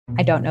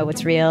I don't know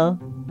what's real.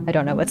 I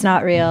don't know what's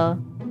not real.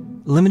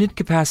 Limited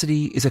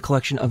Capacity is a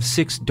collection of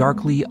 6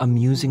 darkly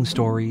amusing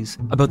stories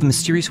about the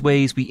mysterious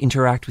ways we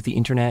interact with the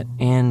internet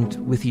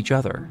and with each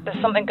other.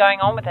 There's something going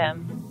on with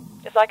him.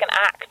 It's like an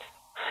act.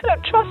 I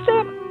don't trust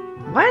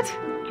him. What?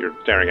 You're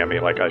staring at me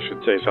like I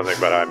should say something,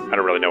 but I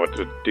don't really know what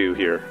to do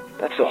here.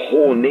 That's the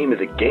whole name of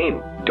the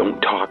game.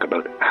 Don't talk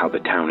about how the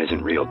town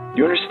isn't real.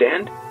 You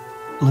understand?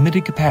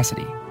 Limited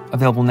Capacity.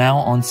 Available now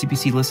on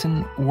CBC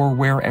Listen or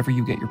wherever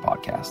you get your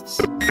podcasts.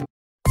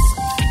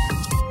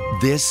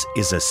 This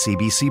is a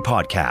CBC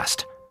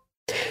podcast.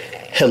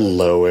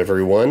 Hello,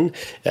 everyone.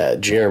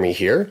 Jeremy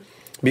here.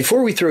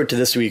 Before we throw it to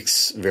this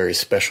week's very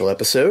special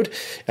episode,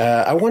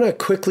 I want to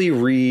quickly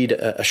read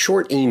a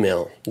short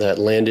email that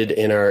landed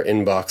in our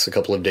inbox a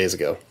couple of days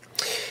ago.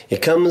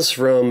 It comes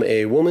from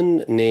a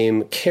woman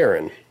named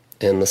Karen,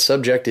 and the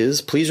subject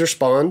is, "Please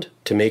respond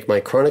to make my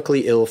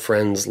chronically ill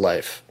friend's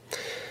life."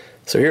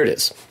 So here it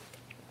is.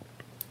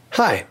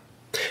 Hi.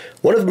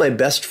 One of my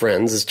best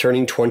friends is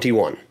turning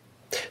 21.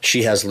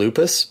 She has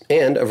lupus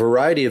and a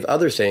variety of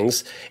other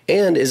things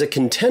and is a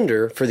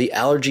contender for the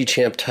Allergy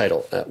Champ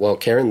title. Well,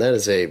 Karen, that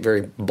is a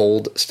very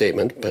bold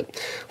statement, but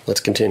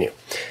let's continue.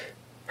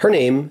 Her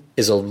name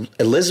is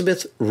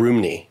Elizabeth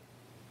Rumney.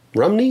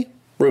 Rumney?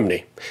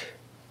 Rumney.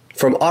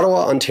 From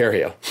Ottawa,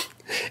 Ontario.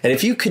 And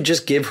if you could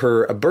just give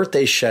her a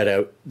birthday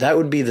shout-out, that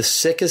would be the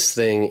sickest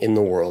thing in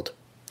the world.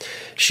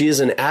 She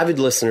is an avid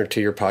listener to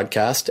your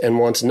podcast and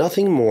wants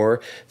nothing more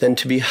than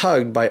to be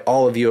hugged by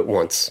all of you at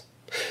once.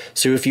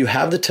 So if you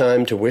have the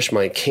time to wish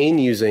my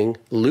cane-using,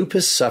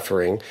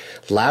 lupus-suffering,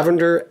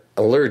 lavender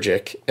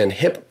allergic, and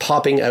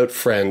hip-popping-out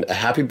friend a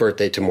happy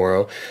birthday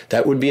tomorrow,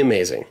 that would be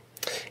amazing.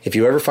 If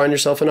you ever find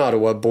yourself in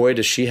Ottawa, boy,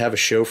 does she have a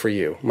show for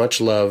you.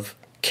 Much love,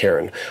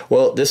 Karen.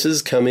 Well, this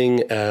is coming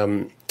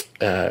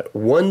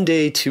one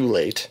day too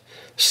late.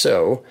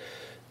 So,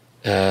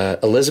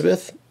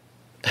 Elizabeth,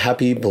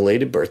 happy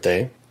belated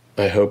birthday.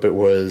 I hope it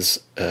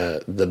was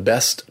the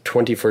best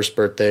 21st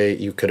birthday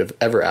you could have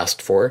ever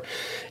asked for.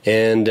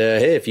 And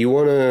hey, if you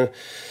want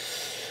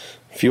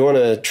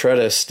to try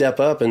to step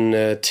up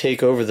and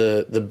take over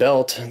the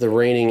belt, the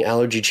reigning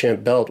Allergy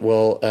Champ belt,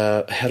 well,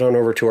 head on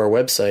over to our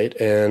website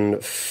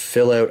and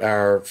fill out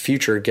our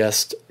future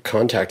guest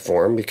contact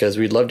form, because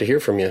we'd love to hear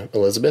from you,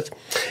 Elizabeth.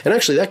 And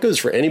actually, that goes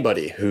for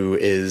anybody who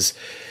is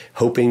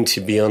hoping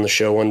to be on the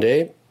show one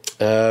day.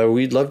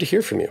 We'd love to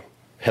hear from you.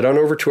 Head on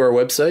over to our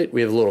website. We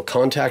have a little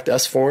contact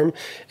us form,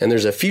 and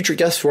there's a future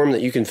guest form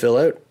that you can fill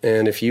out.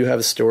 And if you have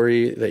a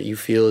story that you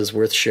feel is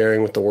worth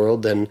sharing with the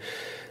world, then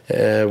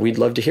we'd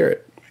love to hear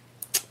it.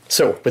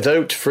 So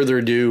without further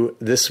ado,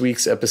 this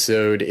week's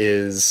episode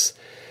is,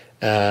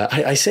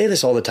 I say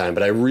this all the time,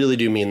 but I really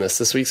do mean this.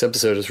 This week's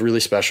episode is really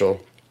special.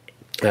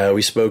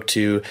 We spoke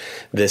to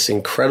this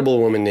incredible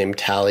woman named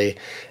Talli.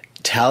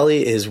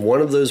 Talli is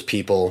one of those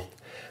people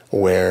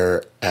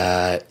where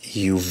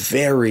you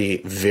very,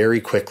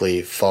 very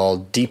quickly fall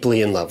deeply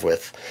in love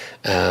with.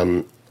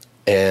 And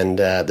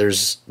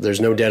there's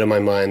no doubt in my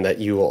mind that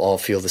you will all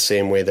feel the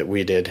same way that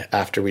we did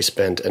after we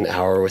spent an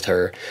hour with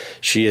her.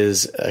 She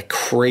is a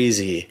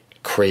crazy,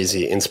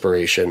 crazy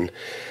inspiration.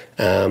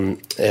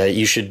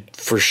 You should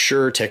for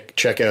sure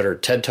check out her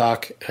TED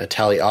Talk,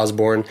 Talli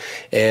Osborne.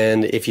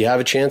 And if you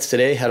have a chance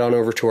today, head on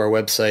over to our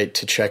website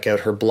to check out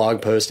her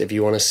blog post if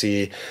you want to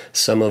see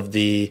some of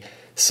the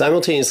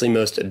simultaneously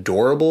most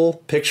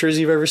adorable pictures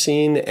you've ever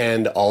seen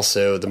and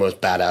also the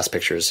most badass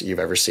pictures you've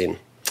ever seen.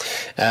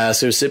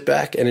 So sit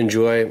back and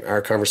enjoy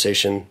our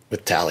conversation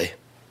with Talli.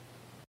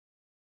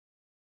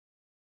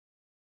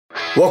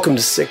 Welcome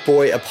to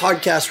Sickboy, a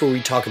podcast where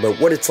we talk about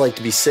what it's like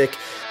to be sick.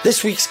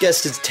 This week's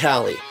guest is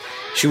Talli.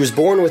 She was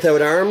born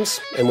without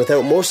arms and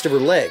without most of her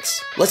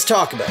legs. Let's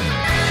talk about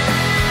it.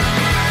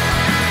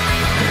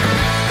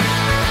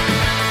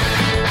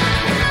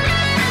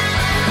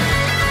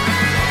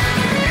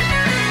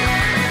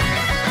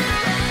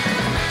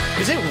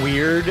 Is it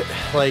weird,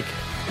 like,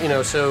 you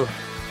know, so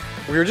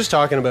we were just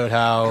talking about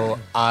how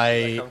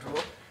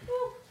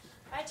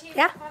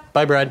Yeah.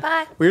 Bye, Brad.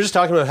 Bye. We were just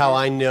talking about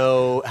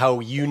how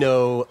you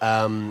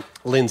know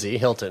Lindsay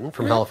Hilton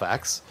from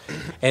Halifax,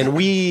 and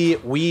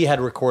we had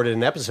recorded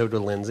an episode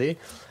with Lindsay,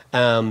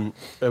 one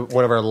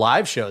of our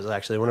live shows,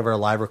 actually, one of our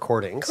live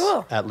recordings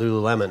at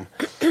Lululemon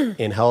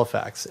in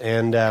Halifax.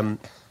 And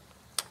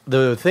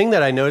the thing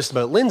that I noticed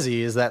about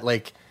Lindsay is that,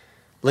 like,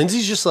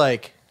 Lindsay's just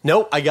like,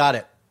 nope, I got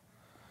it.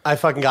 I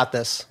fucking got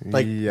this.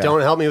 Like, Don't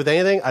help me with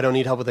anything. I don't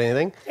need help with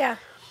anything. Yeah.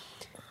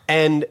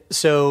 And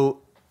so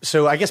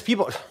I guess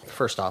people,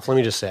 first off, let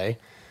me just say,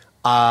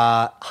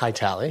 hi,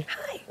 Talli.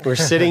 Hi. We're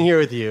sitting here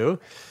with you.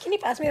 Can you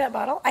pass me that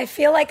bottle? I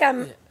feel like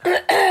I'm,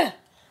 I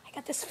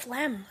got this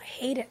phlegm. I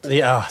hate it.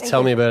 Yeah,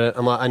 tell me about it.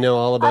 I know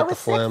all about the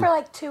phlegm. I was sick for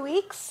like 2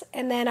 weeks,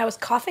 and then I was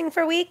coughing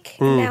for a week.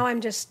 And now I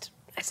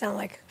sound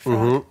like a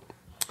fraud.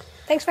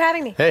 Thanks for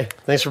having me. Hey,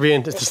 thanks for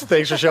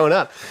showing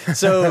up.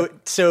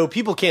 So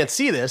people can't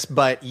see this,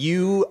 but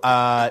you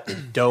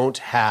don't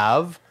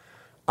have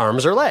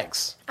arms or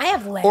legs. I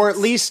have legs. Or at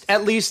least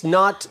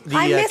not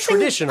the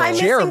traditional. I'm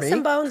missing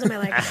some bones in my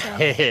legs.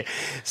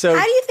 So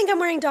how do you think I'm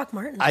wearing Doc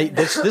Martens?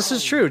 This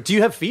is true. Do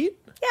you have feet?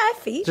 Yeah, I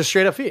have feet. Just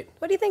straight up feet.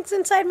 What do you think's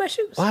inside my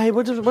shoes? I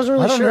wasn't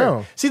really I don't sure.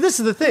 know. See, this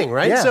is the thing,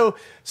 right? Yeah.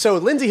 So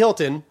Lindsay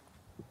Hilton,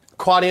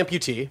 quad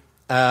amputee,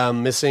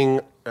 missing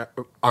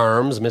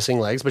arms, missing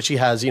legs, but she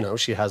has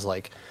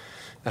like,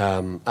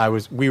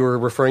 we were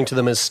referring to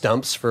them as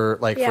stumps for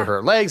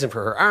her legs and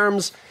for her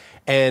arms.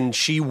 And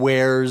she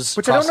wears...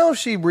 Which I don't know if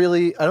she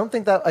really... I don't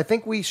think that... I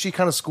think she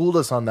kind of schooled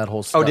us on that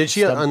whole stuff. Oh, did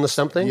she on the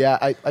stump thing? Yeah,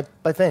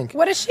 I think.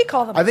 What does she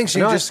call them? I think she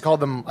just called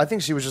them... I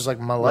think she was just like,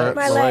 my legs.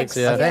 My legs,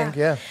 I think,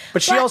 yeah.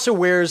 But she also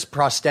wears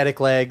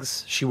prosthetic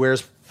legs. She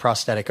wears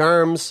prosthetic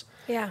arms.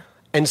 Yeah.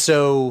 And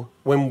so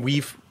when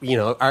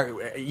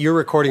your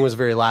recording was a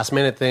very last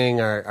minute thing.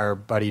 Our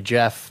buddy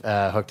Jeff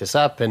hooked us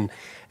up. And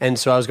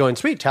so I was going,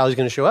 sweet, Talli's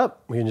going to show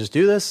up. We can just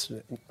do this.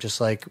 Just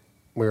like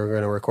we were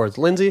going to record with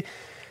Lindsay.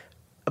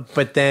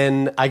 But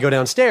then I go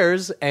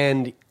downstairs,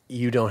 and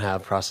you don't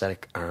have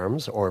prosthetic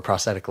arms or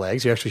prosthetic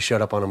legs. You actually showed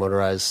up on a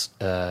motorized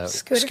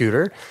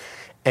scooter.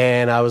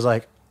 And I was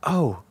like,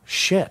 oh,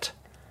 shit.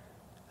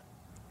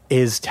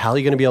 Is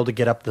Talli going to be able to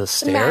get up the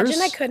stairs?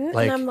 Imagine I couldn't.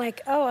 And I'm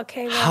like, oh,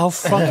 okay. Well, how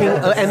fucking...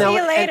 see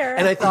you later.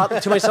 And I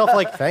thought to myself,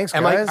 like, thanks,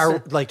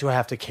 guys. Do I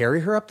have to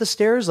carry her up the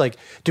stairs? Like,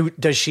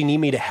 does she need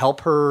me to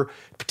help her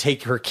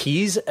take her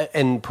keys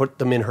and put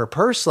them in her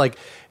purse? Like...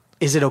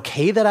 Is it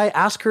okay that I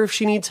ask her if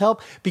she needs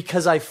help?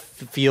 Because I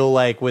feel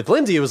like with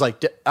Lindsay, it was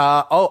like,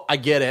 I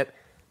get it.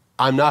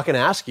 I'm not going to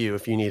ask you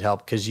if you need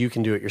help because you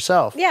can do it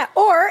yourself. Yeah,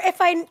 or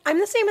if I'm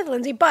the same with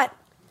Lindsay, but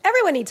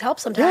everyone needs help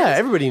sometimes. Yeah,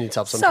 everybody needs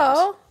help sometimes.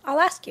 So I'll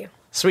ask you.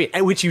 Sweet,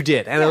 which you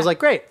did. And I was like,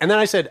 great. And then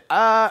I said,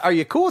 are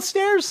you cool with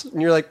stairs?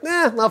 And you're like,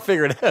 nah, I'll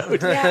figure it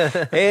out.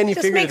 Yeah. And you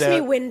just figured it out.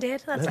 makes me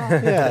winded, that's all.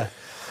 Yeah.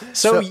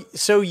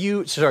 So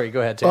you sorry, go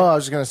ahead, Tim. Oh, I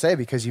was just gonna say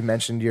because you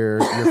mentioned your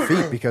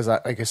feet because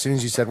as soon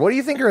as you said, "What do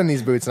you think are in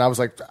these boots?" and I was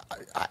like,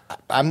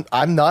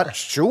 I'm not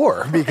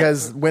sure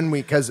because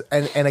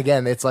and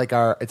again it's like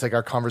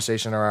our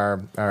conversation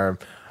or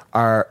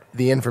our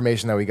the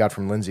information that we got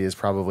from Lindsay is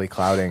probably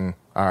clouding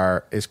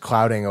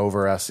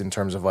over us in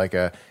terms of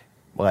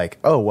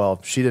oh well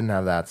she didn't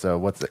have that so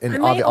what's the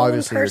I'm my own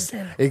obviously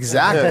person.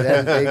 exactly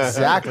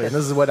and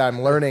this is what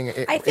I'm learning.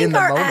 I think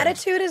our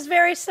attitude is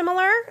very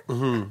similar,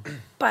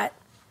 but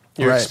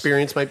your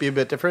experience might be a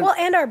bit different. Well,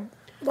 and our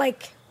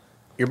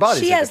your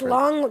body. She has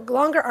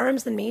longer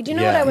arms than me. Do you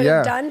know what I would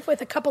have done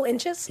with a couple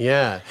inches?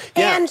 Yeah.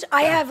 And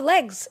I have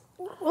legs.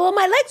 Well,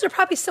 my legs are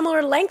probably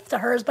similar length to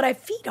hers, but I have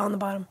feet on the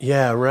bottom.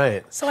 Yeah,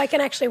 right. So I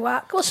can actually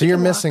walk. Well, so you're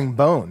missing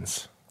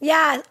bones.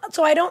 Yeah,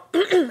 so I don't...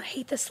 I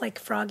hate this,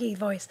 froggy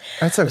voice.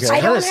 That's okay.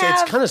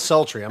 It's kind of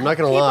sultry. I'm not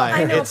going to lie.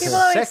 I know, it's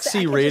a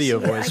sexy radio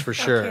voice for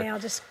sure. Okay, I'll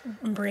just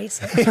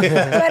embrace it. So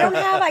I don't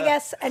have, I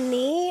guess, a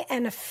knee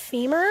and a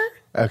femur.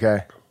 Okay.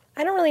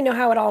 I don't really know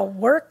how it all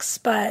works,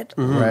 but...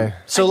 Right.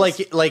 So,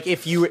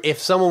 if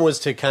someone was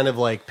to kind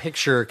of,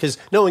 picture... Because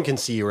no one can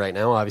see you right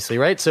now, obviously,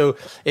 right? So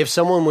if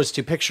someone was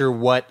to picture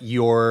what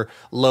your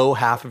low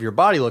half of your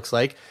body looks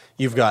like...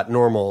 You've got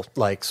normal,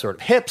 sort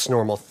of hips,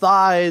 normal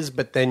thighs,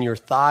 but then your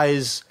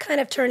thighs kind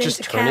of turn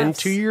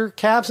into your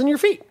calves and your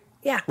feet.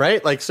 Yeah.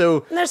 Right?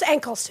 And there's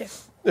ankles, too.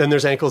 And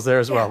there's ankles there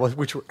as well,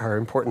 which are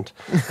important.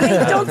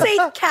 Don't say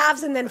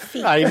calves and then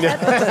feet. I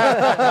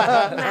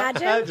know.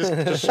 Imagine.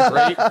 Just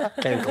straight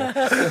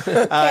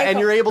ankle. And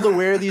you're able to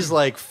wear these,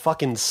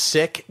 fucking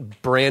sick,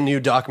 brand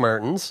new Doc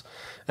Martens,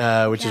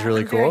 which is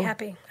really I'm cool. very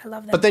happy. I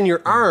love them. But then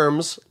your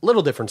arms,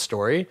 little different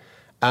story.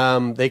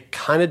 They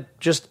kind of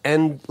just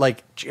end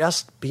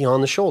just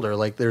beyond the shoulder.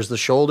 There's the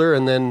shoulder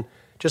and then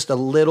just a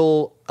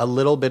little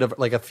bit of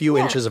a few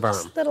inches of arm.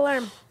 Just little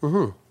arm.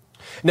 Mm-hmm.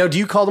 Now, do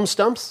you call them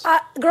stumps?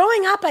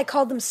 Growing up, I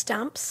called them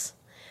stumps.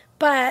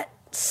 But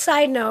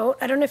side note,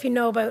 I don't know if you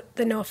know about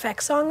the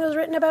NOFX song that was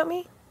written about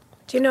me.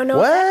 Do you know NOFX?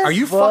 What? Are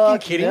you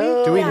fucking kidding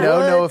me? Do we know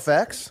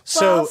NOFX?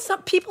 Well,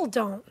 some people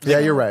don't. Yeah,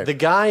 you're right. The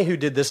guy who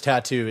did this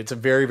tattoo, it's a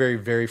very, very,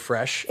 very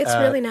fresh. It's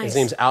really nice. His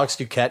name's Alex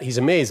Duquette. He's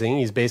amazing.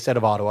 He's based out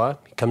of Ottawa.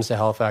 He comes to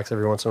Halifax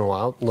every once in a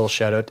while. A little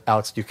shout out to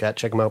Alex Duquette.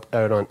 Check him out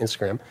on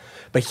Instagram.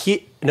 But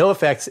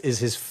NOFX is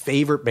his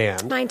favorite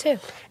band. Mine too.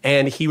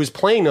 And he was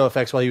playing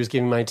NOFX while he was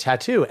giving my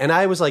tattoo. And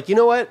I was like, you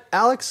know what,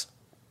 Alex?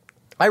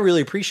 I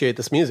really appreciate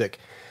this music.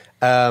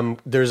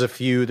 There's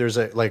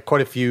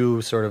quite a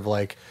few sort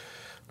of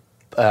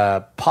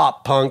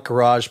pop punk,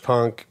 garage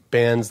punk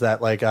bands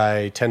that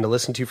I tend to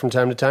listen to from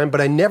time to time, but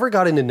I never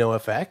got into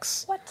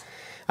NOFX. What?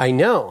 I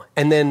know.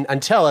 And then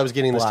until I was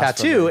getting this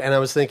Blasphemy. tattoo, and I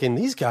was thinking,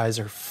 these guys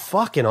are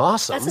fucking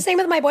awesome. That's the same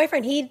with my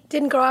boyfriend. He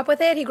didn't grow up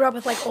with it. He grew up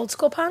with old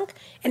school punk,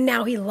 and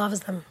now he loves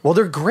them. Well,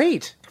 they're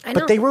great. I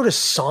know. But they wrote a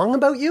song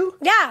about you?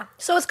 Yeah.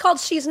 So it's called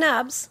She's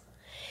Nubs.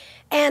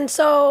 And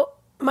so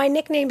my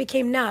nickname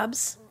became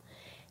Nubs.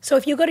 So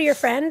if you go to your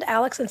friend,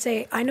 Alex, and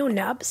say, I know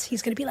Nubs,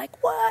 he's going to be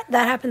like, what?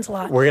 That happens a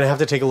lot. We're going to have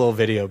to take a little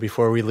video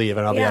before we leave,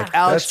 and I'll be Yeah. like,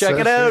 Alex, That's check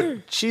so it out.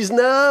 sweet. She's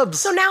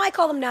Nubs. So now I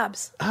call them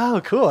Nubs. Oh,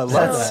 cool. I love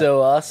that. That's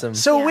so awesome.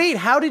 So wait,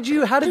 how did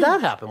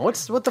that happen? What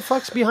the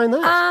fuck's behind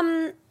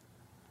that?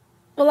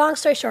 Well, Well, long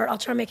story short, I'll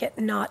try to make it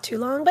not too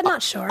long, but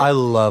not short. I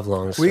love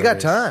long stories. We got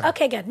time.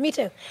 Okay, good. Me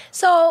too.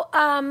 So,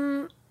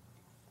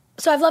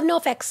 so I've loved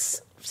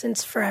NOFX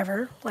since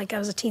forever. Like I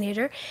was a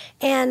teenager,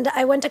 and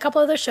I went to a couple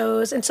of their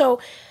shows. And so,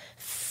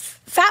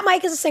 Fat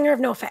Mike is a singer of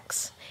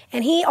NOFX,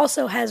 and he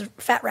also has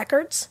Fat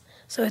Records.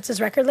 So it's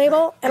his record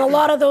label. And a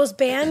lot of those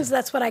bands,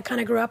 that's what I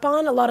kind of grew up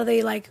on. A lot of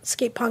the like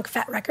skate punk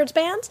Fat Records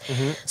bands.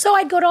 Mm-hmm. So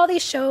I'd go to all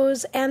these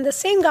shows, and the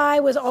same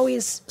guy was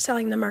always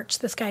selling the merch,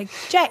 this guy,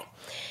 Jay.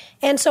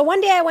 And so one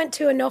day I went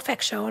to a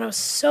NOFX show, and I was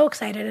so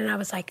excited, and I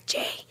was like,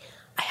 Jay,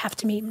 I have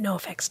to meet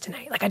NOFX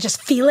tonight. Like, I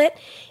just feel it.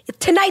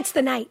 Tonight's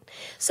the night.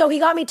 So he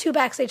got me 2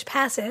 backstage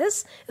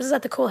passes. This was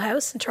at the Cool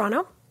House in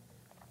Toronto.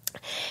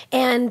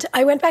 And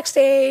I went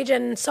backstage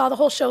and saw the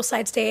whole show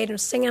side stage and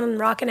was singing and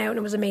rocking out, and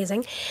it was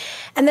amazing.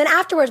 And then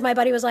afterwards, my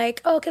buddy was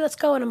like, oh, okay, let's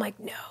go. And I'm like,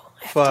 no.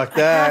 I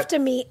have to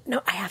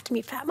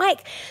meet Fat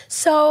Mike.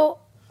 So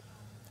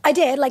I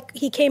did. Like,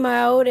 he came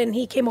out, and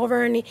he came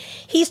over, and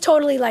he's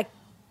totally like,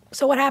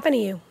 so what happened to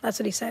you? That's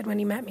what he said when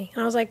he met me.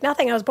 And I was like,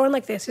 nothing. I was born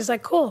like this. He's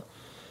like, cool.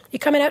 You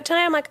coming out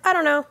tonight? I'm like, I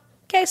don't know.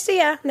 Okay, see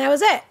ya. And that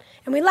was it.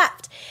 And we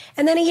left.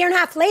 And then a year and a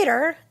half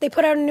later, they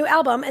put out a new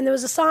album, and there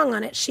was a song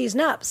on it, She's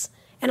Nubs.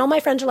 And all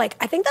my friends were like,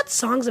 I think that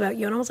song's about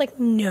you. And I was like,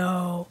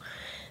 no.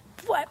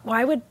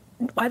 Why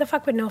the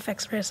fuck would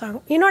NOFX write a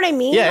song? You know what I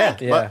mean? Yeah,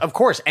 yeah. But of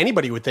course,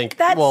 anybody would think,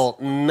 well,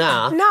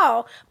 nah.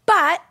 No.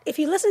 But if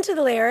you listen to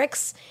the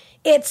lyrics,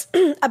 it's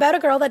about a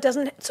girl that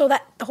doesn't, so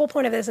that the whole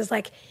point of this is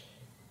like,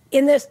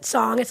 in this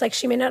song, it's like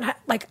she may not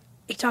like,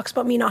 he talks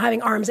about me not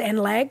having arms and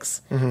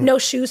legs, no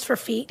shoes for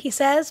feet, he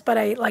says, but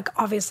I like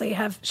obviously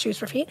have shoes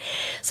for feet.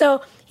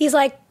 So he's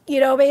like, you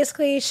know,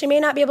 basically she may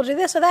not be able to do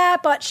this or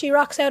that, but she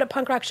rocks out at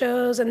punk rock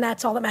shows, and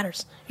that's all that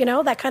matters, you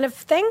know, that kind of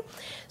thing.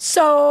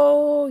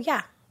 So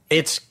yeah.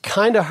 It's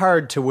kind of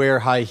hard to wear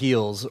high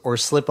heels or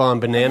slip on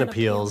banana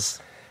peels.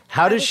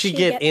 How does she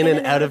get in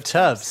and out of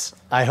tubs?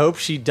 I hope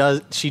she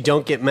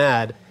don't get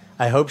mad.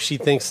 I hope she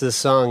thinks this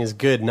song is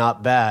good,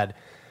 not bad.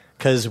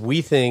 Because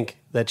we think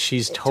that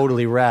she's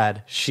totally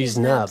rad. She's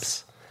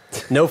Nubs.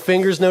 No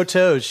fingers, no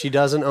toes. She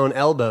doesn't own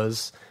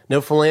elbows.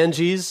 No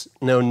phalanges,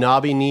 no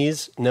knobby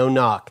knees, no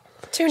knock.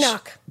 Two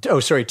knock.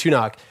 Two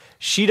knock.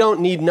 She don't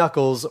need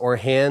knuckles or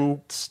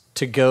hands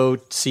to go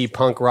see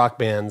punk rock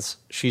bands.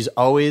 She's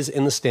always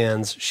in the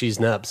stands. She's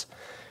Nubs.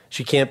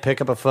 She can't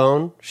pick up a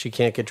phone. She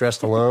can't get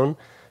dressed alone.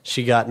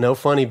 She got no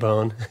funny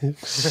bone.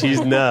 She's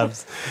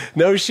Nubs.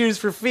 No shoes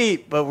for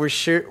feet, but we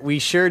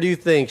sure do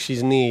think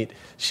she's neat.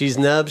 She's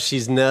Nubs,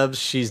 she's Nubs,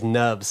 she's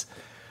Nubs.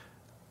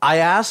 I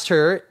asked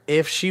her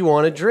if she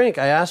wanted drink.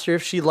 I asked her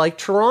if she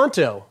liked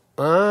Toronto.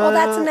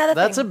 That's another thing.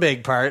 That's a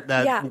big part.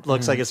 That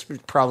looks like it's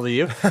probably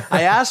you.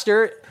 I asked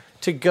her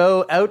to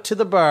go out to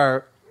the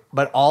bar,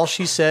 but all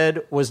she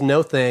said was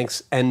no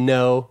thanks and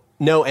no.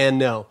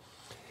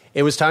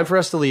 It was time for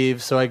us to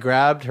leave, so I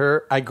grabbed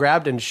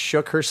and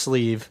shook her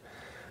sleeve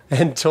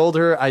and told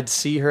her I'd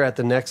see her at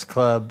the next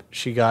club.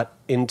 She got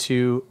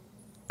into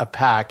a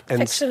pack.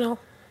 Fictional.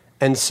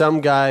 And some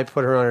guy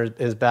put her on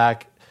his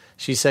back.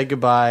 She said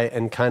goodbye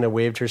and kind of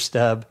waved her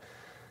stub.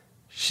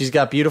 She's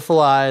got beautiful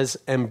eyes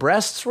and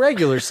breasts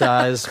regular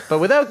size, but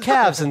without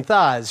calves and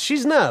thighs.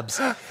 She's Nubs.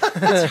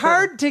 It's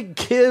hard to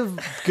give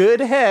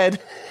good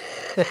head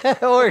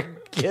or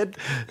get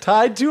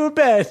tied to a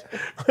bed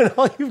when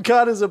all you've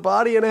got is a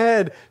body and a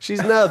head.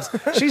 She's Nubs.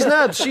 She's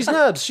Nubs. She's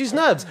Nubs. She's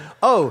Nubs.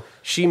 Oh,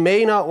 she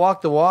may not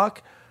walk the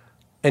walk,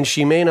 and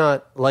she may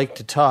not like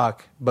to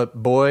talk, but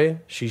boy,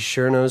 she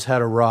sure knows how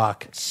to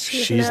rock.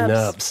 She's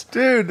Nubs.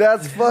 Dude,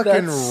 that's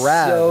fucking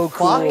rad. So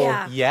cool.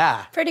 Oh,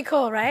 yeah. Pretty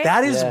cool, right?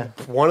 That is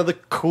one of the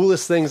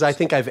coolest things I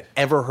think I've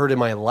ever heard in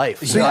my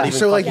life.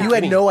 So like you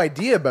had no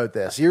idea about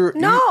this. That's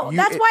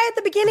why at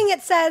the beginning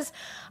it says,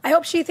 I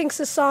hope she thinks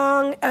the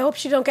song, I hope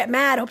she don't get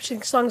mad, I hope she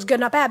thinks the song's good,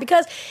 not bad.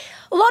 Because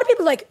a lot of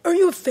people are like, are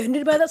you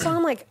offended by that song?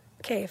 I'm like,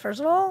 okay, first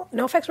of all,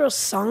 NOFX wrote a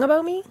song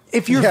about me.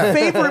 If your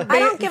favorite band... I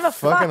don't give a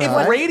fuck. If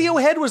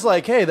Radiohead was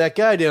like, hey, that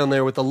guy down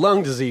there with the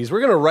lung disease,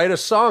 we're going to write a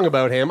song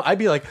about him, I'd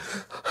be like,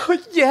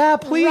 yeah,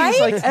 please.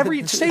 Right?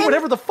 Like, say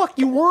whatever the fuck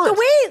you want. The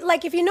way,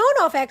 like, if you know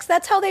NOFX,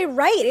 that's how they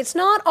write. It's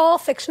not all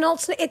fictional.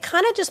 It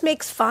kind of just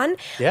makes fun.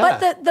 Yeah.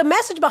 But the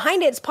message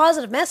behind it is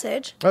positive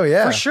message. Oh,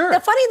 yeah. For sure.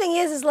 The funny thing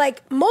is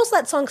like, most of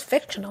that song's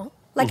fictional.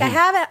 Like, I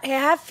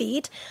have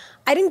feet.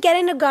 I didn't get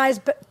in a guy's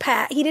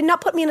he did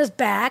not put me in his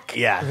back.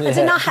 Yeah. I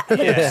did not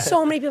but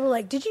so many people are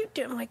like, did you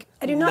do? I'm like,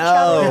 I do not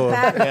travel in a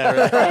backpack. Yeah,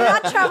 right. I do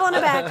not travel in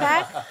a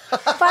backpack.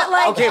 But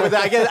like, okay, but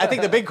I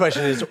think the big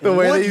question is,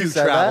 would you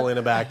travel in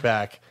a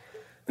backpack?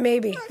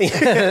 Maybe.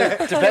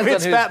 If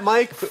it's Fat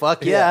Mike,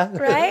 fuck yeah.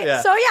 Right?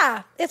 Yeah. So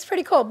yeah, it's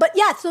pretty cool. But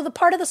yeah, so the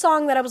part of the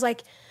song that I was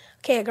like,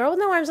 okay, a girl with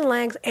no arms and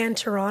legs and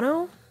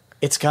Toronto.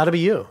 It's got to be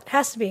you. It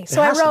has to be.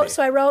 So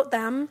I wrote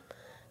them.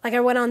 Like, I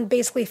went on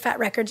basically Fat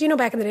Records. You know,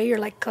 back in the day, you're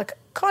like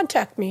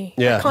contact me.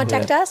 Yeah.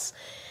 Contact us.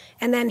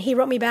 And then he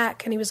wrote me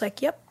back, and he was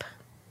like, yep.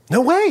 No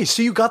way.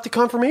 So you got the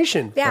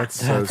confirmation. Yeah. That's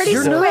so pretty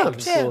sick. quick,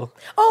 too.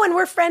 Oh, and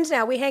we're friends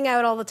now. We hang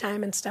out all the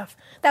time and stuff.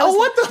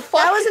 What the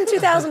fuck? That was in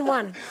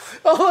 2001.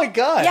 Oh, my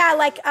God. Yeah,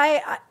 like,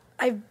 I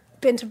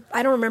been to,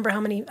 I don't remember how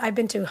many, I've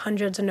been to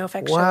hundreds of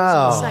NOFX shows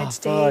Wow. on the side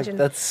stage. And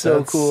That's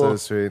so cool. So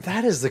sweet.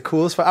 That is the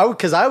coolest.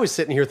 Because I was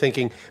sitting here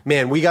thinking,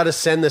 man, we got to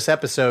send this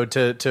episode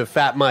to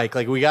Fat Mike.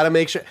 Like, we got to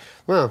make sure.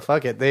 Well,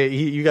 fuck it.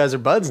 You guys are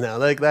buds now.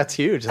 Like, that's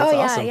huge. That's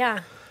awesome. yeah.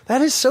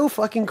 That is so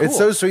fucking cool. It's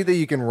so sweet that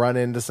you can run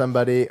into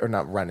somebody, or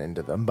not run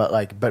into them,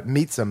 but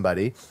meet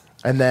somebody,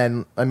 and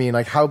then I mean,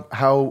 like,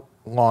 how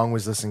long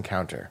was this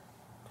encounter?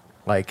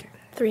 Like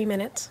 3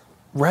 minutes.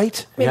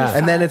 right? Maybe Yeah, five.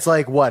 and then it's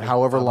like what?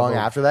 However long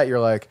after that, you're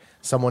like,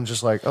 someone's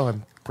just like, oh,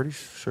 I'm pretty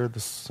sure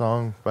this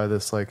song by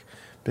this like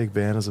big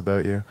band is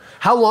about you.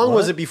 How long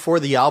was it before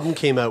the album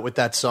came out with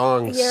that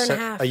song? A year and a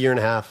half. A year and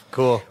a half.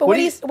 Cool. But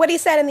what he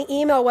said in the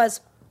email was,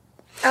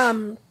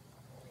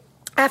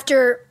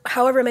 after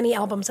however many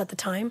albums at the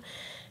time,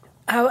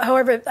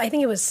 however, I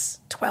think it was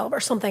 12 or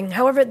something.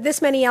 However,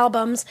 this many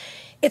albums,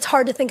 it's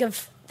hard to think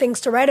of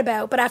things to write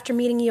about. But after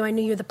meeting you, I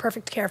knew you're the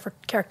perfect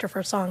character for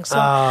a song. So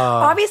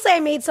obviously, I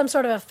made some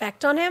sort of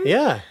effect on him.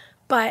 Yeah.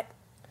 But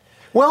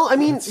well, I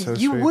mean, so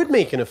you sweet. would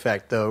make an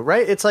effect, though,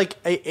 right? It's like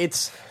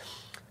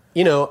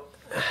you know,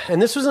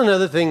 and this was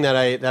another thing that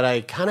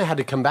I kind of had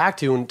to come back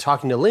to when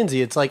talking to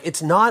Lindsay. It's like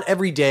it's not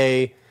every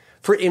day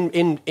for in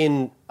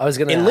I was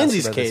gonna in ask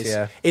Lindsay's about this, case.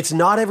 yeah. It's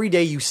not every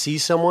day you see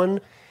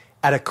someone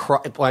at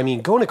going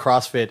to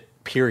CrossFit.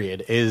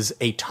 Period is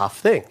a tough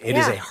thing. It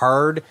is Yeah. a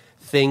hard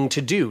thing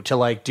to do, to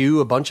like do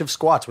a bunch of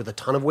squats with a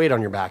ton of weight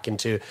on your back, and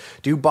to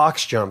do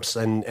box jumps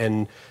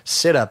and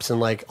sit-ups and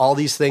like all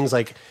these things,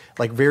 like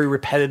very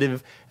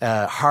repetitive,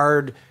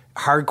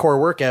 hardcore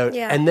workout.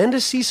 Yeah. And then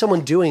to see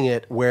someone doing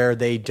it where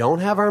they don't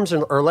have arms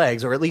or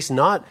legs, or at least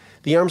not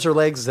the arms or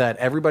legs that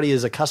everybody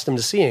is accustomed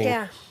to seeing.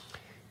 yeah,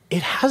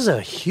 It has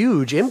a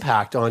huge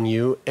impact on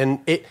you. And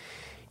it,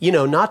 you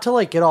know, not to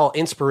like get all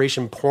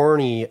inspiration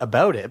porny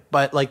about it,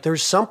 but like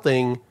there's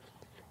something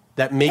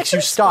that makes It's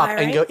you stop and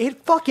inspiring. go,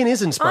 it fucking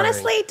is inspiring.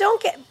 honestly,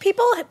 don't get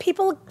people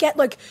get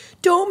like,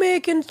 don't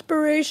make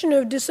inspiration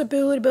of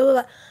disability, blah, blah,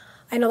 blah.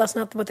 I know that's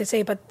not what they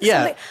say, but Yeah,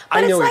 something-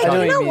 I but know it's what like,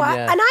 you you know mean, what?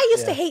 yeah. And I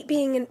used to hate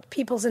being in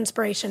people's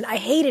inspiration. I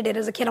hated it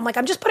as a kid. I'm like,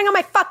 I'm just putting on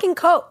my fucking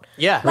coat.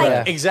 Yeah, like,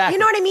 right. Exactly. You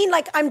know what I mean?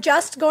 Like, I'm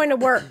just going to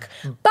work.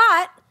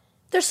 But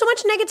there's so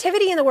much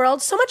negativity in the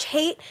world, so much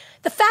hate.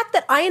 The fact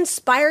that I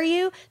inspire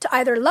you to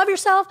either love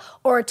yourself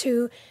or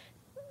to,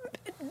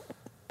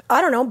 I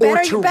don't know,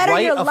 or better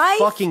write your a life.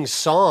 fucking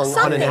song on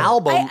Something. an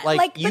album.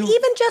 But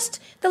even just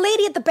the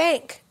lady at the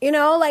bank, you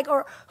know, like,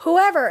 or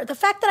whoever, the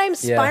fact that I'm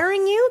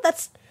inspiring you,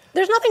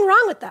 there's nothing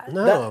wrong with that.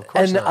 No, of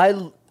course And not.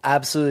 I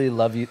absolutely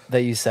love you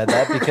that you said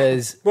that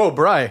because Whoa,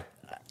 Bri.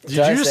 Did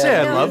I you just say-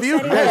 say I No, love he you?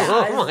 said he did.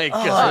 Oh my I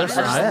gosh.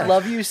 just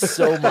love you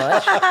so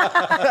much.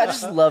 I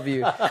just love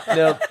you.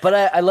 No, but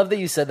I love that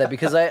you said that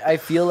because I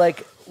feel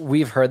like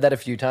we've heard that a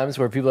few times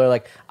where people are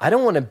like, I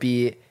don't want to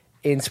be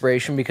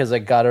inspiration because I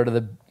got out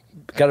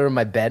of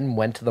my bed and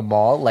went to the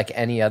mall like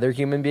any other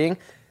human being.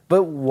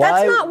 But why?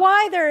 That's not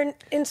why they're an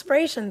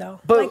inspiration, though.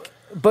 But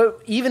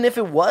even if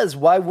it was,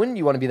 why wouldn't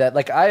you want to be that?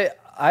 Like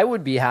I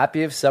would be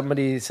happy if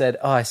somebody said,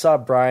 "Oh, I saw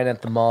Brian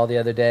at the mall the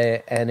other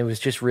day, and it was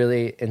just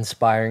really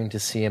inspiring to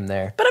see him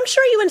there." But I'm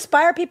sure you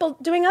inspire people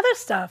doing other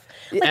stuff.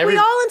 Like, we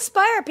all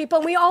inspire people,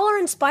 and we all are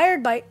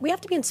inspired by. We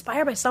have to be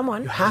inspired by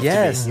someone. You have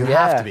Yes, to be. You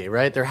yeah. have to be,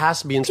 right? There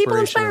has to be inspiration. People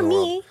inspire in the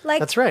world. me. Like,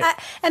 that's right.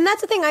 And that's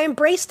the thing. I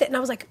embraced it, and I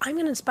was like, I'm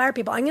going to inspire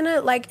people. I'm going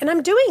to and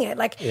I'm doing it.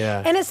 Like,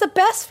 Yeah. and it's the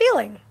best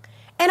feeling.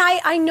 And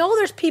I know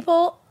there's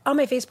people on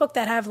my Facebook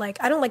that have I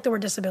don't like the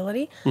word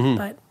disability, Mm-hmm.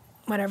 but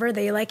whatever,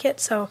 they like it.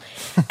 So,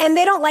 and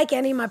they don't like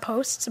any of my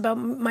posts about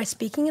my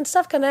speaking and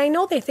stuff, because I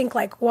know they think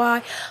like,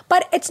 why?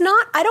 But it's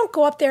not, I don't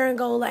go up there and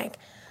go like,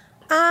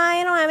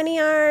 I don't have any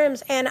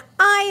arms and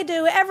I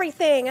do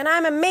everything and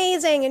I'm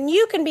amazing and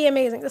you can be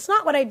amazing. That's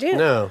not what I do.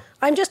 No.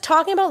 I'm just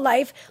talking about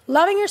life,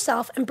 loving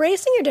yourself,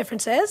 embracing your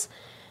differences,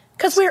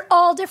 because we're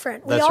all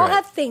different. We That's all right.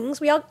 have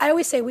things. I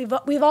always say we've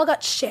all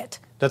got shit.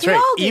 That's We right.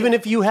 all do. Even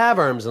if you have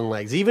arms and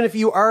legs, even if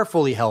you are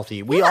fully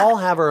healthy, we all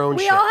have our own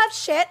We shit. all have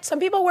shit. Some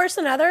people worse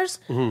than others,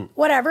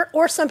 whatever.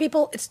 Or some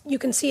people, you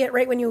can see it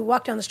right when you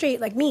walk down the street,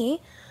 like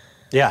me.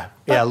 Yeah,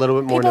 a little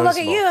bit more People look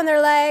noticeable. at you and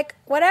they're like,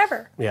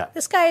 whatever. Yeah.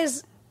 This guy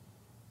is...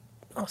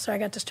 Oh, sorry, I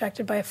got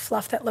distracted by a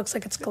fluff that looks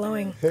like it's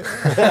glowing. you know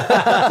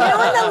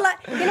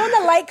when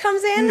the light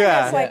comes in? Yeah.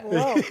 And it's like,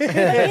 whoa. You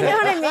know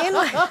what I mean?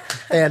 Like,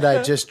 And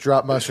I just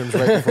dropped mushrooms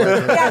right before I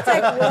came. yeah, it's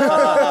like, whoa.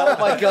 Oh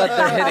my god,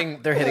 they're hitting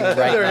right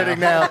They're now. hitting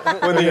now.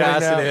 when the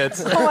acid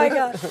hits. Oh, my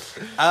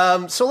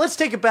God. So let's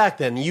take it back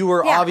then. You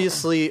were Yeah.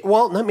 obviously,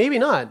 well, no, maybe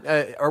not.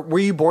 Were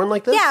you born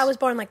like this? Yeah, I was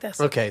born like this.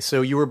 Okay,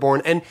 so you were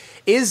born, and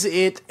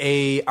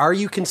are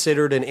you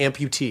considered an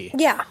amputee?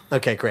 Yeah.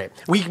 Okay, great.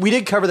 We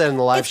did cover that in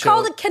the live It's show.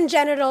 called a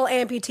congenital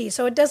amputee.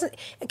 So it doesn't...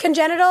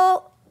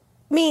 Congenital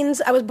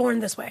means I was born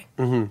this way.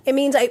 Mm-hmm. It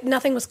means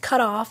nothing was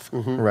cut off.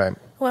 Right.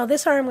 Well,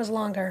 this arm was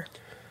longer.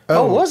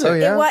 Oh, was it? Oh,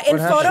 yeah? In What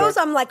happened? photos,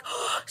 I'm like,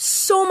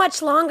 so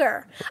much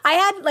longer. I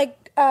had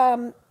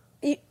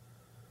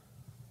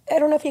I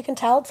don't know if you can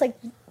tell. It's like,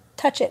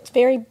 touch it. It's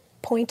very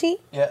pointy.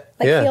 Yeah.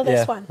 Like, Yeah. feel this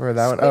Yeah. one. Or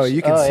that one. Oh,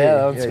 you can Oh, see. yeah,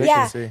 that one's you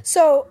Yeah. can see.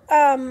 So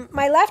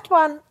my left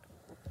one,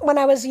 when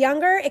I was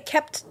younger, it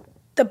kept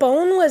the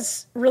bone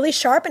was really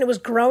sharp and it was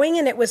growing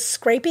and it was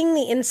scraping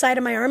the inside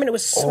of my arm and it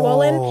was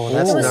swollen.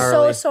 that's it was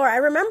gnarly. so sore. I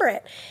remember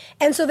it.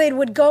 And so they'd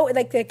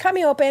cut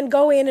me open,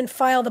 go in and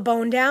file the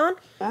bone down,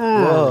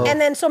 and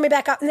then sew me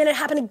back up. And then it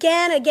happened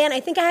again. I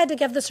think I had to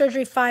give the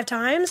surgery 5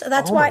 times.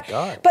 That's why.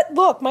 God. But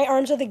look, my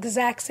arms are the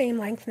exact same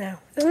length now.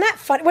 Isn't that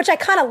funny? Which I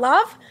kind of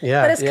love.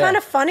 Yeah. But it's kind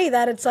of funny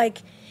that it's like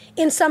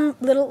in some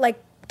little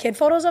like kid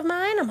photos of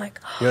mine, I'm like,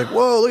 You're like,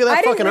 whoa, look at that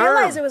I fucking didn't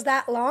realize arm. it was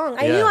that long.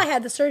 I Yeah. knew I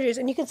had the surgeries,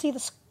 and you can see the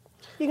Scars.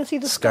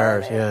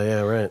 scar there.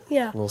 Yeah, right.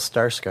 Yeah. Little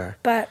star scar.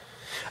 But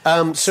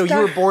So you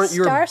were born.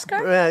 You were.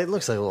 scar? Yeah, it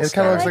looks like a little. It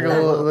kind of looks like a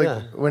little like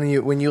Yeah.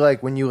 when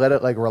you let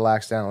it like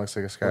relax down. It looks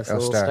like a scar. Looks like a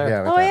little star. star.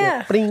 Yeah. oh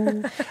yeah.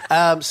 Bling.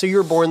 So you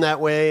were born that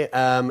way.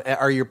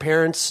 Are your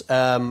parents?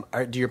 Do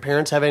your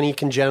parents have any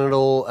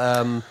congenital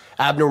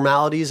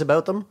abnormalities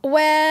about them?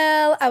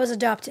 Well, I was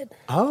adopted,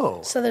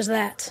 Oh. so there's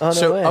that. Oh, no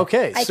So way.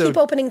 okay. I so keep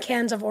opening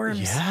cans of worms.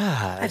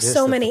 yeah, I have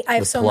so many. I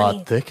have so plot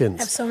many. thickens.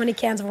 I have so many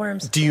cans of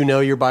worms. Do you know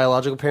your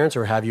biological parents,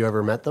 or have you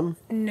ever met them?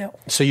 No.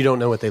 So you don't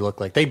know what they look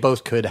like. They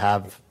both could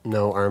have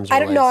no arms. Or I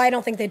don't know. legs. I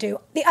don't think they do.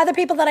 The other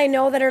people that I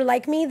know that are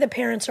like me, the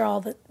parents are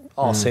all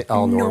all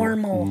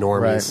normal.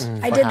 normies.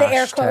 Right. I did the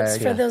air Hashtag. quotes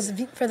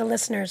for the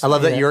listeners. I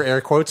love that your air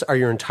quotes are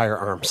your entire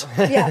arms.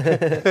 Yeah,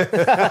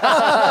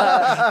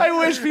 I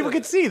wish people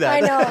could see that. I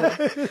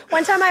know.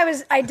 One time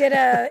I did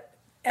a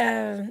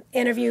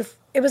interview.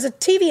 It was a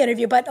TV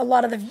interview, but a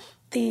lot of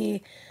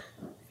the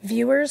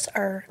viewers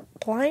are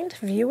blind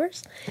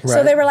viewers. So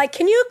Right. they were like,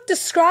 "Can you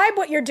describe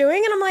what you're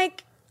doing?" And I'm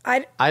like,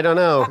 I don't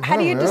know. how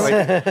do you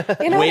describe?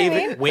 You know what I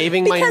mean?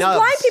 Waving my because nubs.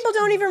 blind people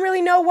don't even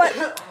really know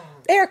what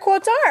air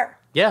quotes are.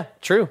 Yeah,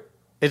 true.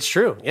 It's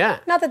true. Yeah.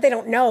 Not that they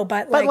don't know,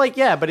 but But they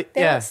yeah,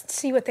 don't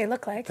see what they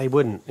look like. they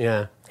wouldn't.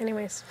 Yeah.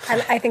 Anyways,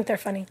 I think they're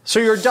funny. So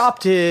your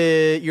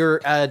adopted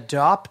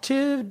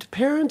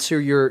parents, or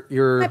your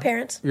My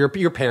parents. your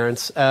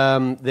parents.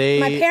 They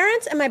My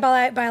parents and my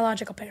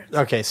biological parents.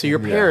 Okay, so your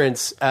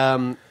parents.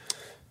 Were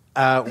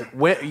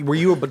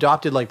you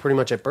adopted like pretty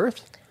much at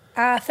birth?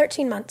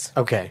 13 months.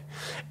 Okay,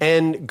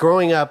 and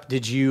growing up,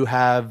 did you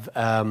have?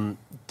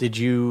 Did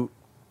you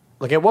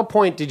like at what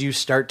point did you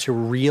start to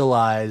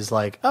realize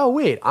like, oh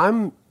wait,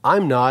 I'm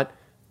not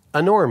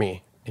a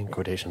normie in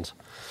quotations.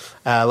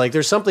 Like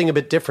there's something a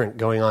bit different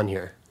going on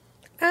here.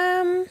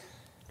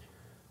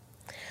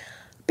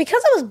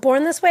 Because I was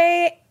born this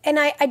way, and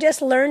I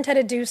just learned how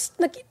to do,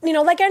 like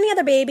any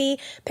other baby,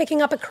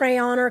 picking up a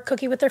crayon or a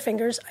cookie with their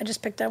fingers, I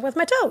just picked it up with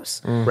my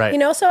toes. Right.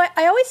 So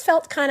I always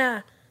felt kind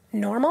of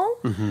normal.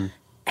 Mm-hmm.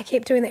 I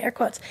keep doing the air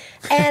quotes.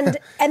 And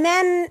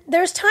then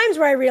there's times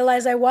where I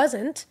realized I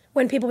wasn't,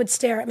 when people would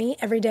stare at me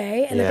every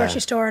day in the Yeah.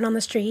 grocery store and on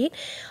the street,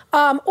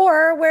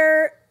 or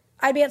where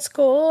I'd be at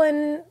school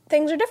and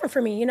things are different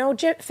for me.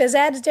 Phys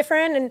ed's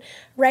different, and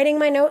writing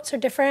my notes are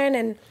different,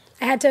 and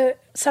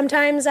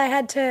sometimes I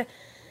had to,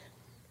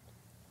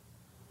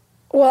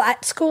 well,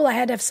 at school I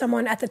had to have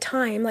someone at the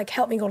time like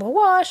help me go to the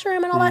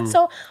washroom and all that.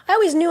 So I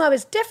always knew I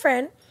was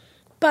different.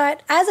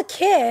 But as a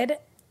kid,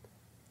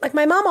 like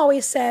my mom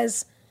always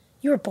says,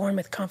 you were born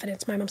with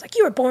confidence. My mom's like,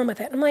 you were born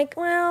with it. I'm like,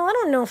 well, I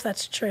don't know if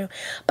that's true.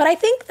 But I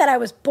think that I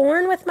was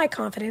born with my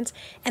confidence,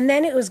 and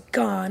then it was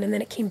gone, and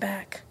then it came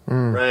back.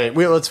 Right.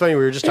 Well, it's funny.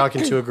 We were just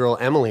talking to a girl,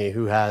 Emily,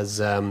 who has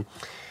a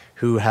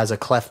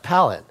cleft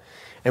palate,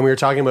 and we were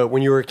talking about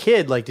when you were a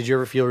kid. Like, did you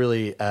ever feel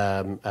really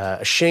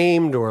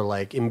ashamed or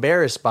like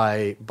embarrassed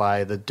by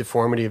the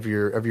deformity of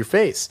your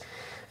face?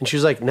 And she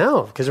was like,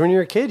 no, because when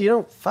you're a kid, you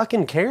don't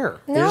fucking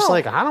care. You're just No.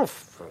 like, I don't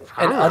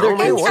And know. other And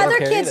kids don't other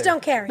care kids either.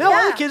 don't care. No,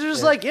 yeah. other kids are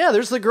just like, yeah,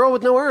 there's the girl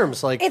with no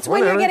arms. Like, It's when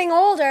you're whatever. getting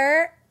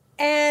older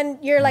and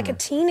you're like a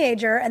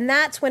teenager, and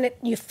that's when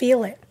you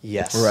feel it.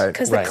 Yes. Right.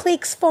 Because Right. the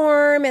cliques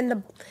form, and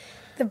the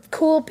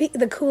cool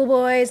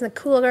boys and the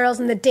cool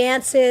girls and the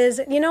dances,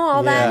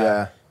 all that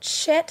Yeah.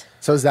 shit.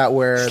 So is that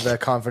where the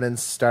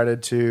confidence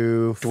started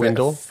to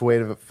Dwindle?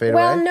 fade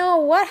Well, away? no.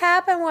 What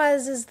happened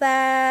is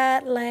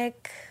that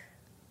like,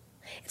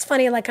 it's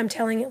funny. Like I'm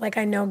telling it like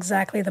I know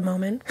exactly the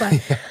moment, but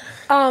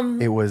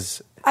It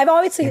was I've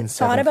always In thought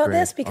seventh about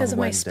grade this because on of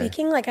my Wednesday.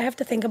 speaking. Like I have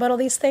to think about all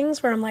these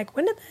things where I'm like,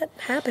 when did that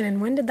happen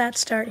and when did that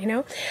start?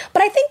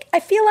 But I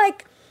feel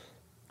like,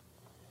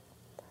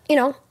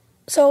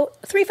 so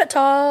 3 foot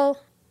tall.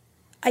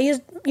 I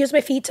use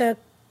my feet to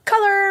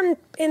color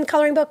in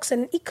coloring books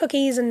and eat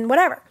cookies and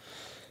whatever.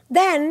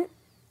 Then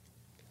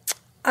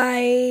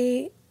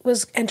I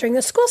was entering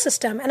the school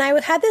system, and I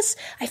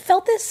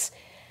felt this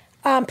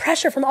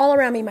pressure from all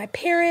around me, my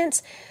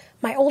parents,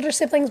 my older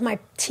siblings, my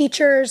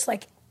teachers,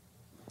 like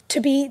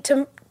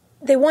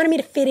they wanted me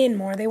to fit in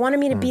more. They wanted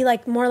me to be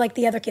like more like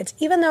the other kids,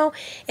 even though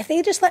if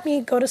they just let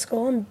me go to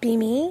school and be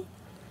me,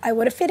 I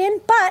would have fit in.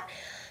 But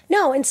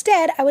no,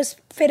 instead I was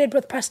fitted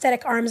with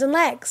prosthetic arms and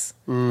legs.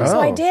 So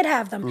I did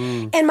have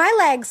them. And my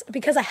legs,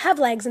 because I have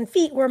legs and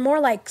feet, were more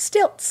like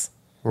stilts.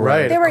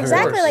 Right. They were of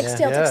exactly course. like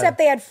stilts, Yeah. except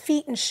they had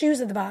feet and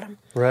shoes at the bottom.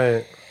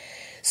 Right.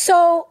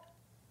 So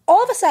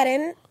all of a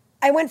sudden,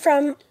 I went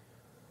from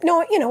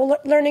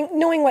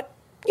knowing what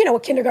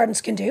what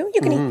kindergartens can do.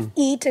 You can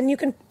eat and you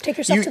can take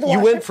yourself to the You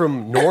washroom. went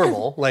from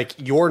normal, like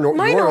your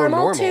My own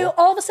normal to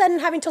all of a sudden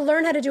having to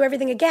learn how to do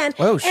everything again.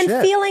 Oh, and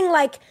shit. feeling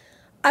like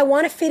I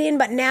want to fit in,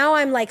 but now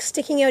I'm like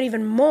sticking out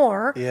even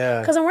more. Yeah.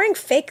 Because I'm wearing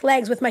fake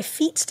legs with my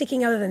feet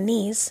sticking out of the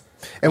knees.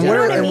 And You what know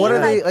are, what I and what are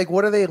mean? they like?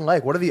 What are they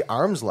like? What are the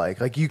arms like?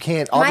 Like you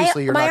can't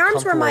obviously you're my not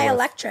arms were my comfortable with-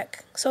 electric,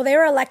 so they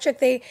were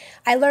electric.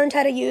 I learned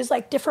how to use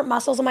like different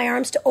muscles in my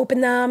arms to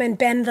open them and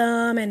bend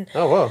them, and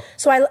Oh, whoa.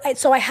 So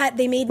I had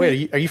they made me.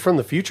 Wait, are you from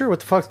the future? What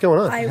the fuck's going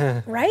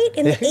on? Right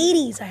in the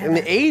 80s. I had In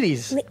the that.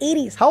 80s? In the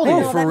 80s. How old are I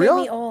you? know, For that real?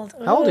 Made me old.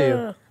 How old are you?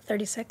 Ugh,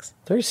 36.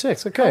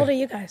 36, okay. How old are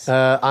you guys?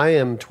 I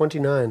am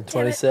 29.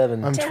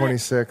 27. I'm Damn it.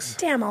 26.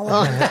 Damn all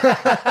of you.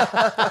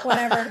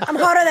 Whatever. I'm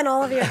hotter than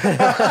all of you.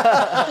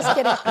 Just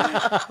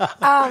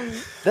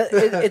kidding.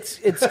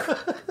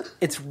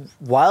 It's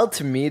wild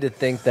to me to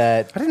think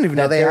that I didn't even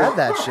know they had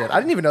that shit. I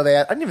didn't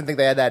even think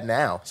they had that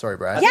now. Sorry,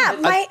 Brad. Yeah,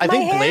 I my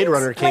think Blade hands,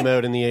 Runner came like-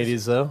 out in the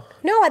 80s, though.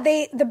 No,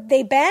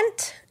 they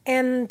bent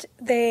and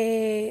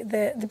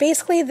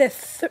basically the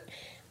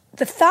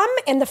thumb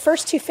and the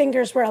first two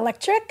fingers were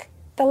electric.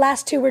 The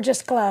last two were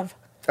just glove.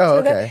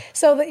 Oh,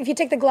 So okay. if you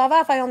take the glove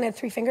off, I only had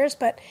 3 fingers,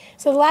 but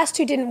so the last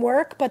two didn't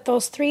work. But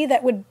those 3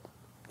 that would,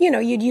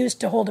 you'd use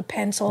to hold a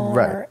pencil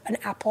Right. or an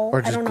apple, Or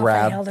I just don't know if I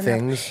grab held enough.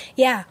 things.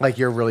 Yeah. Like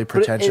you're really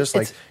pretentious.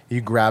 it's- Like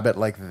you grab it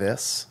like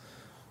this.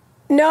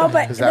 No,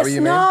 but Is that what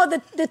you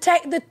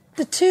mean?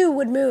 the 2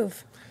 would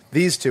move.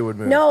 These two would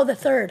move. No, the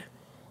 3rd.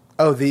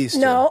 Oh, these two.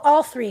 No,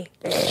 all 3.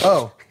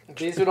 Oh.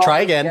 these would all Try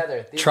move again,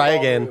 together. These try would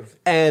all again, move.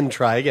 and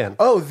try again.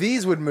 Oh,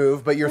 these would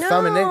move, but your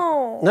thumb and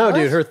No,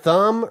 dude, her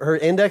thumb, her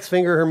index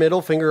finger, her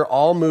middle finger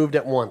all moved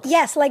at once.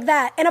 Yes, like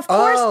that. And of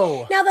course,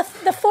 Oh. now the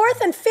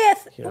 4th and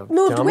 5th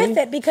moved dummy. with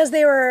it because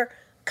they were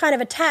kind of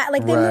attached.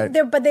 Like they Right.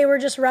 moved, but they were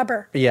just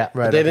rubber. Yeah, Right,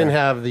 but they okay. didn't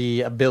have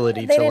the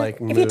ability They to, didn't,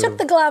 like, move. if you took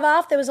the glove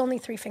off, there was only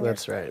 3 fingers.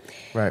 That's right.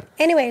 Right.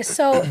 Anyway,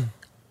 so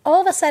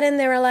all of a sudden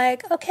they were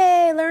like,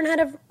 okay, learn how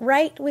to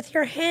write with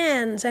your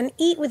hands and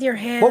eat with your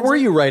hands. What were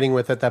you writing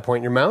with at that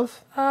point? Your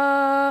mouth?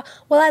 Well,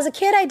 as a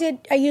kid,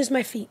 I used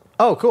my feet.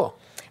 Oh, cool.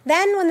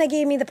 Then when they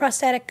gave me the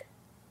prosthetic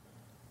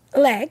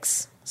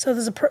legs, so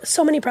there's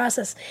so many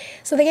process.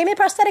 So they gave me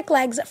prosthetic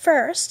legs at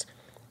first,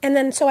 and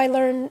then so I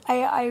learned,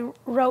 I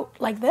wrote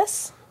like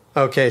this.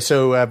 Okay,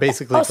 so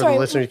basically, for sorry. the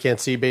listener who can't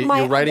see,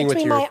 you're writing with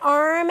between your my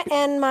arm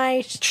and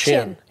my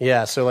chin.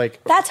 Yeah, so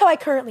like That's how I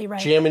currently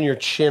write. jamming your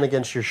chin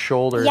against your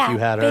shoulder Yeah, if you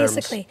had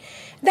basically.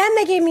 Then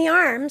they gave me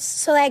arms,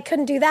 so I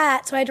couldn't do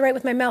that. So I had to write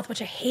with my mouth,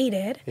 which I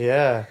hated. arms.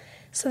 Yeah.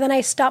 So then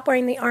I stopped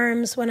wearing the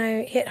arms when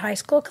I hit high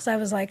school because I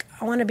was like,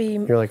 I want to be.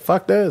 You're like,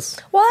 fuck this.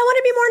 Well, I want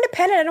to be more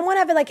independent. I don't want to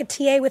have like a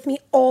TA with me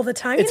all the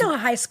time. You know,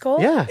 high school.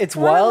 Yeah. It's I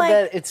wanna, wild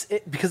like-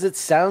 that because it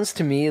sounds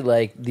to me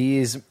like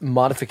these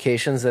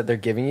modifications that they're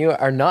giving you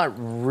are not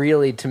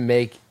really to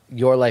make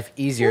your life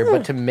easier,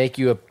 but to make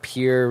you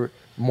appear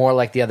more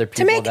like the other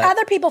people. To make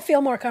other people feel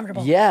more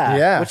comfortable. yeah,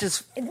 Yeah. which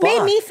is It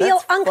made me fucked. feel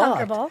That's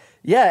uncomfortable. fucked.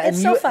 Yeah,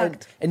 It's so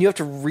fucked. and you have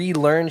to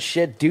relearn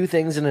shit, do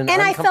things in an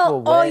And I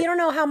uncomfortable felt, way. you don't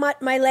know how much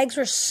my legs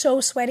were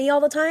so sweaty all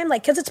the time,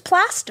 like because it's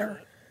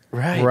plaster.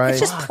 right? Right. It's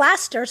just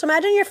plaster. So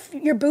imagine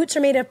your boots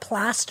are made of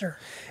plaster.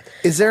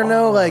 Is there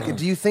no like?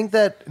 Do you think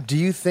that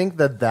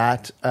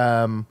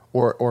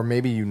or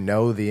maybe you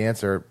know the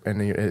answer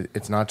and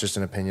it's not just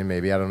an opinion?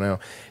 Maybe I don't know.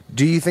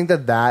 Do you think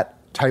that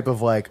type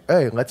of like,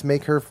 hey, let's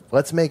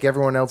make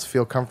everyone else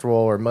feel comfortable,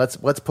 or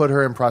let's put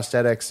her in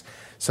prosthetics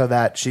so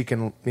that she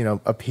can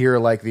appear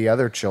like the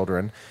other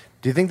children?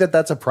 Do you think that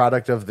that's a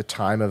product of the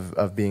time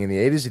of being in the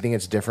 80s? Do you think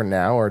it's different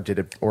now, or did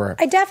it? Or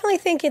I definitely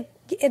think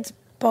it's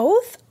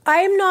both.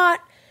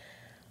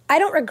 I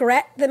don't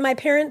regret that my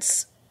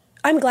parents.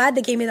 I'm glad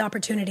they gave me the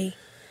opportunity.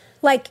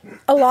 Like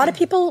a lot of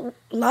people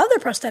love their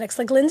prosthetics.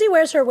 Like Lindsay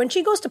wears her when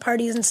she goes to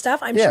parties and stuff.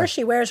 I'm Yeah. sure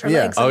she wears her Yeah.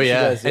 legs. Oh, and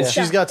yeah. does, And yeah.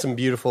 she's got some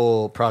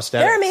beautiful prosthetics.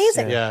 They're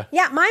amazing. Yeah.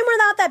 Yeah, mine were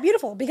not that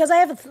beautiful because I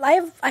have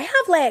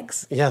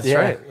legs. Yeah, that's Yeah.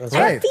 right. That's I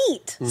have right.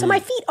 feet. So my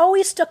feet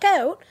always stuck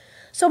out.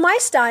 So my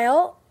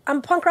style, I'm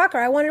a punk rocker.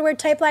 I wanted to wear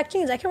tight black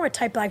jeans. I can wear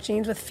tight black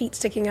jeans with feet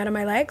sticking out of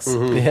my legs.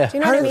 Yeah. Do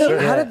you know what I mean?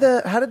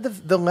 how did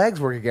the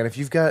legs work again? If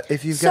you've got So-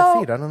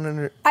 feet, I don't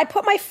know. I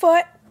put my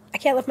foot. I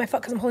can't lift my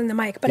foot because I'm holding the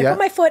mic, but I Yeah. put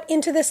my foot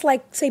into this,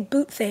 like, say,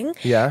 boot thing.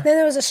 Yeah. Then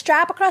there was a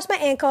strap across my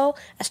ankle,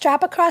 a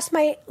strap across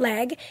my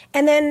leg,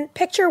 and then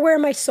picture where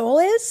my sole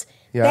is.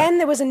 Yeah. Then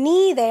there was a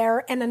knee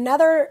there, and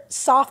another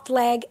soft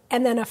leg,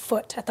 and then a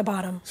foot at the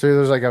bottom. So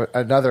there's like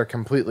another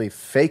completely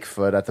fake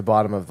foot at the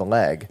bottom of the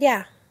leg.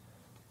 Yeah.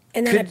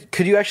 And then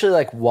Could you actually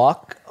like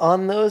walk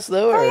on those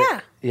though? Oh, or- yeah.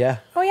 Yeah.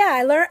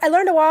 I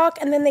learned to walk,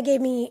 and then they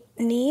gave me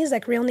knees,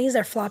 like real knees.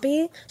 They're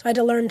floppy, so I had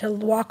to learn to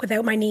walk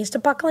without my knees to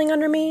buckling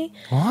under me.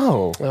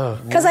 Whoa.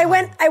 Because I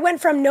went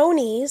from no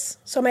knees,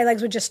 so my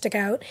legs would just stick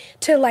out,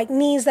 to like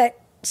knees that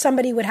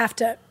somebody would have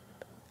to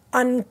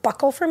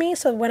unbuckle for me.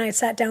 So when I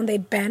sat down,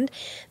 they'd bend.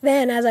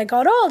 Then as I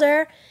got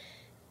older,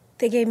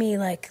 they gave me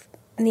like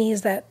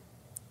knees that,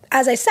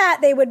 as I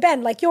sat, they would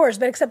bend like yours,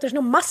 but except there's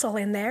no muscle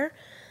in there.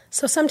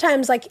 So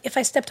sometimes, like if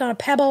I stepped on a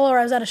pebble or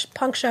I was at a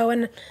punk show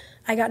and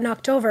I got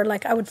knocked over,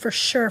 like I would for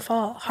sure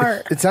fall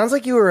hard. It sounds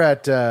like you were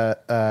at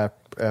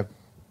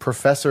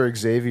Professor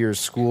Xavier's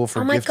school for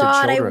Oh my gifted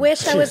God, children. I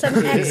wish I was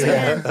an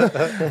X-Men.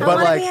 I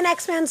want to be an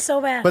X-Men so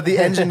bad. But the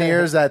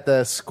engineers at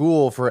the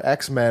school for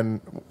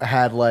X-Men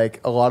had like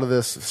a lot of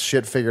this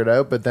shit figured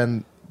out, but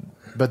then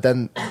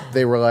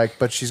they were like,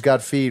 but she's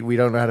got feet, we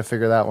don't know how to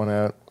figure that one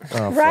out.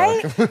 Oh,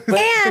 right?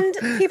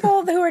 And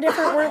people who were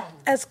different weren't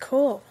as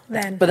cool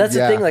then. But that's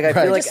the thing. Like I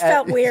feel it like just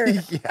felt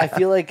weird. I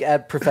feel like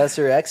at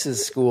Professor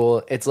X's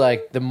school, it's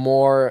like the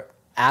more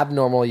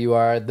abnormal you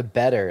are, the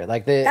better.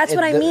 Like that's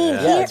what I mean.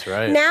 Yeah, Here, that's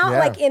right. Now, Yeah.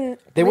 like in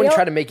they real, wouldn't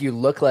try to make you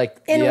look like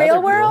in the real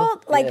other world.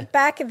 people. Like Yeah.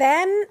 back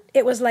then,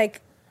 it was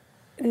like,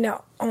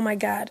 no, oh my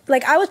God.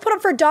 Like I was put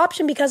up for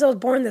adoption because I was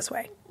born this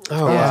way.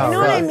 Oh, wow. You know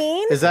what I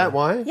mean? Is that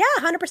why? Yeah,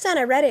 100%.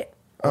 I read it.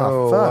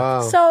 Oh, fuck.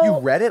 wow. So You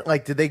read it?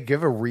 Like, did they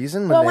give a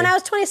reason? Well, when I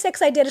was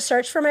 26, I did a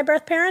search for my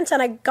birth parents,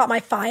 and I got my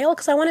file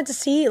because I wanted to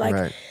see, like,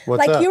 Right. What's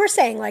like that? you were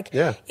saying, like,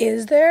 Yeah.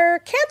 is there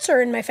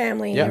cancer in my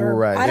family? Yeah. Or,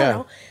 Right, I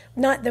don't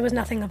yeah. know. There was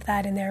nothing of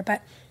that in there,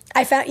 but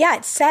I found,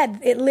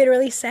 it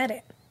literally said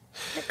it.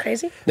 Isn't that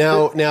crazy?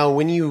 Now,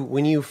 when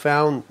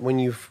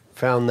you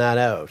found that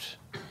out,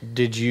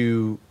 did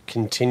you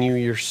continue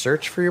your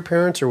search for your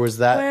parents, or was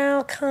that?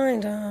 Well,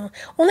 kind of.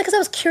 Only because I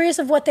was curious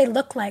of what they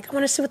look like. I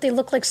want to see what they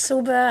look like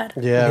so bad.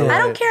 Yeah, I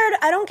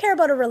right. don't care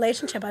about a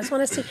relationship. I just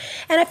want to see.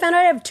 And I found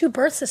out I have 2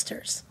 birth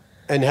sisters.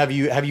 And have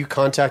you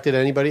contacted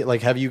anybody?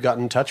 Like, have you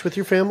gotten in touch with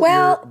your family,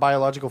 Well, your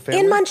biological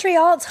family? In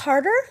Montreal, it's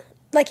harder.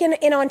 Like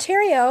in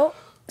Ontario,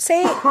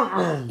 say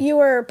you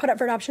were put up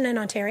for adoption in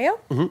Ontario,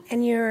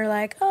 and you're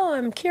like, oh,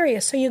 I'm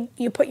curious. So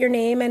you put your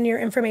name and your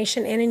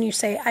information in, and you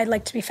say, I'd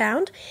like to be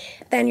found.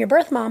 Then your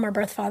birth mom or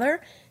birth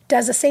father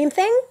does the same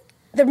thing.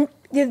 The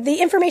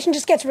information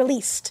just gets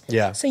released.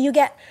 Yeah. So you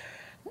get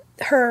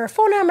her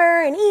phone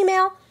number and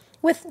email.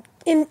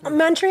 In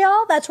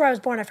Montreal, that's where I was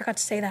born. I forgot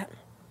to say that.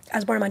 I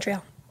was born in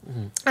Montreal.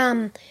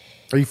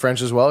 Are you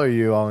French as well, or are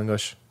you all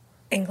English?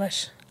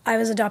 English. I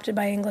was adopted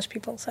by English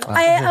people, so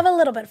I have a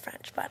little bit of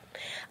French. But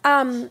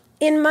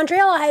in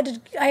Montreal, I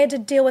had to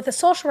deal with a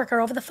social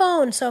worker over the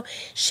phone. So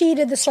she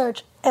did the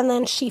search, and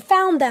then she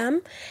found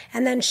them,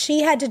 and then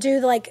she had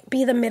to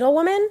be the middle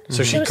woman.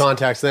 So she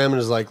contacts them and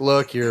is like,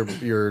 "Look, you're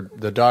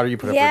the daughter you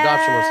put up for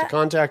adoption wants to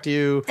contact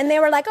you." And they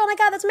were like, "Oh my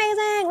God, that's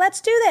amazing! Let's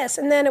do this!"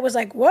 And then it was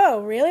like,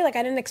 "Whoa, really?" Like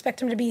I didn't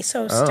expect them to be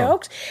so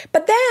stoked.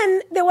 But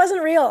then it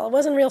wasn't real. It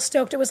wasn't real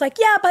stoked. It was like,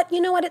 "Yeah, but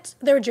you know what?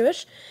 They were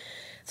Jewish."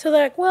 So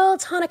they're like, well,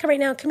 it's Hanukkah right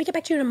now. Can we get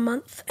back to you in a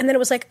month? And then it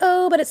was like,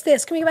 oh, but it's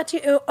this. Can we get back to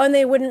you? Oh, and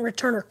they wouldn't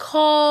return her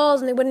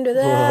calls, and they wouldn't do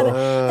that. And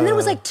then it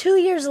was like 2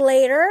 years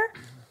later.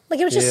 Like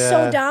it was just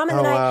so dumb. And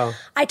then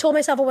I told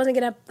myself I wasn't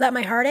going to let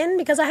my heart in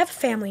because I have a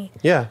family.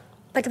 Yeah.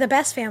 Like the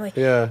best family.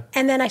 Yeah.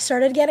 And then I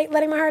started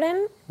letting my heart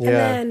in. And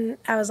then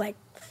I was like,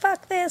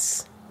 fuck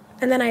this.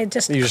 And then I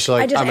just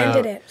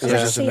ended it. So Yeah.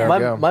 just see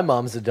ya. My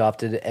mom's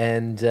adopted,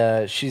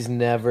 and she's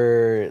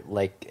never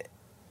like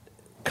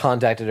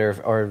contacted her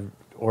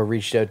or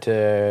reached out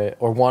to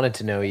or wanted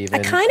to know even.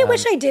 I kind of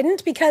wish I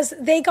didn't because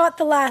they got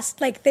the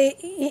last,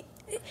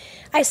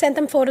 I sent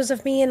them photos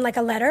of me in like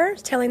a letter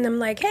telling them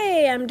like,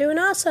 hey, I'm doing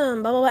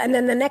awesome, blah, blah, blah. And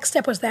then the next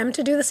step was them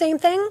to do the same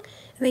thing.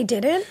 And they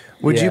didn't.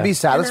 Would you Yeah. be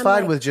satisfied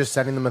like- with just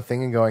sending them a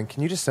thing and going,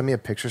 can you just send me a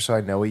picture so I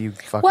know what you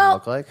fucking Well,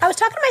 look like? I was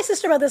talking to my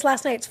sister about this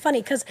last night. It's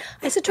funny because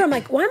I said to her, I'm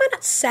like, why am I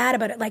not sad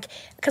about it? Like,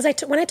 because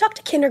when I talk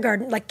to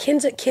kindergarten, like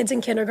kids in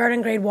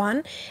kindergarten, grade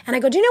 1, and I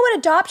go, do you know what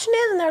adoption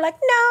is? And they're like,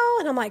 no.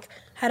 And I'm like,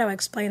 how do I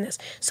explain this?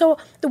 So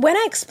when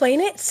I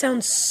explain it, it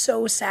sounds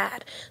so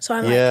sad. So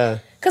I'm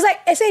like, because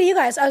I say to you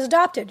guys, I was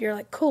adopted. You're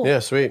like, cool. Yeah,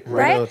 sweet.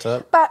 Right? What's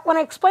up? But when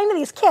I explained to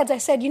these kids, I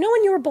said, you know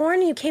when you were born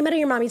and you came out of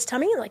your mommy's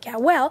tummy? They're like, yeah,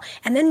 well,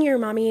 and then your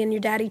mommy and your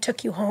daddy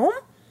took you home?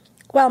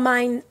 Well,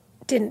 mine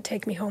didn't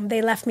take me home.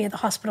 They left me at the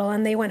hospital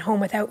and they went home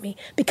without me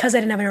because I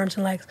didn't have any arms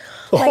and legs.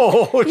 Like, you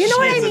know what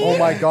I Jesus. mean? Oh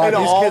my God.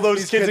 And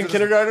those kids in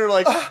kindergarten are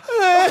like,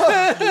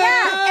 Yeah,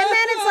 and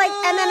then it's like,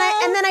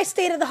 and then I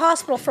stayed at the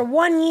hospital for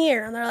 1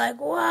 year, and they're like,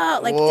 "Wow!"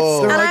 Like,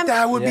 They're and like,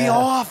 that would be Yeah.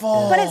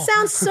 awful. but it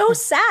sounds so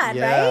sad,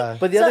 right?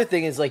 But the other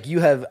thing is, like, you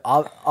have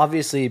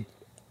obviously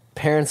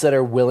parents that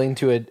are willing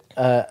to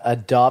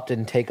adopt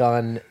and take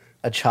on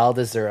a child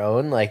as their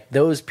own. Like,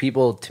 those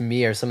people, to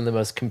me, are some of the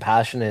most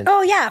compassionate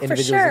Oh, yeah, for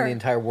individuals sure. in the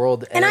entire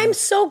world. And I'm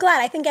so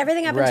glad. I think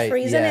everything happens Right, for a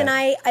reason, yeah. and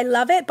I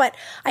love it. But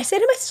I say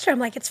to my sister, I'm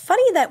like, it's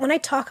funny that when I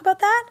talk about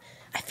that,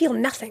 I feel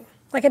nothing.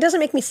 Like, it doesn't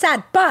make me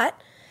sad, but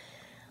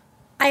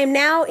I am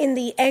now in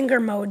the anger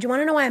mode. Do you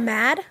want to know why I'm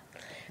mad?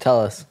 Tell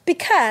us.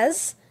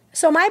 Because,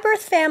 so my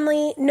birth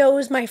family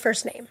knows my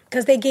first name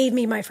because they gave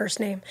me my first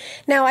name.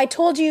 Now, I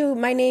told you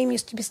my name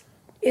is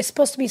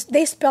supposed to be,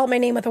 they spelled my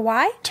name with a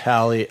Y.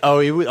 Talli.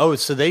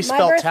 So they My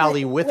spelled birth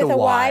Talli with a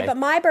Y. But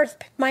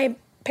my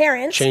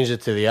parents Changed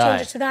it to the I.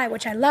 changed it to the I,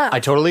 which I love.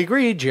 I totally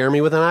agree. Jeremy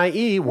with an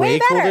IE, way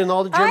cooler better. than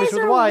all the Jeremys Eyes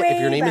with a are Y. way If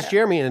your name is better.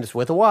 Jeremy and it's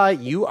with a Y,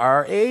 you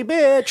are a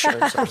bitch.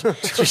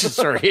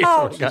 Sorry.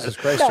 Oh, my God. Jesus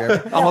Christ,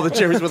 Jeremy. All the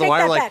Jeremys with a Take Y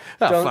that are like,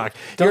 back. oh, fuck.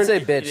 Don't You're-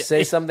 say bitch.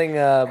 Say something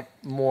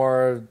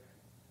more.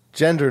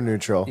 Gender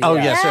neutral. Oh,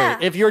 yeah, Yeah.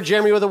 sorry. If you're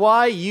Jeremy with a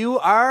Y, you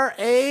are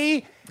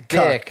a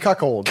dick.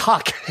 Cuckold.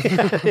 Cock.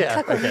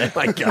 Yeah. Okay.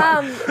 My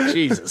God.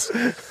 Jesus.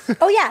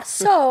 Oh yeah.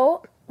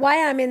 So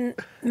why I'm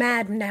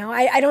mad now?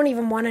 I don't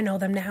even want to know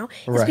them now.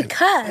 Is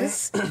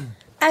because,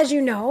 as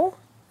you know,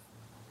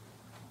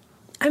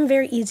 I'm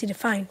very easy to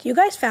find. You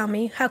guys found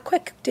me. How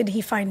quick did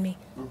he find me?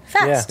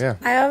 Fast. Yeah.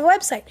 I have a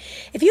website.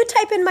 If you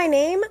type in my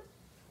name,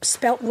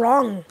 spelt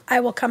wrong, I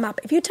will come up.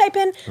 If you type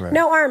in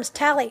No Arms,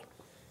 Talli.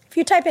 If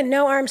you type in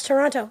No Arms,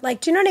 Toronto.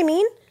 Like, do you know what I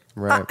mean?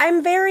 Right.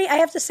 I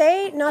have to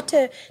say, not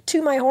to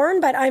toot my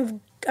horn, but I'm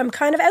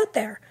kind of out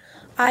there.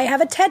 I have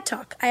a TED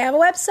Talk. I have a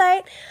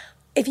website.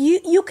 If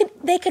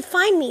they could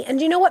find me. And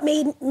do you know what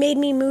made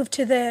me move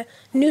to the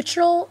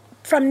neutral,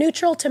 from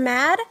neutral to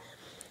mad?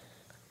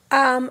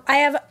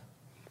 I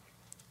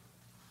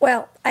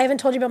haven't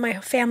told you about my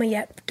family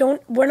yet.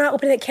 We're not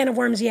opening that can of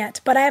worms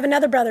yet. But I have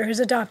another brother who's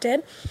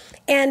adopted,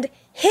 and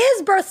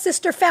his birth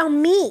sister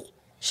found me.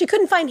 She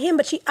couldn't find him,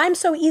 but I'm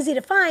so easy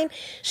to find.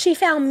 She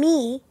found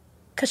me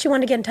because she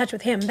wanted to get in touch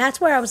with him. That's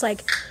where I was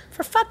like,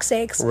 for fuck's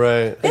sakes.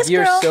 Right.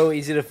 You're so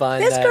easy to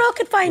find. This girl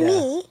could find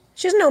me.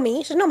 She doesn't know me.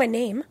 She doesn't know my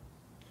name.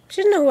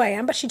 She doesn't know who I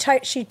am, but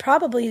she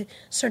probably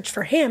searched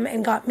for him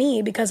and got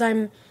me because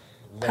I'm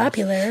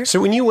popular. So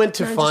when you went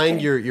to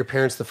find your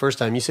parents the first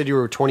time, you said you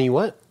were 20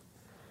 what?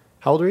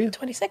 How old are you?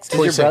 26.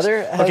 Does your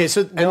brother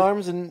have no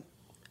arms and...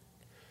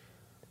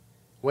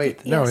 Wait,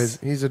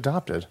 Yes. no, he's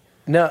adopted.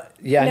 No,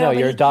 yeah, No, no, but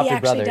your he adopted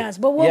actually brother does.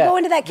 But we'll go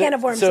into that can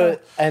of worms, So,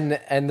 though.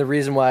 and the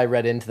reason why I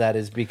read into that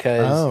is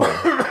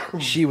because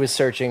she was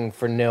searching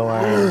for no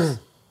arms,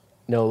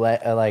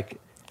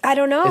 I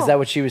don't know. Is that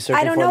what she was searching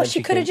for? I don't know. and then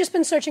She could have just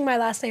been searching my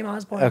last name,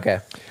 Osborne. Okay.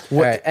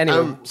 All right.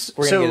 Anyway,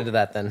 we're so- gonna get into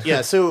that then.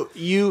 Yeah. So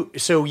you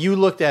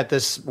looked at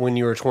this when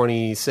you were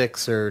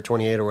 26 or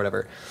 28 or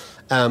whatever,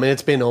 and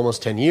it's been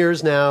almost 10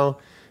 years now.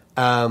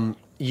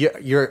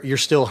 You're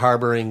still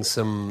harboring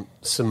some.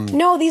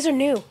 No, these are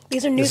new.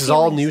 These are new. This is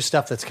all new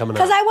stuff that's coming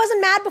up. Because I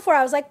wasn't mad before.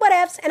 I was like,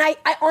 whatevs. And I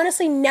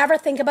honestly never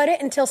think about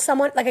it until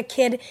someone, like a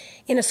kid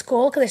in a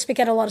school, because I speak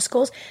at a lot of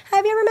schools.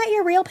 Have you ever met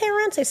your real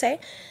parents? They say.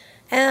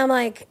 And I'm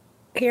like,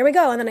 here we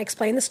go. And then I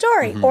explain the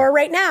story. Mm-hmm. Or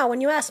right now, when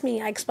you ask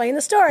me, I explain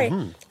the story.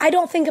 I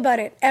don't think about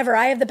it ever.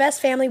 I have the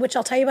best family, which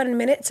I'll tell you about in a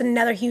minute. It's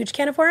another huge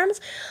can of worms.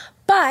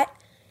 But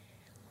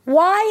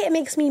why it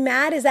makes me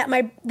mad is that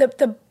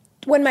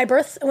when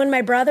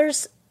my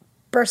brother's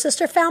birth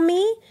sister found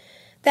me,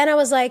 then I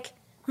was like,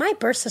 my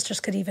birth sisters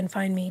could even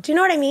find me. Do you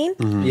know what I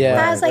mean?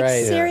 Yeah. I was like,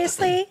 right.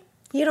 seriously?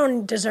 You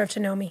don't deserve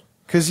to know me.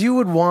 Because you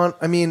would want,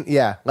 I mean,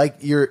 yeah, like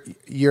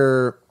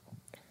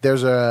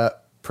there's a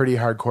pretty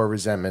hardcore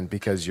resentment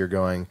because you're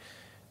going,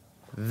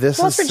 this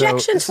Well, it's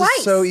rejection is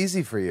twice. so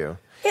easy for you.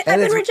 I've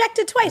been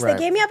rejected twice. Right.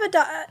 They gave me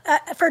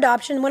up for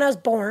adoption when I was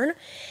born.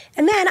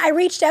 And then I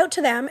reached out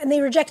to them and they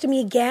rejected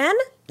me again.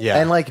 Yeah.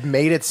 And like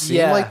made it seem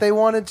Yeah. like they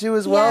wanted to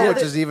as well, Yeah.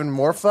 which is even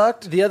more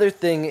fucked. The other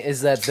thing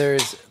is that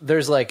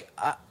there's like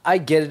I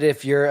get it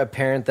if you're a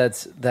parent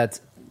that's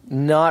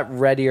not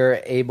ready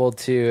or able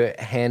to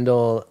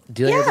handle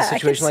dealing with Yeah, a I can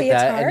situation like see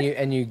it's that, hard.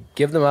 and you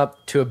give them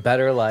up to a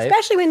better life.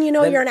 Especially when you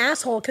know Then- you're an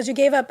asshole because you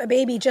gave up a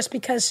baby just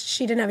because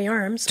she didn't have any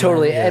arms.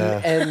 Totally,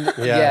 Yeah. and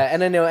Yeah.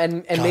 and I know,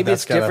 and maybe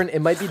that's it's different.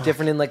 It might be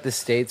different in like the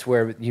States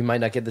where you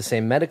might not get the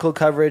same medical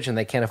coverage and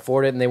they can't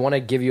afford it, and they want to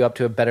give you up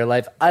to a better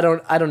life. I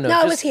don't know.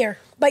 No, it was here.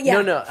 But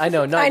yeah. No, I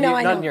know, not I know, you,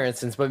 I not know. in your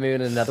instance, but maybe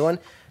in another one.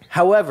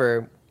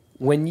 However,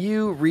 when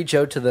you reach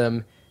out to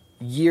them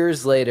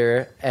years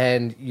later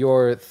and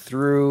you're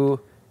through,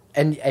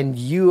 and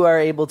you are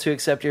able to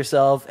accept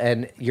yourself,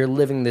 and you're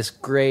living this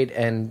great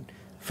and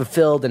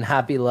fulfilled and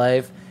happy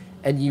life,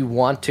 and you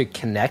want to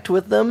connect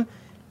with them,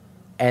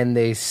 and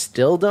they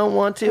still don't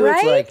want to,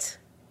 Right? it's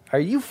like, are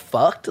you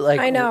fucked? Like,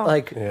 I know.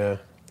 Like, Yeah.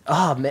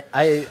 oh man,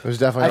 There's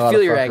definitely a I lot feel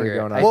of your fuckery anger.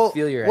 going on. I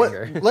feel your what-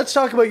 anger. Let's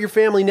talk about your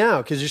family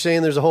now, because you're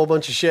saying there's a whole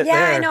bunch of shit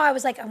Yeah, there. I know. I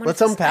was like, I wonder Let's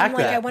if this, unpack I'm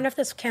like, that. I wonder if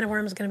this can of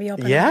worms is going to be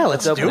open. Yeah,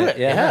 let's open do it. it.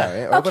 Yeah.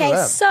 Yeah. Right, open it Okay,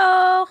 up.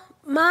 so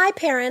my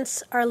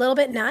parents are a little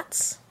bit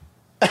nuts.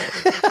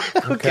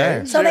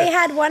 Okay. So they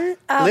had one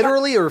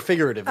Literally or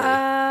figuratively?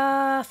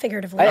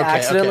 figuratively. I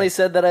accidentally okay.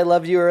 said that I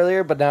loved you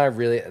earlier, but now I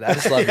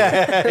just love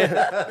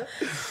you.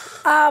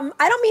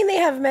 I don't mean they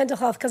have mental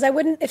health because I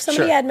wouldn't. If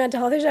somebody Sure. had mental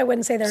health issues, I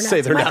wouldn't say they're nuts.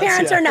 Say they're my nuts,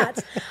 parents yeah. are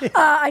nuts.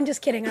 I'm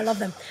just kidding. I love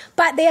them.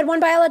 But they had one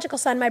biological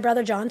son, my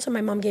brother John. So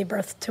my mom gave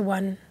birth to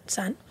one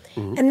son,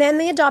 and then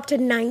they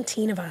adopted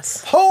 19 of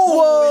us.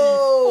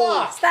 Holy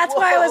fuck! So that's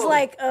why I was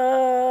like,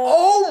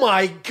 Oh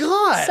my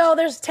god! So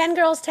there's 10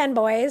 girls, 10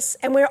 boys,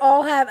 and we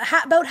all have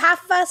about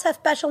half of us have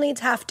special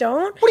needs, half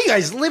don't. What do you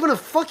guys live in a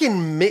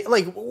fucking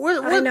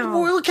what know.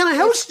 what kind of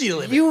house do you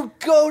live in? You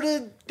go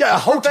to A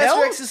hotel?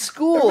 Professor X's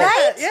school.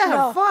 Right? Yeah,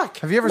 No. fuck.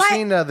 Have you ever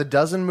seen the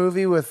Dozen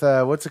movie with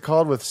what's it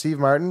called with Steve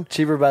Martin?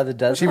 Cheaper by the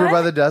dozen. Cheaper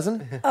by the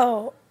Dozen.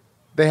 Oh,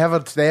 They have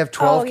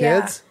 12 Oh,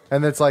 yeah. kids,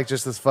 and it's like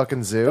just this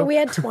fucking zoo. but we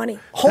had 20.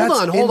 Hold That's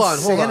on, hold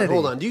insanity.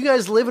 on. Do you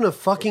guys live in a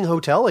fucking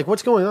hotel? Like,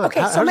 what's going on?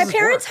 Okay, How so my does this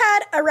parents work?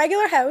 had a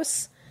regular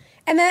house,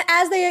 and then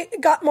as they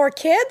got more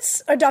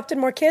kids, adopted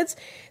more kids,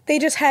 they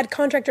just had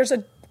contractors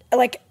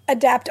like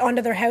adapt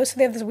onto their house. So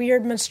they have this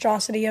weird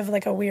monstrosity of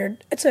like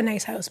it's a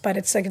nice house, but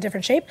it's like a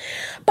different shape.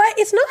 But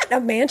it's not a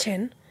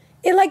mansion.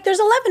 There's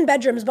 11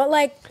 bedrooms, but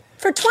like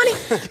for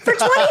 22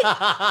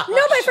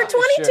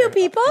 Sure.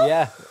 people.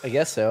 Yeah, I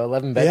guess so.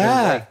 11 bedrooms.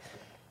 Yeah. Like,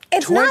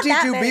 It's not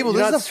that 22 many. people.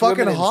 You're This not is a fucking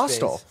swimming in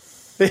hostel. space.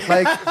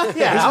 Like,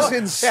 this is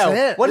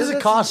insane. What does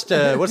it cost?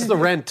 What's the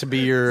rent to be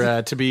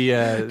your to be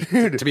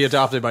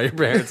adopted by your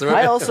parents?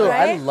 I also I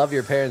Right? love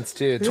your parents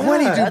too.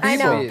 22 I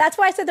know. Sweet. That's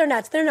why I said they're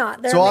nuts. They're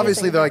not. They're So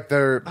obviously amazing.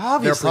 they're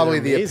Obviously probably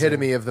they're the amazing.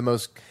 epitome of the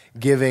most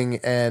giving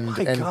and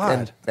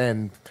God.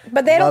 and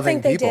But they don't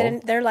loving think they people. did.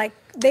 And they're like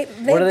they.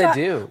 What do they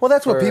do? Well,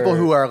 that's what for- people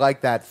who are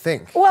like that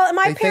think. Well,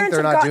 my They think parents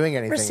they're have not doing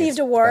anything received that's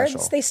awards.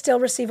 special. They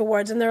still receive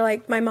awards, and they're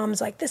like, my mom's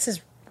like, this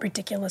is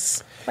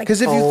ridiculous. Like,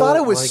 Because if you thought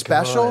it was my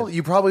special, God.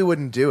 you probably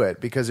wouldn't do it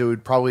because it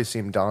would probably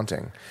seem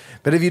daunting.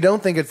 But if you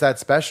don't think it's that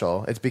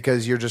special, it's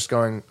because you're just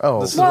going,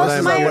 oh, This is well, what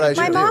I- my, what I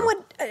my should mom do.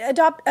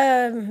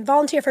 would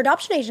volunteer for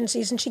adoption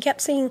agencies, and she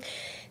kept seeing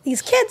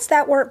these kids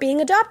that weren't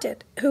being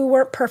adopted, who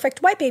were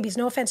perfect white babies.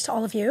 No offense to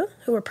all of you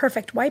who were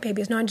perfect white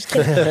babies. No, I'm just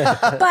kidding.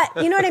 But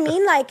you know what I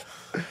mean? Like,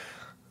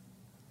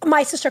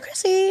 my sister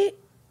Chrissy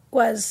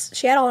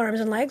she had all arms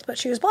and legs, but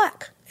she was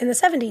black in the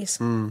 70s.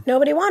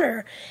 Nobody wanted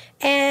her.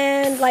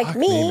 And like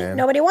me, man.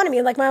 nobody wanted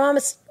me. Like my mom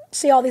would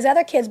see all these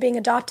other kids being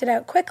adopted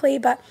out quickly,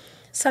 but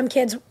some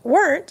kids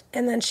weren't.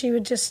 And then she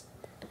would just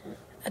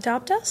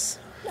adopt us.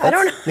 I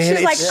don't know. Man,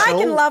 She's like, it's I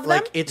can so- love them.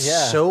 Like, it's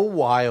Yeah. so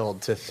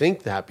wild to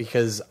think that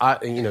because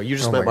you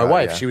just Oh met my my God,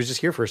 wife. yeah. She was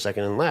just here for a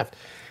second and left.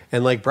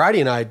 And like Bridie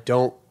and I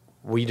don't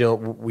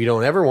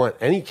ever want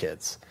any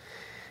kids.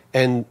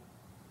 And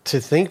to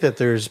think that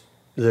there's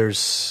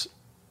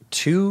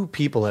two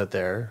people out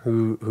there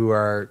who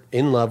are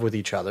in love with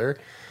each other,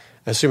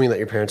 assuming that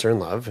your parents are in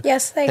love.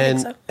 Yes, they think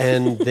so.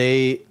 And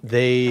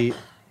they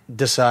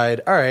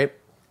decide, all right,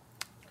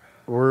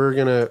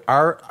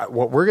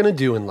 what we're gonna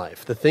do in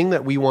life, the thing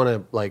that we want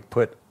to like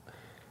put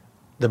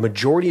the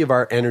majority of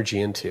our energy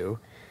into,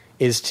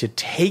 is to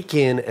take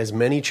in as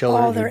many All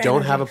children who their don't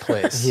energy. have a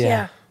place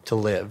Yeah. to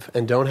live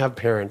and don't have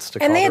parents to.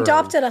 And call they their own.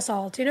 adopted us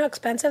all. Do you know how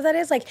expensive that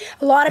is? Like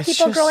a lot of It's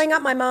people just- growing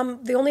up,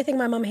 the only thing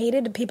my mom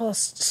hated, people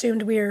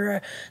assumed we were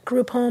a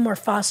group home or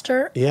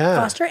foster. Yeah.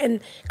 Foster. And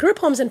group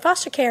homes and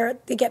foster care,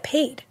 they get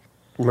paid.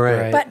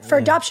 Right. But for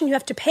adoption, you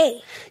have to pay.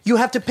 You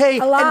have to pay,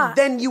 A lot. and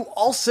then you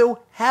also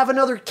have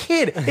another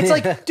kid. It's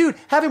like, dude,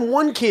 having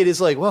one kid is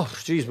like, well,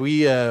 geez,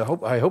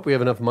 I hope we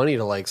have enough money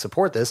to like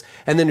support this.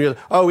 And then you're like,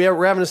 oh,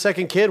 we're having a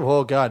second kid.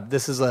 Well, God,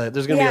 there's going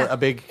to Yeah. be a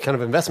big kind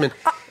of investment.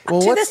 To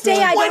what's this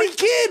day, I 20 don't,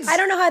 kids? I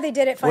don't know how they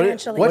did it What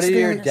financially. did What's to be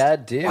your honest.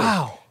 dad do?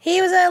 Wow.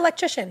 He was an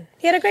electrician.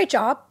 He had a great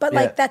job, but Yeah.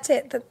 like that's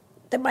it.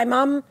 That my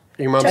mom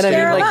Your mom's took And I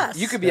care mean, of like, us.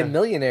 you could be a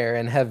millionaire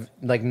and have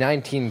like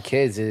 19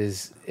 kids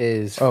is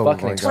Oh,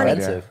 fucking my God,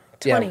 expensive.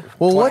 20. Yeah.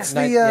 Well, what's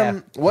the Yeah.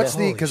 what's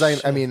Yeah. the because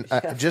I mean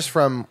just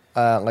from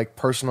like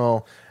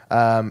personal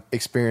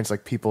experience,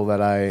 like people that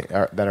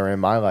are in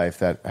my life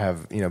that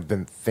have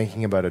been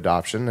thinking about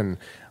adoption, and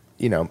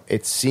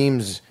it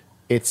seems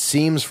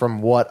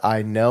from what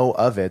I know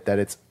of it that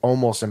it's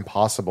almost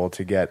impossible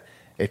to get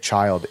a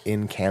child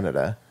in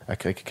Canada, a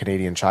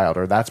Canadian child,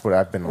 or that's what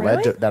I've been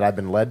Really? I've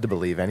been led to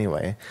believe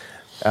anyway.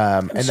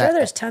 I'm and sure that-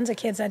 there's tons of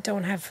kids that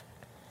don't have.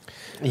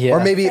 Yeah. Or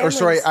maybe, or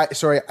Families.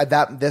 sorry,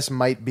 that this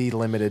might be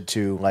limited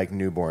to like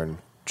newborn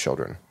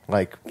children.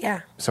 Like,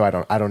 Yeah. So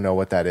I don't know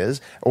what that is,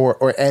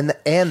 and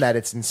that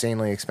it's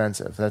insanely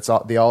expensive. That's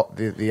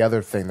the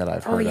other thing that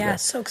I've heard. Oh yeah, of it.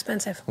 so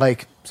expensive.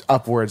 Like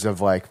upwards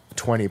of like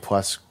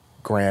 20+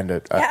 grand.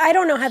 Yeah, I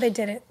don't know how they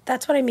did it.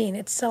 That's what I mean.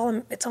 It's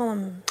all.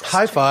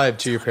 High five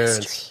to your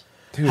parents.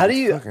 Dude, How do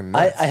you? fucking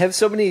I nuts. have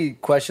so many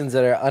questions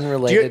that are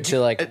unrelated to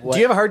like. What, do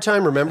you have a hard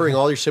time remembering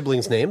all your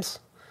siblings' names?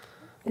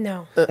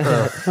 No.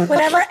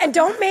 Whenever, and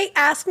don't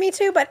ask me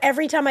to, but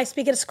every time I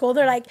speak at a school,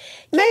 they're like,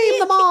 Name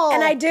them all.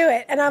 and I do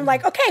it, and I'm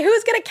like, okay,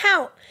 who's gonna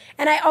count?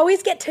 And I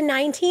always get to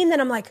 19, then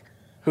I'm like,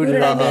 who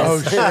did I miss?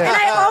 Oh, shit. And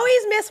I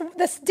always miss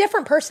this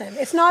different person.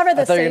 It's never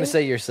the I thought you were same. going to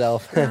say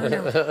yourself.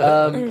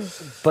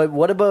 But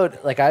what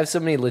about like? I have so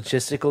many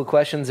logistical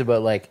questions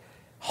about like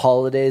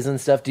holidays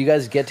and stuff. Do you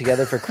guys get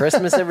together for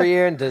Christmas every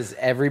year? And does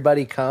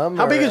everybody come?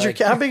 How or, big is like,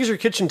 your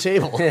kitchen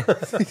table?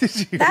 That's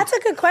a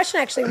good question,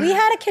 actually. We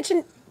had a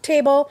kitchen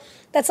table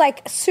that's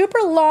like a super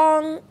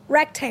long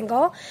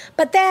rectangle,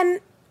 but then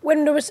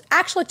when there was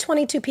actually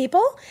 22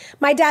 people,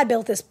 my dad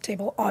built this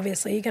table,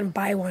 obviously. You can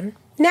buy one.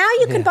 Now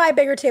you can buy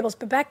bigger tables,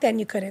 but back then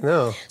you couldn't.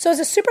 No. So it was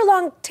a super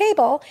long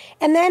table,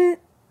 and then,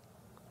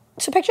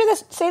 so picture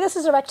this, say this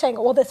is a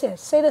rectangle. Well,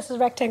 say this is a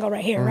rectangle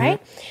right here,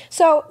 right?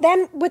 So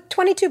then with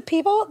 22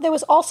 people, there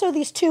was also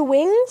these two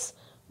wings,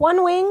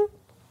 one wing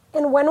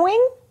and one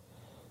wing.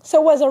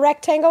 So it was a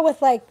rectangle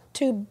with like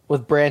two,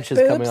 with branches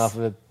boobs. coming off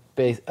of a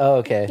base? Oh,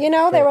 okay. you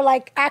know, they were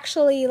like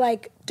actually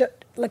like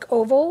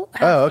oval.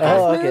 Oh, okay. half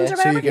Oh, moons okay. or So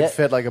whatever. you could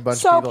fit like a bunch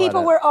So of people. people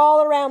at it. were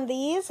all around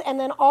these, and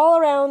then all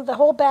around the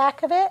whole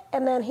back of it,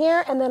 and then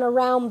here, and then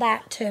around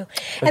that too.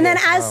 And then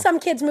as some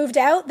kids moved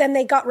out, then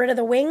they got rid of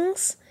the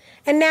wings,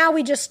 and now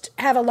we just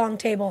have a long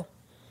table.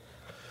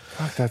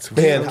 Fuck, that's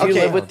Man, weird. Do you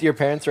okay. live with your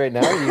parents right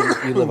now,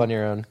 or you live on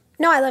your own?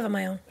 No, I live on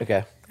my own.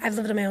 Okay. I've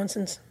lived on my own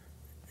since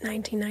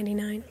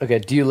 1999. Okay.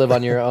 Do you live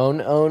on your own?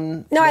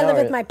 No, I now, live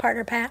or- with my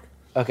partner, Pat.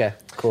 Okay.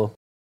 Cool.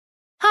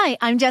 Hi,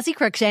 I'm Jesse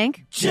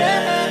Cruikshank.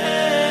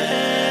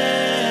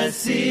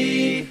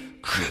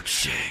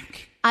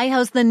 I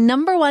host the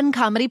 #1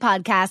 comedy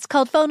podcast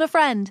called Phone a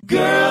Friend.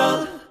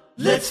 Girl,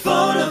 let's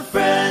phone a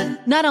friend.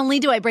 Not only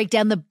do I break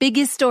down the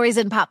biggest stories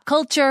in pop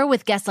culture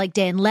with guests like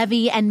Dan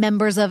Levy and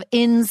members of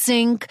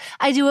NSYNC,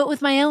 I do it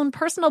with my own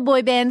personal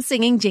boy band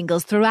singing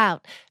jingles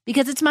throughout.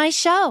 Because it's my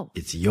show.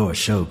 It's your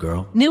show,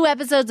 girl. New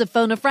episodes of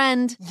Phone a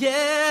Friend.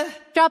 Yeah.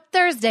 Drop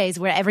Thursdays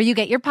wherever you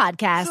get your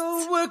podcasts.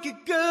 So work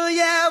it, girl,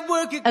 yeah,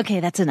 work it. Okay,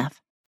 that's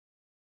enough.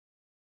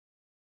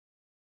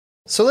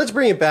 So let's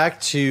bring it back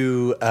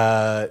to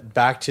the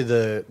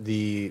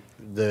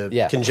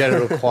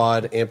congenital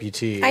quad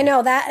amputee. I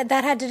know that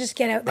had to just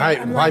get out there.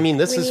 I mean,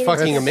 this is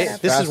fucking amazing.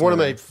 This is one of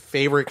my Fascinating.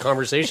 favorite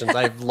conversations.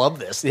 I love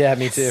this. Yeah,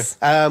 me too.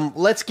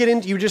 Let's get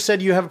into. You just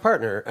said you have a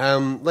partner.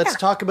 Let's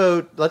talk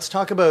about.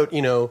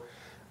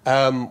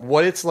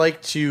 What it's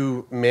like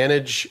to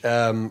manage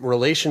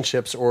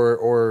relationships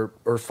or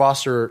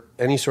foster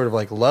any sort of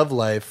like love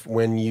life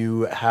when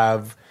you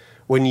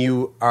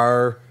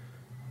are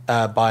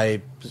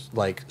by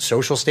like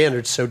social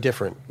standards so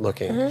different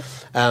looking.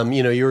 Mm-hmm.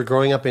 You were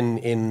growing up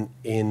in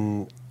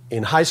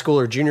high school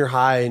or junior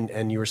high,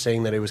 and you were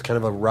saying that it was kind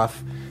of a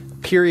rough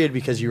period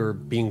because you were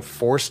being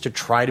forced to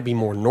try to be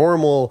more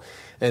normal,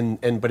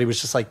 but it was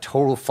just like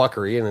total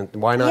fuckery. And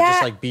why not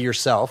just like be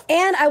yourself?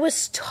 And I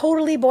was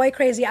totally boy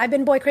crazy. I've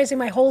been boy crazy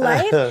my whole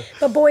life,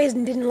 but boys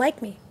didn't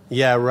like me.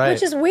 Yeah, right.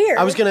 Which is weird.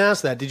 I was going to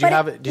ask that. Did you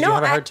have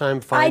a hard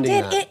time finding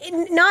that? I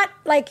did. Not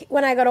like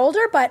when I got older,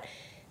 but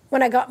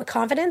when I got my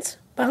confidence.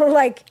 But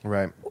like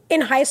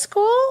in high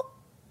school,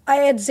 I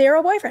had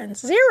 0 boyfriends.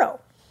 0.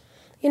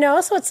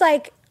 So it's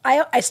like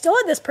I still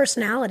had this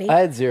personality. I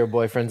had 0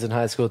 boyfriends in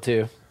high school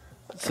too.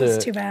 So,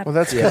 That's too bad. Well,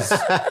 that's good.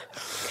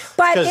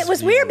 But it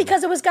was weird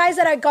because it was guys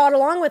that I got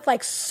along with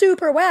like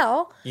super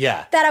well.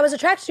 Yeah. That I was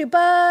attracted to,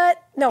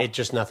 but no. It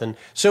just nothing.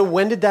 So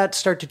when did that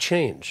start to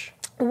change?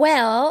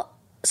 Well,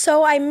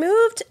 so I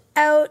moved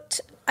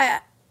out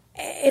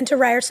into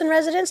Ryerson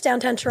residence,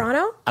 downtown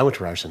Toronto. I went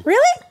to Ryerson.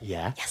 Really?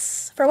 Yeah.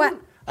 Yes. For what?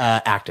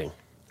 Acting.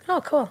 Oh,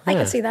 cool. I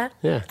can see that.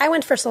 Yeah. I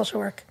went for social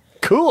work.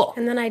 Cool.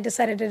 And then I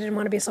decided I didn't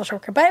want to be a social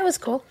worker, but it was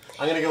cool.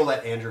 I'm going to go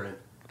let Andrew in.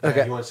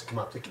 Okay. He wants to come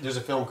up. There's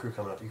a film crew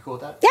coming up. You cool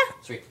with that? Yeah.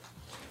 Sweet.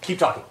 Keep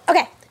talking.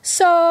 Okay.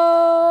 So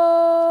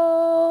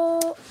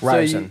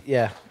Ryerson.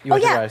 You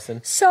went to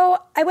Ryerson. So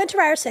I went to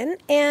Ryerson,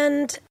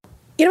 and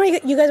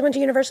you guys went to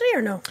university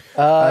or no?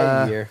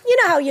 A year. You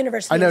know how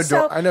university I know. is.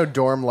 I know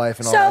dorm life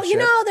and all So that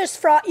shit. there's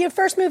you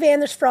first move in,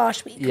 there's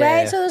Frosh Week, Yeah,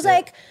 right? yeah, So there's yeah.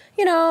 like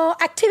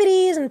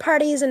activities and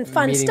parties and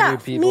fun Meeting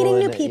stuff, new people meeting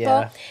new and- people,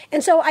 yeah.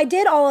 and so I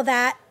did all of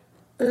that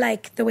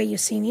like the way you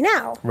see me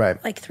now,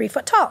 Right. Like 3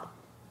 foot tall,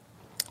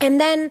 and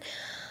then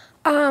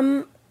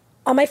on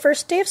my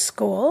first day of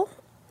school.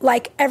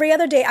 Like every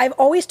other day, I've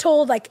always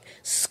told like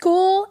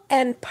school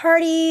and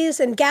parties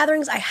and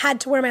gatherings, I had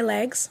to wear my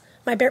legs.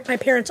 My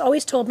parents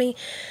always told me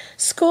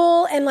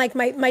school and like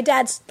my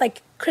dad's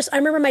like I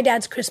remember my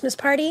dad's Christmas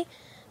party,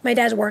 my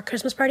dad's work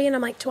Christmas party, and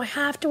I'm like, do I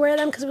have to wear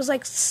them? Because it was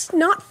like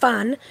not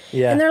fun.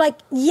 Yeah. And they're like,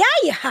 yeah,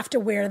 you have to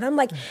wear them.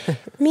 Like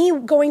me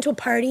going to a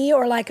party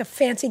or like a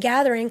fancy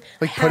gathering,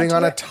 like I had putting to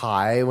on wear- a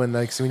tie when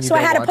you so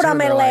I don't had to want put on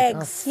my they're like,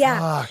 legs. "Oh,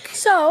 Yeah. fuck."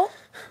 So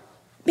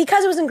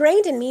because it was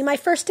ingrained in me, my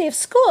first day of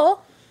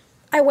school,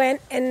 I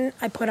went and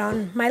I put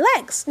on my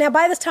legs. Now,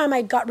 by this time,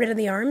 I got rid of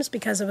the arms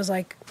because it was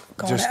like,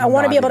 God, Just I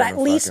want to be not able to even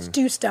at a least fucking-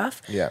 do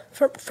stuff Yeah.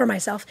 for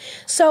myself.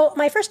 So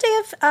my first day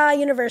of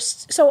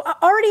university, so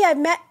already I've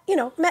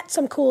met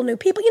some cool new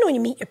people. When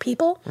you meet your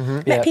people,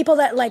 met Yeah. people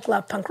that like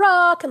love punk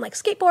rock and like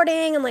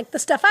skateboarding and like the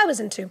stuff I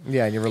was into.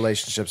 Yeah, and your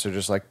relationships are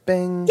just like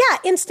bing. Yeah,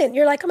 instant.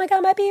 You're like, oh my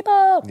God, my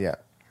people. Yeah.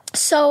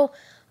 So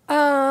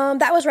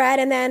that was rad.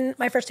 And then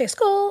my first day of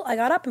school, I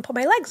got up and put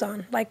my legs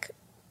on, like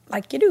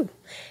you do,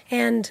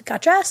 and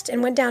got dressed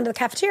and went down to the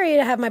cafeteria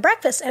to have my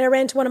breakfast. And I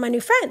ran to one of my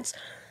new friends,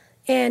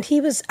 and I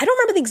don't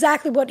remember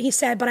exactly what he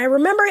said, but I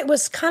remember it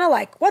was kind of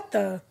like, what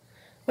are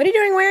you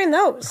doing wearing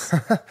those?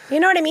 You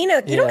know what I mean?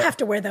 Like, you don't have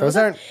to wear those. Those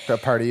aren't a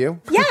part of you.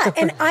 Yeah,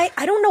 and I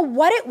don't know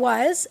what it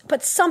was,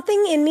 but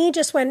something in me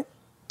just went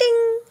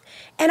ding,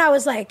 and I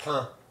was like,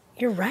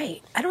 you're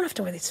right. I don't have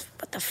to wear these.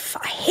 What the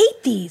fuck? I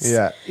hate these.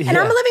 Yeah. And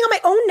I'm living on my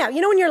own now.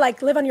 When you're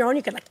like live on your own,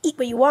 you can like eat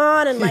what you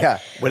want and like Yeah.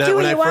 do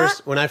what you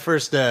want. When I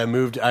first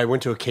moved, I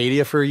went to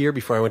Acadia for a year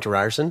before I went to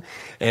Ryerson,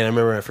 and I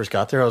remember when I first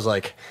got there, I was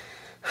like,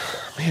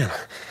 man,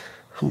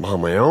 I'm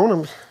on my own.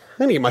 I'm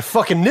gonna get my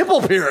fucking nipple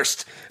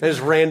pierced. I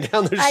just ran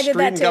down the I did street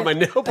that and got too. my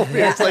nipple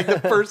pierced. Like the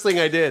first thing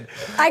I did.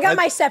 I got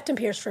my septum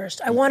pierced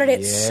first. I wanted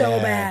it so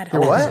bad. I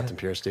want What? the septum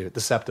pierced, dude.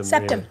 The septum.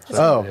 Septum. Yeah.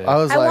 Oh, I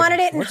was I like, wanted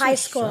it in what's high your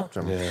school.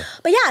 septum?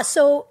 But yeah,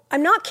 so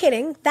I'm not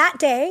kidding. That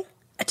day,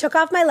 I took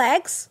off my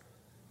legs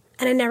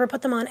and I never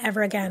put them on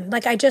ever again.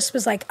 Like I just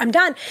was like, I'm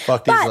done.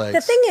 Fuck these but legs.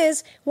 the thing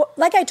is,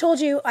 like I told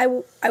you, I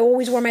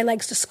always wore my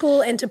legs to school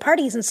and to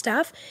parties and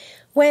stuff.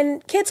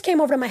 when kids came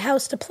over to my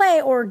house to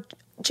play or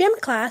gym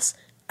class,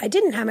 I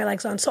didn't have my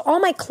legs on. So all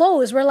my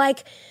clothes were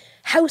like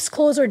house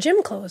clothes or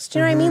gym clothes. Do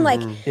you know what I mean?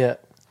 Like,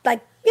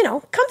 like, you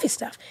know, comfy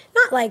stuff.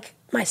 Not like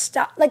my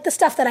stuff, like the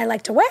stuff that I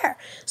like to wear.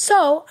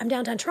 So I'm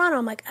downtown Toronto.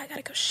 I'm like, I got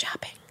to go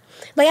shopping.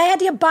 Like I had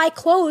to buy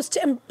clothes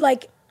to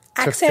like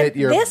accent fit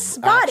your this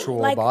body, actual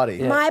like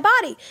body. my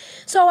body.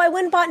 So I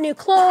went and bought new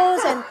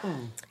clothes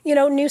and, you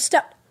know, new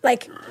stuff.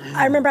 Like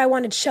I remember I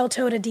wanted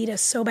shell-toed Adidas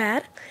so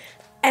bad.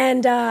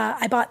 And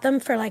I bought them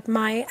for like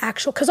my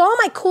actual, because all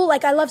my cool,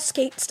 like I loved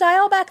skate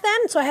style back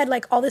then. So I had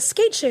like all the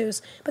skate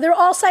shoes, but they were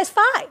all size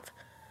 5.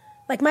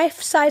 Like my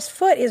size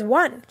foot is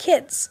 1,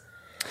 kids.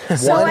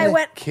 So I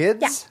went,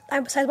 kids? Yeah,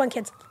 I'm size 1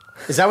 kids.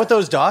 Is that what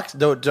those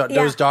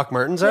those Doc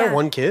Martens are? Yeah.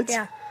 1 kids?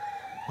 Yeah.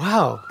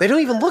 Wow. They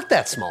don't even look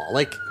that small.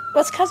 Like,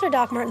 Well, it's because they're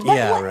Doc Martens. But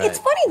Yeah, right, it's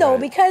funny though,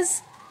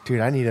 because Dude,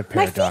 I need a pair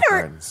my of feet Doc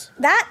aren't Martens.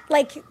 that,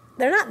 like,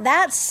 they're not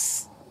that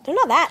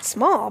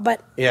small,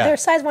 but Yeah. they're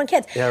size 1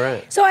 kids. Yeah,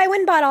 right. So I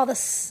went and bought all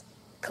this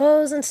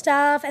clothes and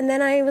stuff, and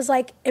then I was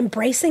like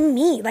embracing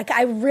me. Like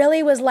I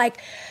really was like,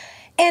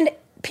 and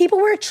people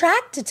were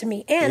attracted to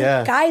me,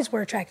 and guys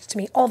were attracted to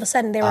me. All of a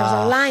sudden, there was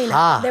a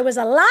lineup. There was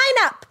a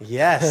lineup.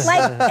 yes.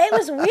 Like it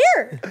was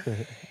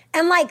weird,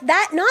 and like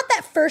that. Not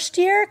that first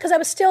year because I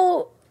was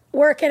still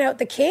working out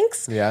the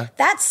kinks. Yeah.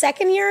 That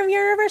second year of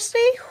university,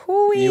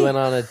 hooey. You went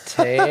on a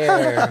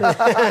tear.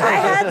 I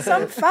had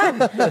some fun,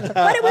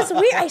 but it was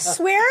weird. I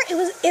swear,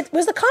 it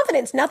was the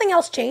confidence. Nothing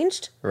else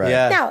changed. Right.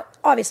 Yeah. Now,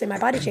 obviously, my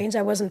body changed.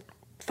 I wasn't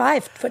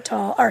 5 foot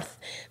tall or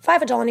 5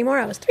 foot tall anymore.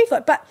 I was 3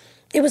 foot, but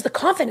it was the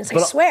confidence. I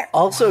swear.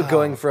 Also,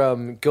 going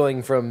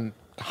from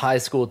high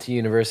school to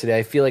university,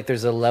 I feel like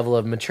there's a level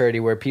of maturity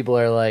where people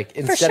are like,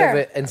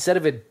 instead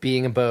of it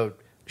being about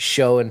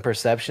show and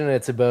perception,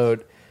 it's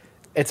about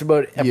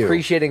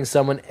appreciating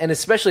someone, and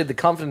especially the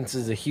confidence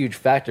is a huge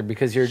factor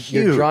because you're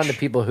drawn to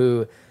people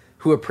who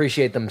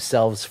appreciate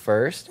themselves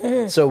first.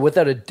 Mm-hmm. So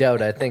without a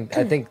doubt, I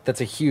think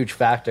that's a huge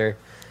factor.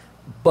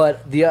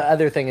 But the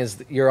other thing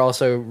is you're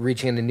also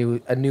reaching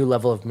a new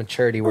level of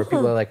maturity where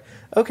people are like,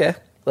 okay,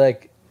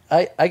 like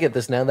I get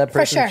this now. That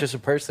person's just a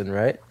person,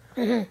 right?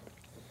 Mm-hmm. And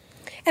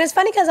it's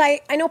funny because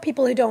I know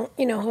people who don't,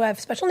 you know, who have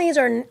special needs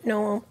or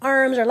no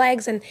arms or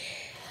legs, and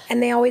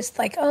they always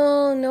like,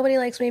 oh, nobody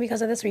likes me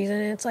because of this reason.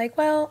 And it's like,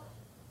 well,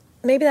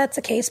 maybe that's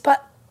the case,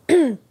 but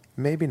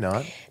Maybe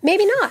not.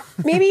 maybe not.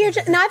 Maybe you're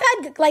just. Now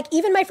I've had like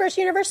even my first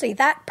university,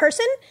 that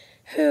person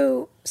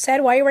who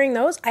said, "Why are you wearing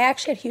those?" I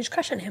actually had a huge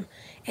crush on him,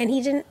 and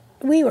he didn't.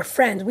 We were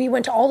friends. We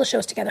went to all the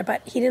shows together,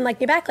 but he didn't like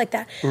me back like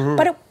that. Mm-hmm.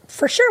 But it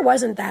for sure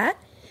wasn't that.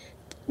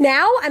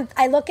 Now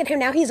I look at him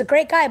now. He's a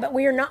great guy, but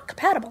we are not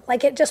compatible.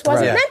 Like it just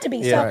wasn't Right. meant to be.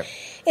 Yeah. So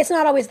it's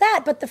not always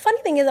that. But the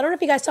funny thing is, I don't know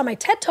if you guys saw my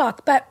TED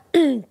Talk, but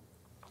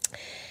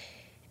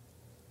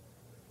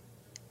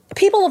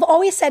people have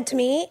always said to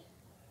me,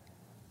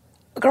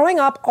 growing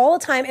up all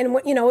the time, and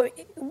you know,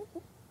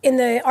 in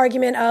the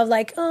argument of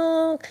like,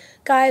 oh,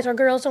 guys or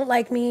girls don't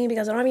like me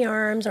because I don't have any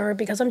arms or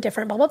because I'm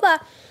different, blah blah blah.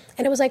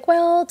 And it was like,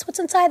 well, it's what's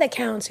inside that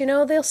counts. You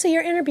know, they'll see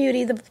your inner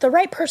beauty. The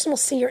right person will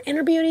see your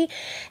inner beauty,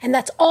 and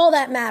that's all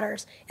that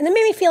matters. And it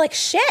made me feel like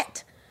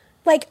shit.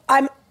 Like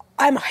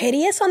I'm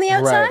hideous on the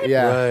outside. Right,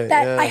 yeah. Right,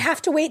 that yeah. I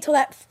have to wait till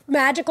that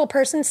magical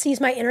person sees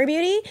my inner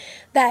beauty.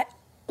 That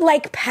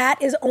like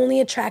Pat is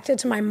only attracted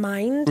to my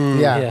mind.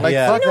 Yeah. Like,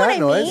 Yeah. fuck You know what that I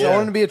noise. mean? I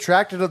want to be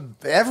attracted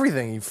to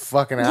everything, you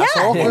fucking Yeah,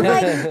 asshole. and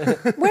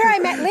like where I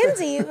met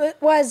Lindsay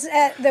was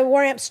at the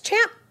War Amps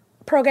Champ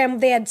program.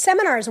 They had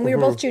seminars, and we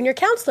were both junior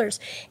counselors.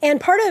 And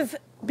part of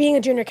being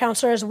a junior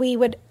counselor is we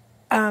would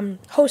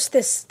host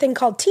this thing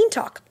called Teen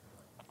Talk.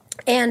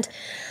 And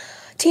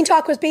Teen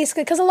Talk was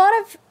basically because a lot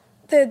of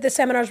the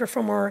seminars were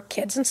for more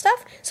kids and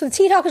stuff. So the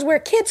Teen Talk was where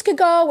kids could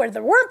go, where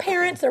there weren't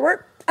parents, there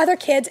weren't other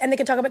kids, and they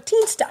could talk about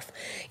teen stuff.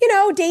 You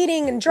know,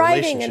 dating and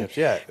driving and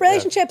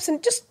relationships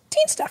and just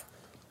teen stuff.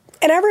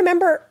 And I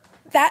remember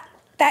that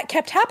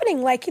kept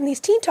happening. Like in these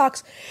teen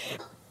talks,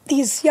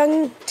 these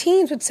young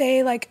teens would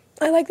say like,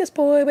 I like this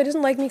boy, but he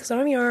doesn't like me because I don't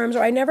have any arms,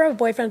 or I never have a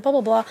boyfriend, blah,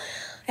 blah, blah.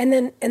 And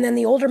then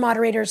the older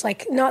moderators,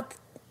 like not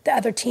the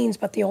other teens,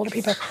 but the older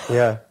people.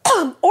 Yeah.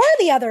 Or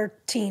the other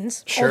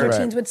teens, older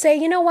teens would say,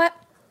 you know what?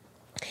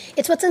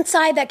 It's what's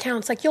inside that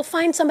counts. Like you'll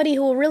find somebody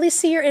who will really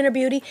see your inner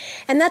beauty,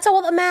 and that's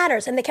all that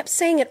matters. And they kept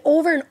saying it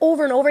over and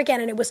over and over again,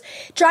 and it was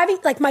driving,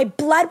 like my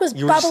blood was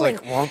bubbling.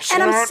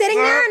 And I'm sitting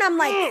there and I'm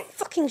like,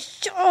 fucking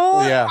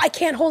I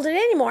can't hold it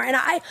anymore. And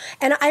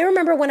I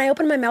remember when I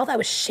opened my mouth, I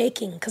was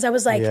shaking because I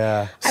was like,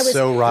 I was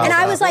so riled and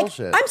I up. was like,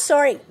 Bullshit. I'm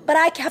sorry, but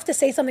I have to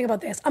say something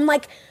about this. I'm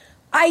like,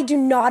 I do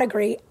not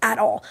agree at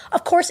all.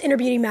 Of course, inner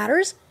beauty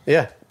matters.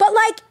 Yeah. But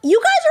like,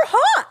 you guys are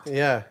hot.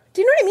 Yeah.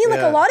 Do you know what I mean? Like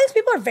Yeah. a lot of these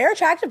people are very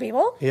attractive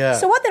people. Yeah.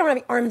 So what? They don't have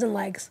any arms and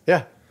legs.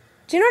 Yeah.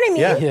 Do you know what I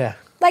mean? Yeah. Yeah.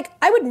 Like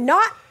I would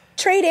not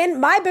trade in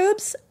my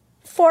boobs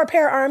for a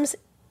pair of arms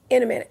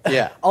in a minute.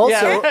 Yeah.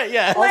 Also-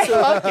 yeah. Like,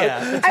 Fuck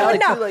yeah. I would Too,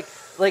 not.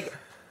 like,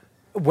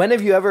 when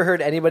have you ever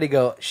heard anybody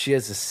go, she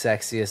has the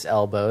sexiest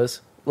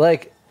elbows?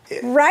 Like,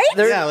 Right?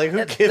 Yeah, like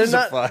who gives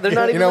they're a fuck? They're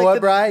not even You know like what,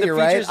 the- Bri? the You're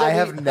right. features that I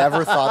have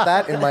never thought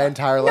that in my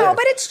entire life. No,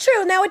 but it's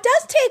true. Now it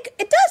does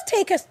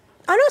take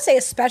I don't say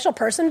a special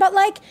person, but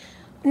like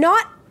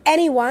not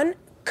anyone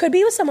could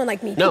be with someone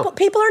like me. No.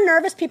 People are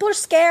nervous. People are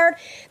scared.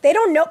 They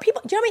don't know.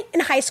 People, do you know what I mean? In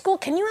high school,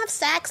 can you have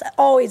sex?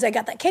 Always, I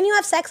got that. Can you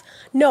have sex?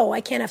 No,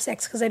 I can't have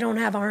sex because I don't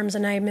have arms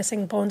and I'm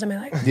missing bones in my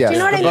legs. Yeah, do you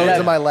know what I mean? bones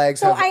in my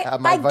legs. So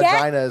My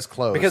vagina is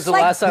closed. Because the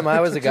last time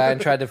I was a guy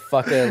and tried to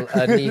fuck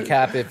a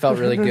kneecap, it felt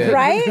really good.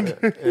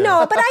 Right?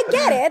 No, but I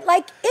get it.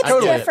 Like,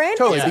 it's different.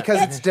 Totally,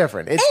 because it's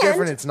different. It's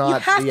different. It's not you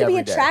have the to be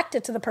everyday.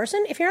 attracted to the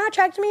person. If you're not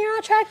attracted to me, you're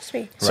not attracted to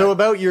me. So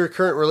about your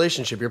current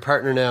relationship, your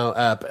partner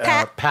now,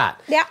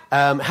 Pat. Yeah.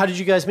 How did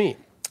you guys meet?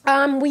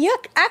 We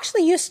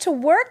actually used to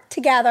work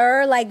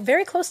together, like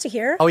very close to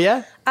here. Oh,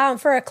 yeah?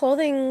 For a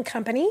clothing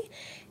company.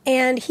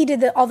 And he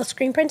did all the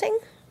screen printing.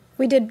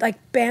 We did like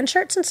band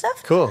shirts and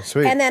stuff. Cool.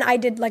 Sweet. And then I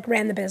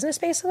ran the business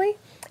basically.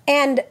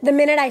 And the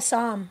minute I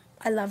saw him,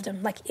 I loved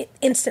him like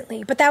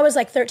instantly. But that was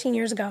like 13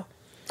 years ago.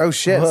 Oh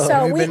shit! So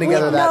Have you been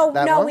together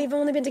that long? we've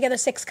only been together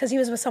 6 because he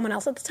was with someone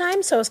else at the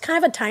time. So it was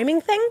kind of a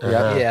timing thing.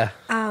 Yeah.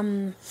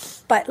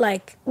 But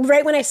like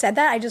right when I said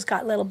that, I just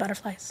got little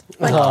butterflies.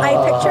 Like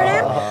I pictured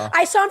him.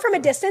 I saw him from a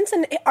distance,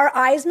 and our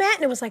eyes met,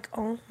 and it was like,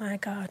 oh my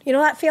god, you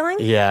know that feeling?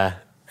 Yeah.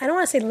 I don't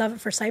want to say love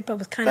at first sight, but it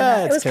was kind of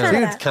that. It was kind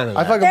of that.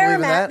 I fucking believe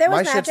in that. There was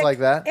My magic. shit's like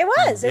that. It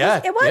was. It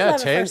was Yeah, love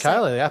Tay at and first sight.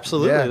 Kylie,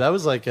 absolutely. Yeah. That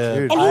was like a...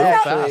 Dude, And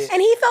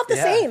he felt the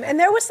Yeah. same, and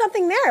there was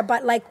something there.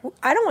 But like,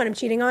 I don't want him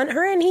cheating on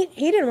her, and he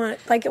didn't want it.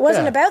 Like, it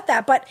wasn't about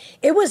that, but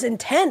it was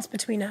intense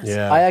between us.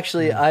 Yeah.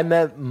 I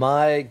met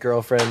my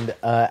girlfriend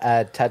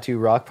at Tattoo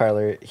Rock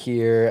Parlor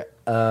here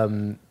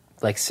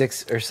like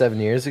 6 or 7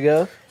 years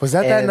ago. Was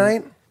that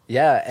night?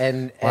 Yeah,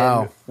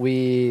 and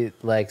we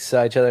like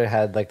saw each other,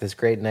 had like this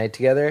great night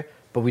together,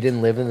 but we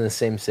didn't live in the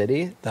same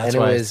city. That's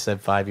and why it I was,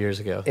 said 5 years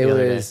ago. It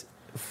was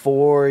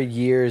 4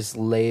 years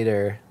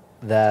later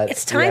that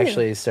It's we timing.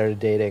 actually started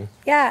dating.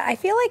 Yeah, I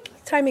feel like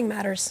timing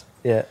matters.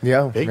 Yeah.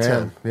 Yeah, Big man.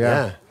 time. Yeah.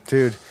 Yeah.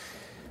 Dude,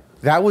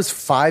 that was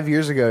 5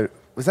 years ago.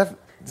 Is that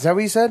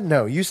what you said?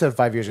 No, you said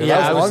 5 years ago.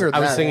 Yeah, that was longer I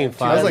than was that. thinking That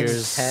 5 was like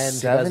years.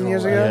 7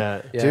 years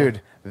ago. Yeah.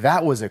 Dude,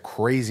 that was a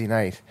crazy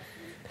night.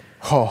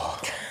 Oh,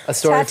 A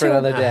story for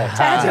another day.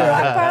 Tattoo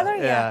Rock Parlor?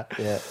 Yeah.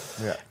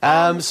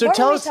 Yeah. So What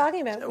tell were we us...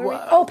 talking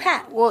about?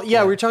 Pat. Well,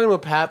 yeah, we were talking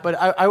about Pat, but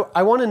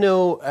I want to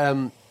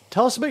know,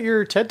 tell us about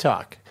your TED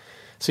Talk.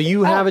 So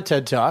you have a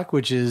TED Talk,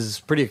 which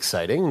is pretty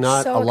exciting.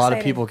 Not So a lot of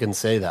exciting. people can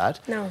say that.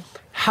 No.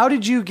 How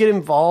did you get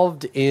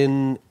involved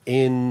in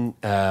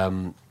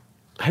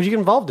how did you get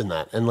involved in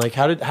that? And like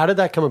how did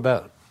that come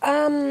about?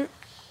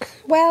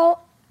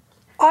 Well,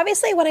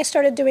 obviously when I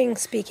started doing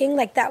speaking,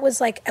 like that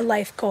was like a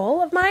life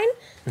goal of mine.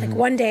 Like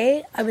one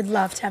day I would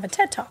love to have a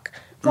TED Talk.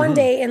 One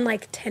day in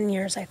like 10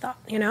 years, I thought,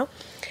 you know?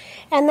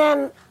 And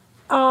then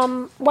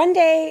one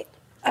day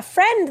a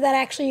friend that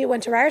I actually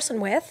went to Ryerson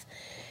with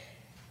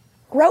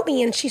wrote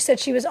me, and she said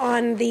she was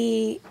on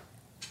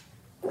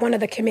one of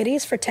the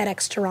committees for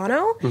TEDx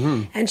Toronto,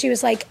 and she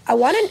was like, I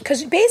want to,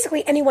 because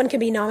basically anyone can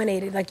be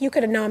nominated. Like you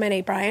could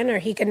nominate Brian, or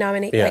he could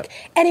nominate, like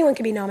anyone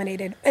can be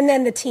nominated, and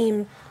then the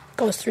team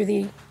goes through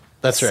the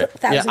That's right.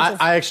 Yeah, thousands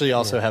of- I actually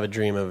also have a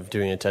dream of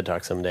doing a TED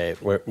Talk someday.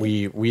 Where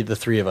we the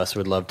three of us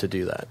would love to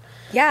do that.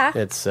 Yeah.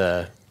 It's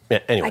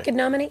anyway. I could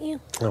nominate you.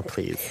 Oh,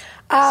 please.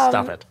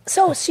 Stop it.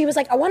 So she was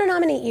like, I want to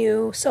nominate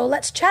you, so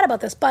let's chat about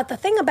this. But the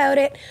thing about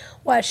it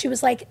was, she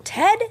was like,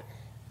 TED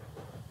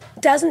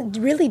doesn't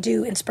really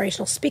do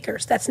inspirational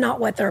speakers. That's not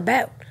what they're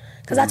about.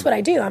 Because that's what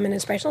I do. I'm an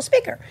inspirational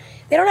speaker.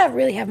 They don't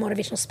really have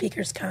motivational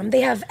speakers come.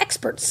 They have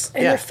experts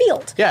in their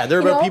field. Yeah,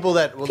 they're You about know? people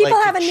that would People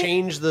like have to a new-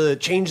 change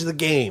the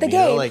game. the you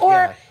know? game, Like,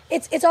 or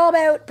it's all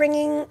about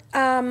bringing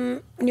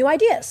new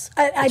ideas.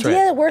 An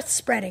idea right. worth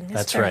spreading. Is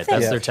That's their right. thing.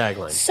 That's their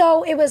tagline.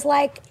 So it was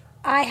like,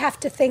 I have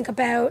to think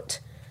about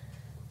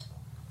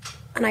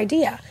an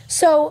idea.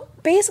 So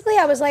basically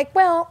I was like,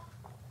 well,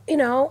 you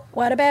know,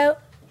 what about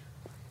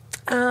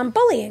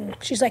bullying?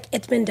 She's like,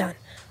 it's been done.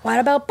 What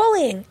about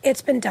bullying?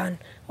 It's been done.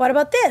 What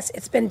about this?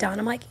 It's been done.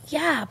 I'm like,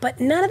 yeah, but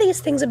none of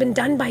these things have been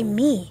done by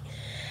me.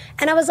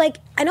 And I was like,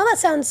 I know that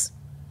sounds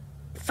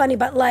funny,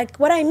 but like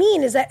what I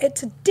mean is that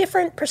it's a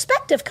different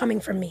perspective coming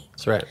from me.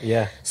 That's right.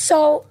 Yeah.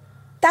 So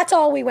that's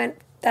all we went.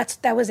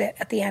 That was it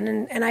at the end.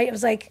 And I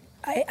was like,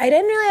 I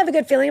didn't really have a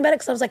good feeling about it,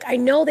 because I was like, I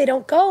know they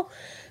don't go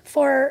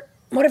for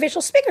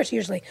motivational speakers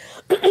usually.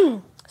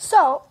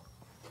 So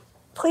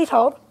please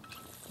hold.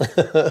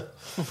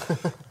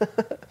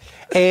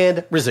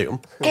 And resume.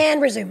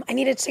 And resume. I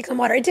needed to take some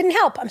water. It didn't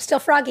help. I'm still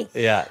froggy.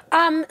 Yeah.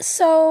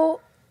 So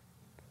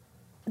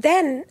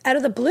then out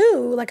of the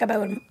blue, like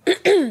about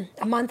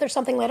a month or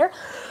something later,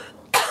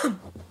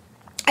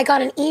 I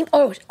got an email.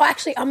 Oh,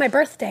 actually on my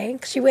birthday,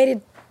 'cause she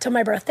waited till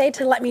my birthday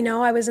to let me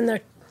know I was in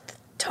the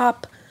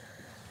top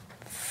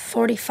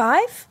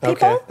 45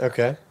 people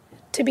Okay.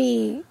 to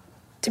be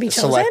chosen.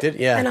 Selected,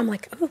 yeah. And I'm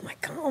like, oh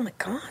my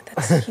god,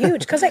 that's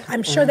huge, because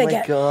I'm sure they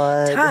get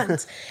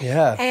tons.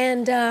 Yeah.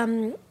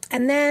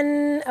 And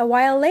then a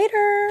while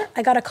later,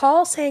 I got a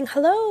call saying,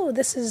 hello,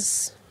 this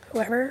is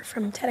whoever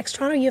from TEDx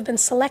Toronto. You've been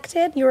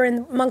selected. You were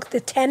amongst the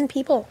 10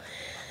 people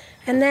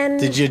And then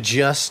Did you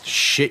just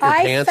shit your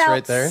I pants felt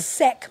right there?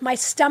 sick. My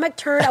stomach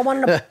turned. I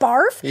wanted to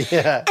barf.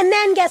 Yeah. And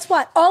then guess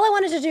what? All I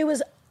wanted to do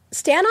was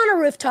stand on a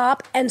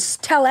rooftop and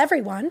tell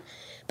everyone.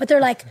 But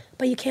they're like,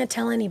 but you can't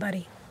tell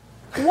anybody.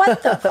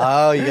 What the fuck?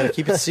 Oh, you got to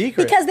keep it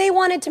secret. Because they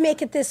wanted to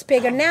make it this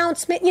big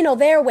announcement,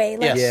 their way.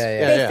 Like,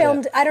 they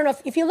filmed, I don't know,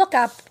 if you look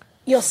up,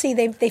 you'll see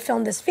they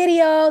filmed this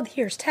video.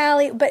 Here's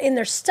Talli, but in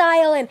their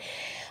style. And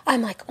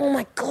I'm like, oh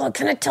my God,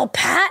 can I tell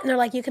Pat? And they're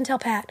like, you can tell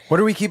Pat. What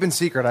are we keeping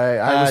secret?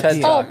 I was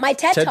TED Talk. My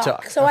TED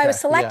Talk. So I was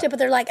selected, Yeah. but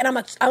they're like, and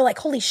I'm like,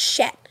 holy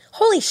shit.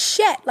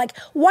 Like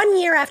 1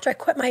 year after I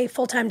quit my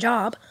full-time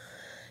job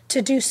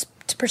to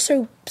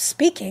pursue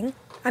speaking,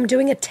 I'm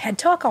doing a TED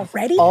Talk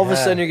already? All of a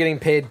sudden, you're getting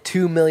paid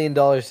 $2 million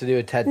to do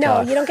a TED Talk.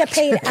 No, you don't get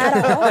paid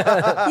at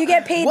all. You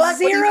get paid What? What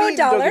do you mean you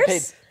don't get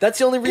paid? $0. That's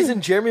the only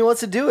reason Jeremy wants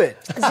to do it.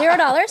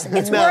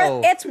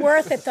 $0. It's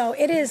worth it though.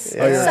 It is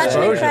such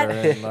an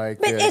incredible. Like,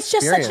 But it's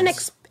just such an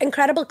experience.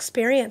 incredible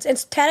experience.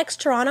 It's TEDx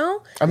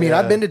Toronto. I mean,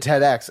 I've been to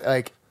TEDx,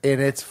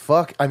 and it's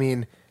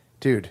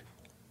dude,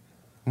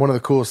 one of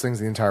the coolest things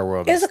in the entire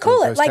world. It was the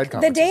coolest. those Like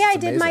TED the day conferences. I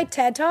It's did my amazing.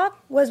 TED Talk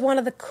was one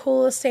of the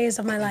coolest days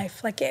of my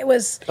life. Like it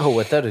was. Oh,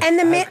 without a And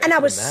I I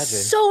was imagine.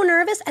 so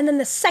nervous. And then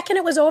the second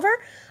it was over,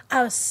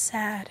 I was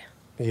sad.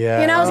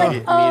 Yeah. I was like,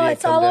 Immediate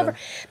it's all come down. over.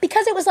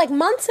 Because it was like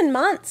months and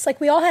months. Like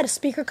we all had a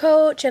speaker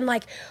coach and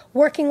like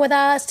working with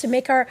us to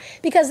make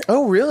because.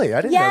 Oh, really?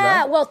 I didn't know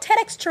that. Well,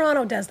 TEDx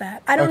Toronto does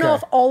that. I don't know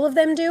if Okay. all of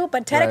them do,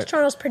 but TEDx Right.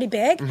 Toronto's pretty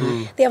big.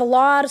 Mhm. They have a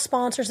lot of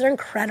sponsors. They're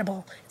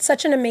incredible. It's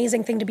such an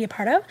amazing thing to be a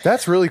part of.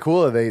 That's really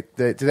cool. Do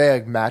they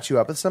like match you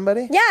up with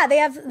somebody? Yeah, they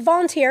have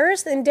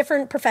volunteers in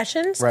different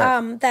professions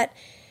Right. that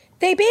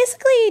they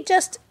basically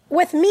just,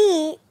 with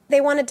me,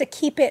 they wanted to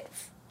keep it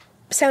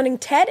sounding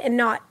TED and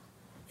not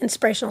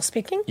inspirational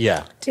speaking.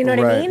 Yeah. Do you know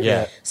what I mean?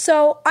 Yeah.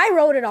 So I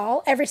wrote it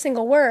all, every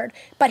single word,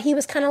 but he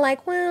was kind of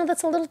like, well,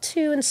 that's a little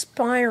too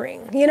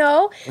inspiring, Right. You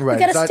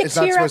got It's to not, stick it's to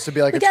not your... supposed to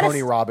be like we a gotta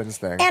Tony Robbins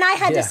thing. And I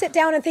had to sit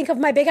down and think of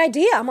my big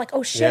idea. I'm like,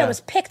 oh shit, Yeah. I was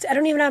picked. I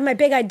don't even have my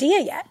big idea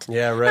yet.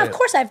 Yeah, Now, right. of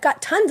course, I've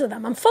got tons of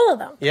them. I'm full of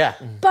them. Yeah.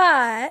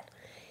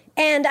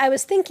 And I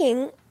was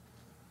thinking,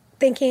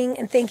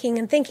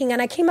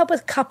 and I came up with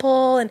a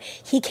couple, and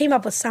he came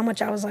up with some,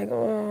 which I was like,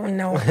 oh,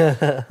 no.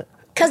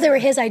 Because they were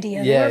his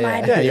ideas. They weren't my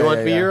ideas. Yeah, you want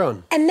to be your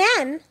own. And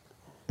then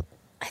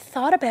I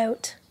thought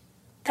about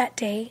that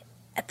day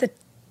at the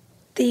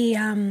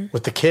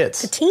With the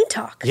kids. the teen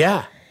talk.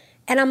 Yeah.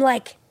 And I'm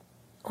like,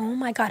 oh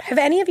my God. Have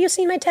any of you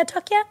seen my TED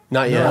Talk yet?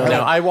 Not yet.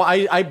 No,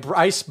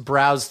 I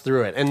browsed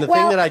through it, and the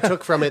thing that I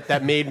took from it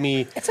that made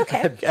me. It's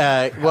okay.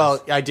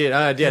 I did.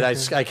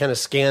 I kind of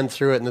scanned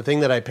through it, and the thing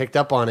that I picked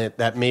up on it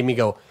that made me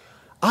go,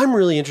 I'm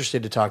really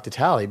interested to talk to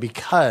Talli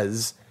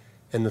because,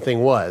 and the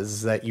thing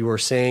was that you were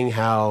saying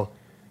how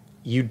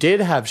you did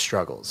have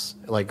struggles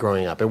like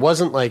growing up. It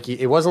wasn't like you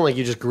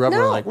just grew up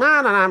and were like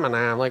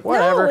nah, like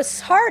whatever. No, it's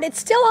hard. It's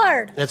still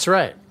hard. That's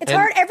right. It's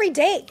hard every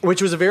day.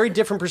 Which was a very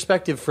different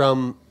perspective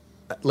from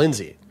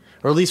Lindsay,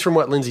 or at least from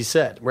what Lindsay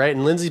said, right?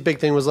 And Lindsay's big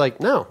thing was like,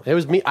 no, it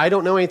was me. I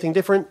don't know anything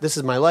different. This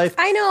is my life.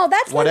 I know.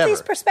 That's Whatever.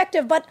 Lindsay's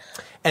perspective, but...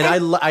 And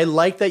I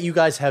like that you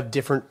guys have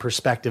different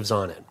perspectives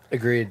on it.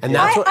 Agreed. And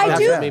that's what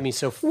made me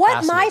so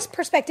What my fascinated.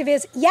 perspective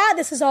is,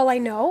 this is all I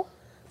know,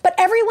 but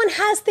everyone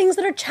has things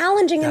that are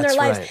challenging in their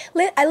That's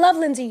lives. I love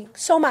Lindsay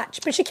so much,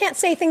 but she can't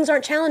say things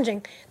aren't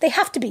challenging. They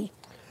have to be.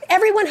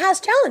 Everyone has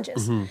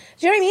challenges. Mm-hmm. Do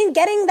you know what I mean?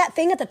 Getting that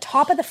thing at the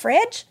top of the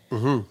fridge,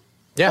 Mm-hmm.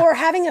 Yeah. or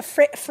having a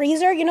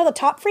freezer, the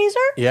top freezer?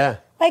 Yeah.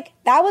 Like,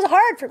 that was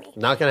hard for me.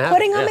 Not gonna happen.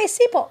 Putting on yeah. my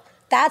seatbelt,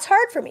 that's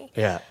hard for me.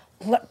 Yeah.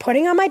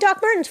 Putting on my Doc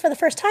Martens for the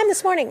first time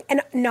this morning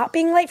and not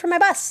being late for my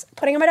bus,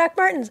 putting on my Doc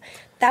Martens,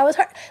 that was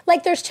hard.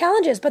 Like, there's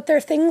challenges, but there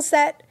are things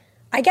that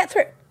I get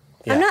through.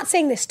 Yeah. I'm not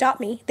saying they stop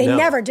me. They No,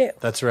 never do.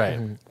 That's right.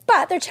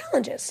 But they're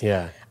challenges.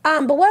 Yeah.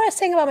 But what I was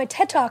saying about my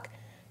TED Talk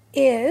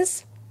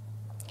is,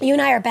 you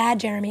and I are bad,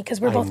 Jeremy,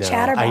 because we're both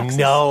chatterboxes.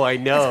 I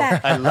know.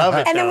 That's bad. I love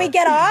it. And then we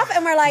get off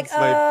and we're like, It's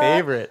my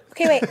favorite.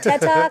 Okay, wait,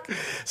 TED Talk.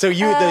 So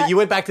you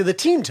went back to the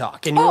team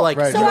talk, and you were like,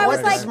 so you know I was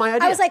what? like, This is my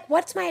idea. I was like,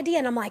 what's my idea?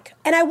 And I'm like,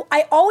 and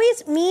I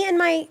always, me and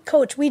my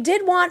coach, we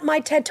did want my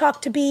TED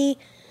Talk to be,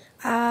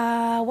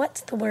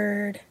 what's the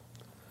word?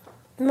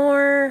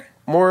 More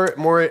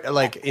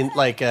like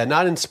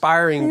not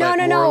inspiring, No, but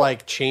no, more no.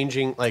 like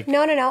changing, like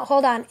No,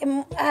 hold on.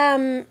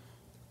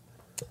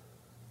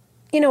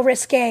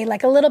 Risque,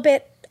 like a little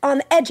bit on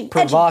the edgy.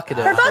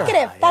 Provocative.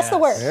 Provocative. That's the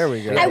word. There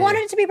we go. I wanted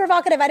it to be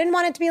provocative. I didn't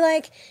want it to be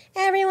like,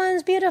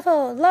 everyone's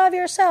beautiful, love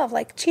yourself,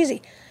 like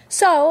cheesy.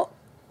 So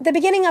the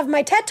beginning of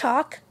my TED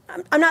Talk,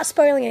 I'm not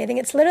spoiling anything.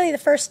 It's literally the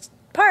first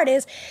part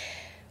is,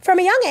 from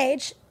a young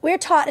age, we're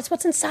taught it's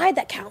what's inside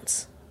that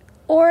counts,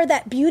 or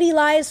that beauty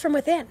lies from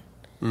within.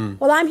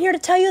 Well, I'm here to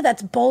tell you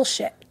that's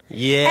bullshit.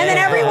 Yeah. And then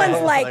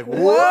everyone's like,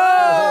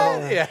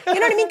 whoa. Yeah. You know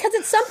what I mean? Because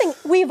it's something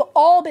we've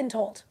all been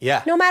told.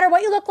 Yeah. No matter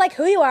what you look like,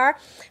 who you are,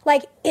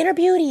 like inner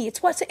beauty,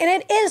 and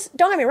it is,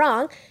 don't get me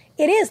wrong,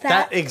 it is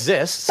that. That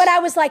exists. But I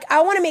was like,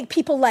 I want to make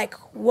people like,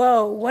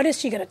 whoa, what is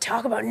she going to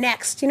talk about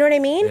next? You know what I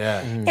mean?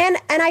 Yeah. And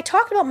I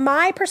talked about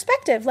my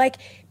perspective, like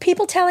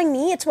people telling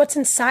me it's what's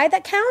inside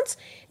that counts.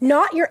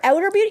 not your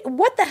outer beauty.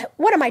 What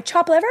am I,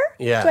 chopped liver?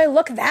 Yeah. Do I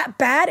look that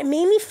bad? It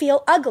made me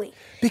feel ugly.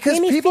 Because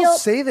Made me people feel-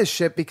 say this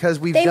shit because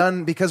we've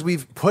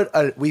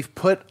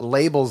put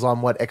labels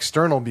on what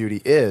external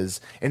beauty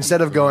is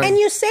instead of going. And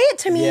you say it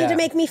to me to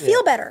make me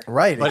feel better.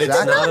 Right, But It it's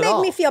does not not at make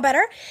all. me feel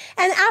better.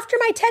 And after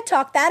my TED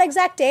Talk, that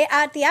exact day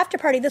at the after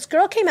party, this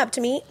girl came up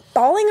to me,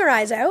 bawling her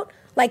eyes out,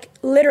 like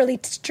literally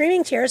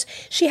streaming tears.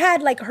 She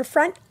had like her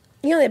front,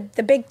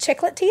 the big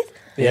chiclet teeth.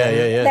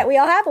 Yeah. That we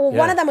all have. Well,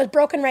 one Yeah. of them was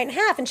broken right in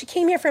half, and she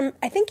came here from,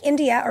 I think,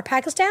 India or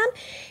Pakistan,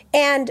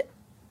 and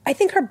I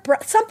think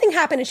something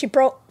happened and she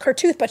broke her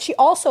tooth, but she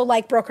also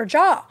broke her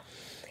jaw.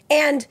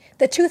 And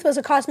the tooth was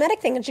a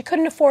cosmetic thing, and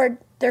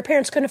their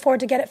parents couldn't afford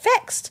to get it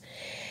fixed.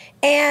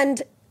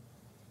 And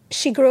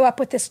she grew up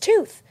with this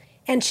tooth,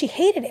 and she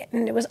hated it,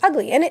 and it was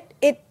ugly. And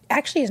it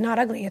actually is not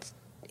ugly.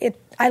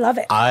 I love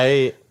it.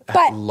 I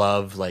But-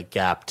 love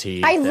gap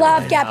teeth. I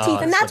love gap teeth,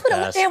 it's and that's the what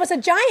best. it was a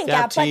giant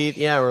gap. teeth.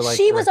 Yeah, or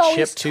she was always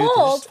chipped tooth. They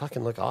told, just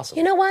fucking look awesome.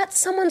 you know what?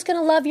 Someone's going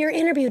to love your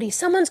inner beauty.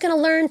 Someone's going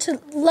to learn to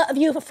love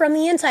you from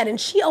the inside.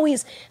 And she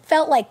always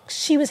felt like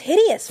she was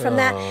hideous from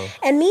that.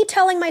 And me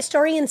telling my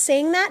story and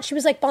saying that, she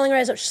was bawling her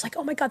eyes out. She's like,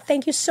 oh my God,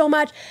 thank you so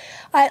much.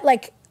 I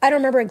don't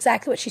remember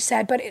exactly what she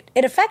said, but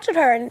it affected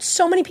her. And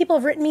so many people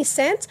have written me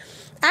since.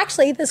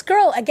 Actually, this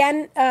girl,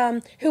 again,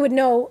 who would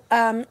know...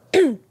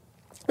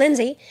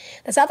 Lindsay,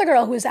 this other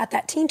girl who was at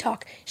that teen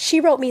talk,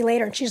 she wrote me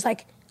later and she's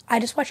like, I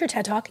just watched your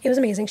TED Talk. It was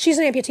amazing. She's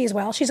an amputee as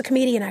well. She's a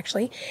comedian,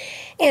 actually.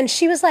 And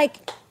she was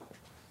like,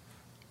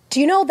 do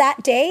you know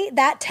that day,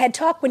 that TED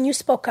Talk, when you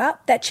spoke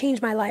up, that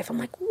changed my life? I'm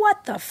like,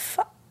 what the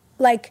fuck?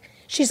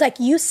 She's like,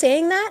 you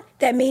saying that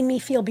made me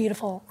feel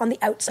beautiful on the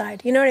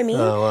outside. You know what I mean?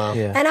 Oh, wow.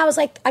 Yeah. And I was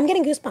like, I'm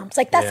getting goosebumps.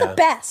 That's the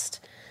best,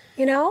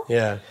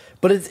 Yeah.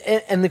 But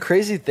and the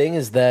crazy thing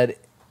is that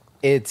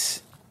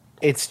it's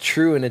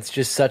true, and it's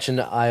just such an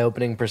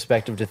eye-opening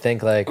perspective to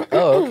think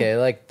oh,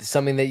 okay,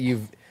 something that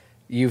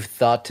you've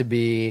thought to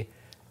be,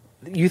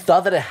 you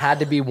thought that it had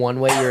to be one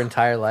way your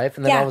entire life,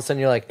 and then all of a sudden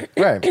you're like,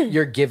 Right.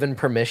 you're given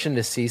permission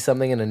to see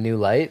something in a new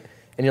light,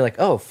 and you're like,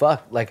 oh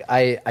fuck,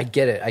 I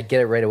get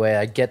it right away.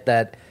 I get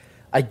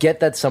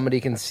that somebody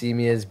can see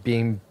me as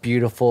being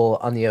beautiful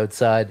on the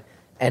outside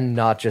and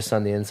not just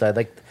on the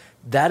inside.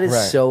 That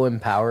is so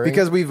empowering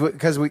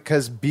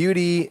because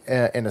beauty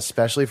and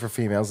especially for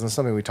females, and it's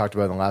something we talked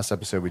about in the last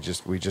episode. We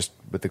just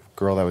with the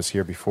girl that was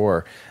here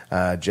before,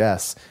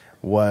 Jess,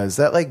 was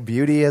that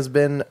beauty has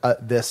been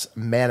this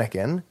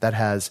mannequin that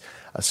has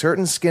a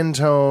certain skin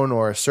tone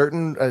or a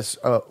certain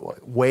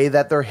way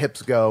that their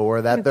hips go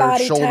or that their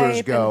body shoulders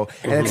type go,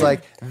 and it's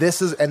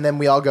this is, and then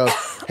we all go,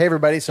 hey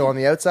everybody, so on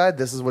the outside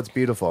this is what's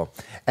beautiful,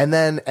 and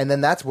then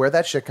that's where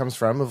that shit comes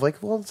from of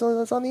well,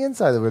 so it's on the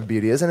inside of what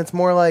beauty is, and it's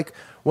more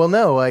well,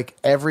 no,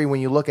 when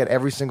you look at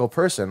every single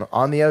person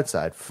on the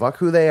outside, fuck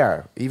who they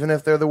are, even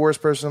if they're the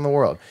worst person in the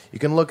world, you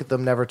can look at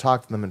them, never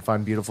talk to them, and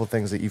find beautiful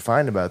things that you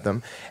find about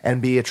them, and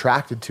be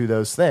attracted to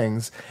those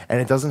things, and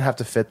it doesn't have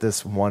to fit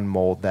this one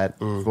mold that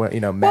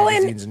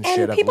magazines and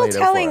shit have people laid out for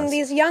telling us.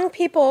 these young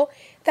people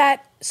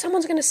that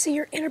someone's going to see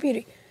your inner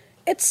beauty,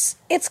 it's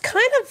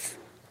kind of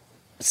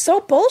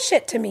so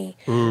bullshit to me.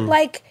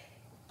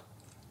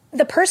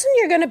 The person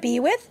you're going to be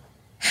with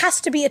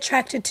has to be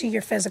attracted to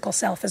your physical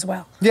self as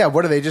well. Yeah,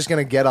 what are they just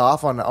going to get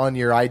off on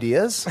your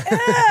ideas? Do you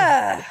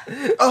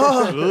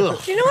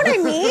know what I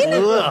mean?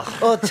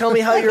 oh, tell me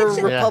how you're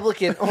a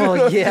Republican.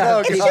 Oh yeah. Oh,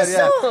 It's God, just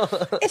yeah. so.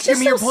 It's Give just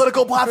me your so-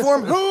 political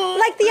platform.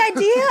 the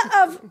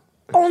idea of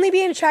only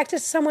being attracted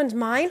to someone's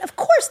mind. Of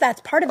course,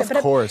 that's part of it. Of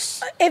course.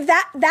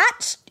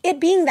 if it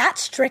being that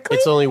strictly,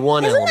 It's only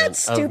one isn't that element of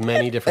stupid?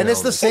 many different And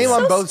it's the elements. same It's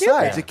on so both stupid.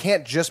 sides. It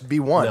can't just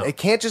be one. No. It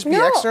can't just be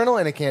No. external,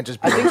 and it can't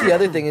just be. I think the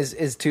other thing is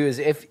if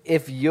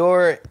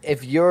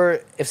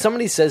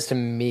somebody says to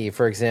me,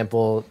 for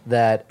example,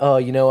 that, oh,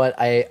 you know what,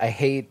 I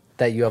hate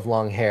that you have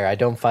long hair, I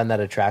don't find that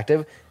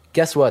attractive.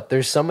 Guess what?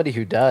 There's somebody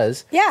who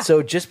does. Yeah.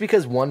 So just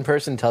because one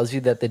person tells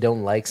you that they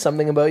don't like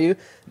something about you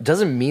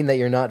doesn't mean that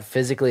you're not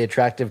physically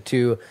attractive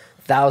to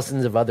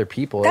thousands of other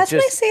people. That's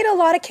what I say to a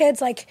lot of kids,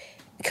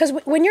 because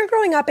when you're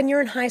growing up and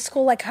you're in high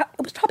school, it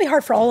was probably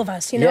hard for all of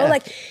us, Yeah.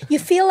 you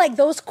feel like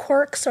those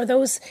quirks or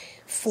those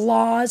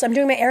flaws, I'm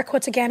doing my air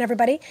quotes again,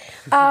 everybody,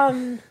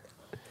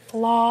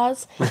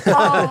 flaws,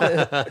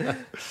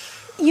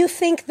 you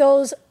think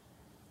those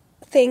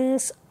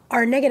things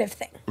are a negative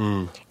thing.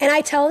 And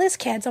I tell these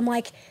kids, I'm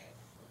like,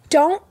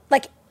 don't,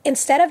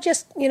 instead of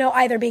just,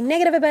 either being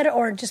negative about it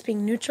or just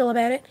being neutral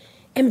about it,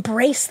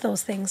 embrace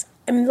those things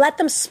and let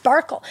them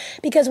sparkle.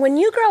 Because when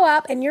you grow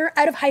up and you're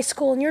out of high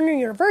school and you're in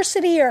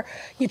university or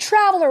you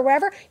travel or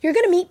wherever, you're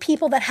going to meet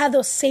people that have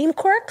those same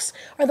quirks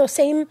or those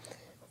same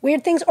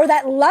weird things or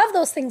that love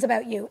those things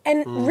about you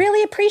and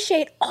really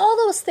appreciate all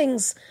those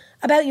things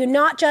about you,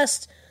 not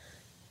just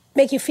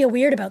make you feel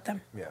weird about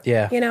them.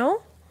 Yeah.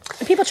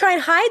 And people try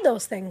and hide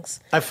those things.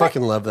 I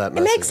fucking love that It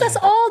message. makes us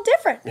all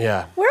different.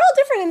 Yeah. We're all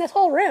different in this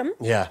whole room,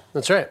 Yeah,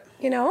 that's right.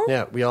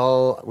 Yeah, we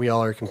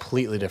all are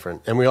completely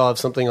different, and we all have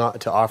something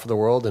to offer the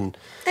world. And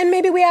And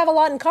maybe we have a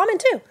lot in common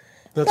too.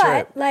 That's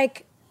but,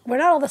 right. we're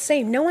not all the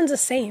same. No one's the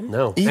same.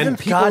 No. Even and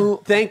people-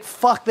 God, thank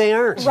fuck they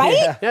aren't.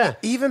 Right? Yeah.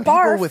 Even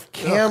Barf. people with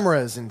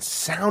cameras and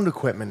sound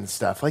equipment and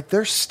stuff, like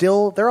they're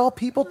all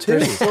people too.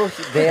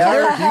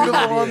 They're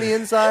beautiful on the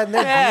inside and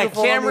they're Yeah,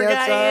 beautiful camera on the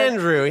guy outside.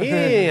 Andrew. He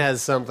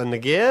has something to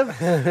give,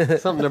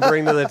 something to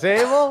bring to the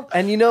table.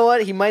 And you know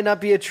what? He might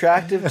not be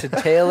attractive to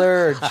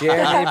Taylor or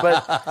Jeremy,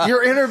 but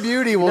Your inner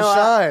beauty will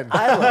shine.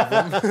 I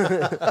love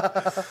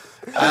him.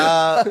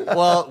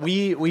 Well,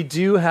 we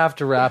do have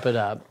to wrap it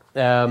up.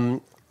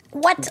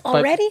 What, But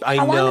already? I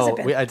How know. long has it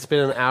been? It's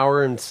been an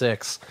hour and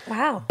 6.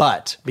 Wow.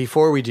 But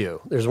before we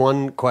do, there's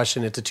one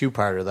question. It's a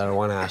two-parter that I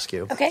want to ask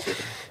you. Okay.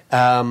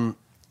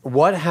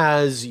 What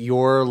has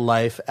your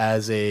life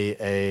as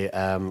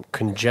a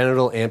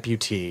congenital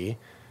amputee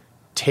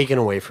taken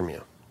away from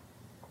you?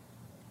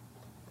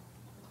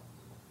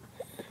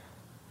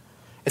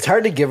 It's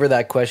hard to give her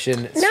that question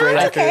straight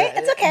it's after. okay.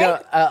 It's okay. No,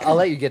 I'll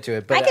let you get to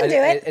it. But I can do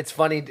it. It's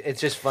funny. It's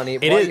just funny.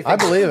 It is. I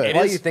believe it.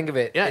 While you think of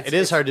it, Yeah, it's, it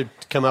is hard to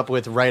come up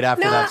with right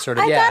after No, that sort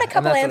of. I Yeah, got a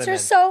couple and that's what I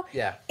answers. meant. So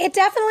Yeah. it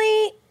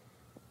definitely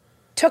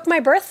took my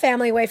birth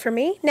family away from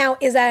me. Now,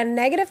 is that a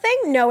negative thing?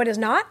 No, it is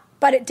not,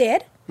 but it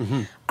did.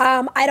 Mm-hmm.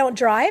 I don't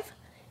drive,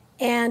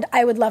 and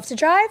I would love to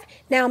drive.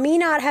 Now, me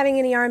not having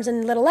any arms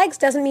and little legs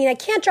doesn't mean I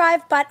can't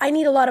drive, but I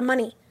need a lot of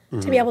money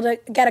to be able to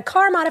get a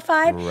car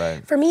modified.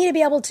 Right. For me to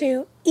be able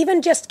to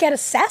even just get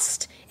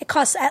assessed, it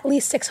costs at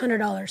least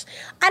 $600.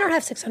 I don't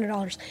have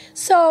 $600.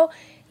 So,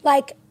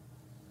 like,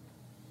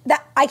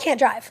 that I can't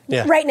drive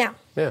right now.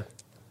 Yeah.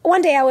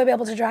 One day I will be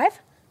able to drive,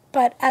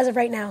 but as of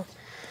right now,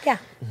 yeah.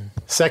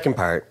 Second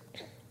part,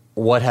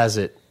 what has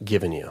it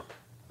given you?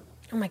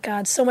 Oh my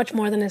God, so much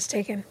more than it's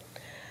taken.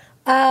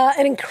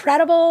 An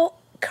incredible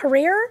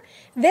career,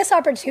 this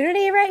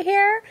opportunity right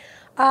here,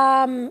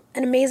 an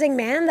amazing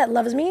man that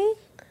loves me,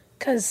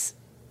 because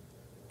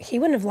he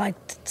wouldn't have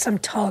liked some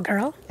tall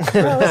girl.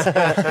 Gross. I'm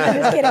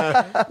just kidding.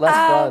 less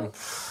fun.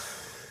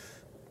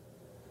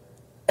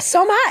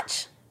 So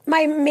much. My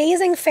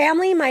amazing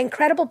family, my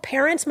incredible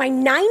parents, my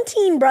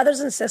 19 brothers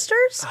and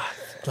sisters.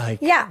 Like,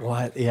 Yeah.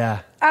 what? Yeah.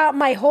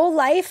 My whole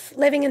life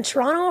living in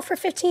Toronto for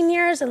 15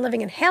 years and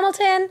living in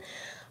Hamilton.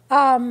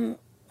 Oh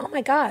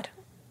my God.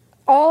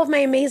 All of my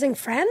amazing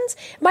friends.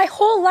 My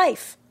whole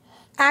life.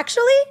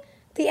 Actually,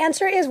 the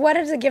answer is what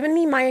has it given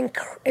me my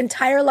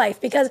entire life?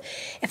 Because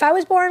if I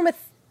was born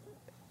with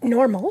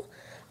normal,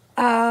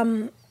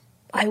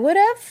 I would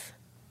have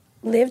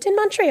lived in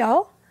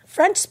Montreal,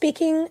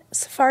 French-speaking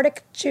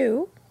Sephardic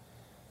Jew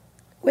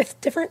with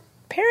different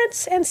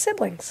parents and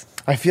siblings.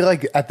 I feel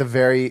like at the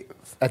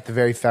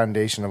very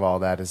foundation of all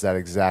that is that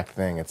exact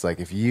thing. It's like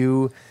if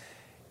you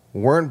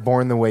weren't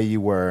born the way you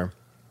were,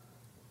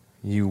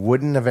 you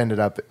wouldn't have ended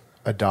up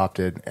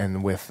adopted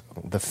and with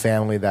the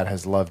family that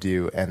has loved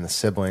you and the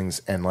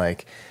siblings and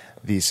like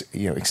these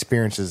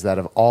experiences that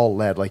have all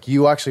led, like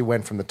you actually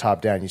went from the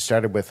top down. You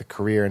started with a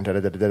career and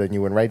and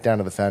you went right down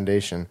to the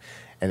foundation,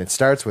 and it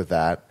starts with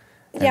that.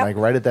 And Yep. like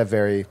right at that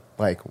very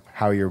like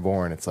how you're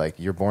born, it's like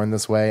you're born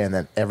this way, and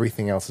then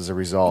everything else is a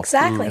result.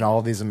 Exactly. And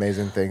all these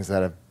amazing things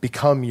that have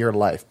become your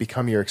life,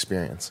 become your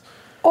experience.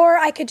 Or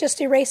I could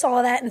just erase all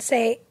of that and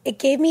say, it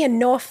gave me a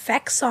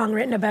NoFX song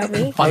written about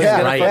me. Fucking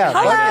Yeah, right. yeah,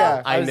 Hello.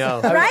 yeah. I know. I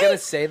was Right? gonna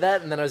say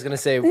that, and then I was gonna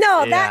say,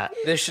 No, Yeah. that...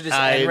 this should just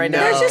I end right know.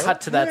 now. There's And just-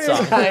 cut to that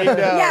song. I know.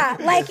 Yeah,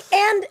 like,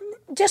 and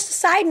just a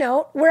side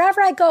note,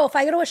 wherever I go, if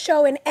I go to a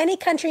show in any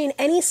country, in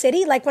any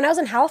city, like when I was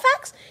in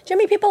Halifax, do you know how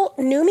many people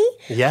knew me?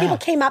 Yeah. People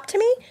came up to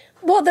me.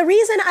 Well, the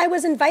reason I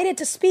was invited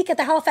to speak at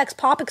the Halifax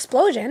Pop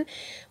Explosion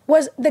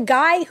was the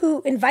guy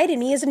who invited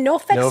me is a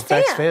NoFX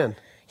fan.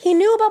 He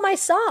knew about my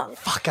song.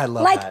 Fuck, I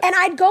love like, that. and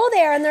I'd go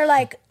there and they're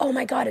like, oh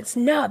my God, it's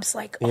Nubs.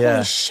 Like, Yeah.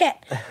 holy shit.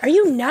 Are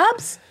you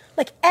Nubs?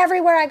 Like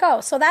everywhere I go.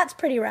 So that's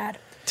pretty rad.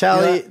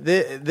 Talli,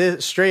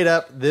 straight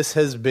up, this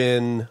has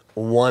been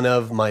one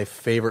of my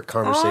favorite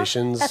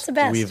conversations that's the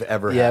best. we've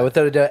ever Yeah, had.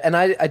 without a doubt. And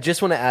I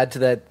just want to add to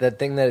that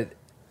thing that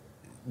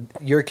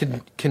your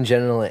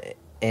congenital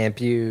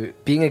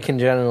being a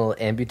congenital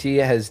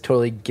amputee has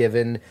totally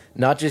given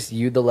not just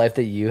you the life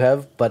that you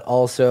have, but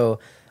also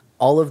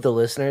all of the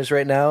listeners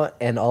right now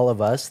and all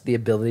of us the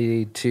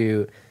ability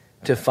to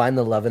find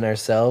the love in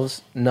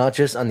ourselves, not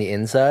just on the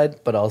inside,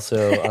 but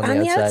also on, On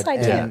the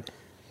outside, too. And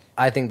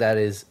I think that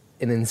is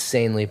an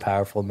insanely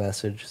powerful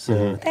message.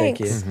 So thank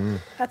you.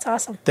 Thanks. That's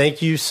awesome.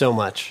 Thank you so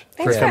much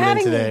Thanks for coming in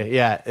having today. me.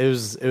 Yeah, it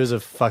was a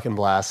fucking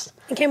blast.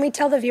 And can we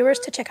tell the viewers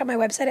to check out my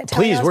website at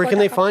Please, where can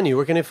they talliosborne.com? find you?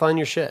 Where can they find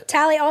your shit?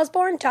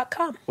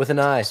 TalliOsborne.com. With an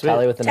I.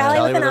 Talli with an Tally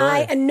I. with an with an I,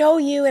 I. and no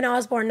you in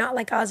Osborne, not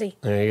like Ozzy.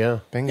 There you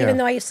go. Bingo. Even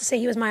though I used to say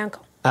he was my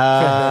uncle.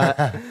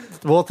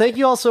 Well, thank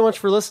you all so much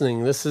for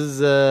listening. This has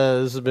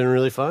been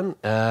really fun.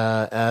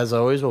 As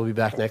always, we'll be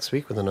back next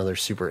week with another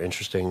super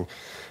interesting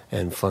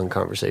and fun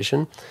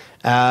conversation.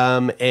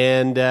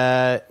 And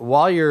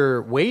while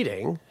you're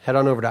waiting, head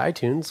on over to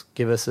iTunes,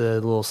 give us a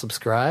little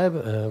subscribe,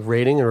 a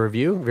rating, a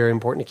review. Very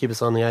important to keep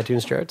us on the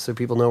iTunes charts so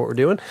people know what we're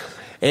doing.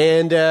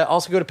 And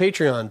also go to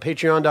Patreon,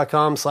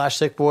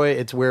 patreon.com/sickboy.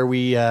 It's where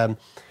we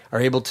are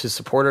able to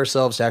support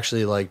ourselves to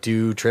actually like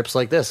do trips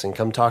like this and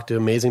come talk to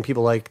amazing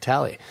people like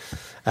Talli.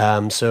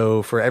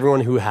 So for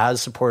everyone who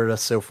has supported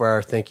us so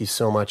far, thank you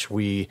so much.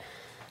 We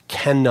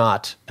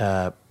cannot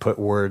put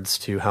words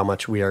to how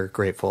much we are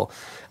grateful.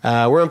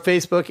 We're on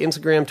Facebook,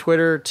 Instagram,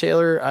 Twitter.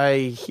 Taylor, I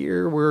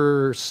hear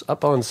we're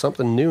up on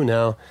something new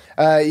now.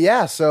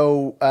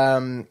 So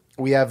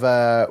we have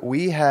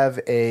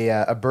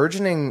a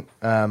burgeoning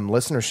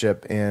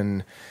listenership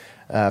in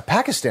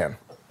Pakistan,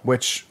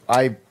 which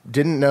I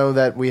didn't know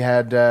that we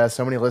had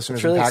so many listeners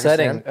It's really in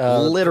Pakistan.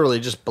 exciting. Literally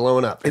just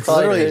blowing up. It's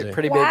Probably literally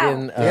pretty big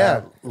in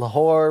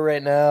Lahore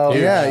right now.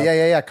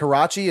 Yeah.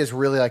 Karachi is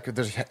really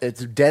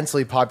it's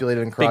densely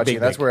populated in Karachi. big,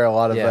 That's big. where a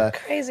lot of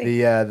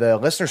Crazy. the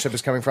listenership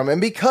is coming from. And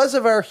because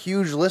of our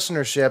huge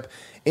listenership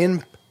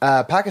in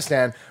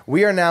Pakistan,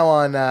 we are now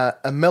on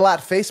Millat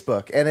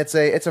Facebook, and it's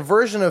a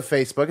version of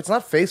Facebook. It's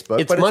not Facebook,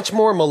 It's but much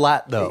more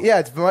Millat, though. Yeah,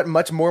 it's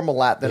much more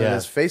Millat than it Yeah.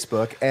 is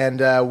Facebook.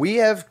 And we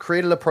have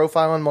created a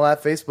profile on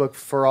Millat Facebook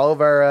for all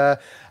of our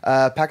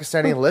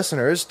Pakistani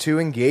listeners to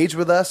engage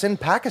with us in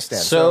Pakistan.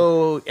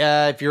 So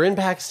if you're in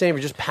Pakistan, if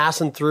you're just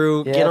passing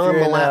through, Yeah, get if on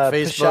you're in, Millat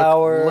Facebook.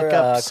 Peshawar, Look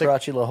up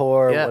Karachi,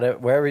 Lahore, Yeah. whatever,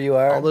 wherever you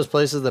are. all those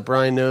places that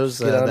Brian knows,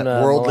 Get on,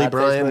 that worldly Millat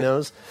Brian Facebook.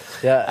 knows.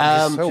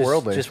 Yeah, so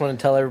worldly. Just want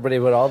to tell everybody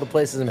about all the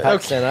places in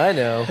Pakistan I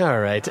know. All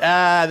right.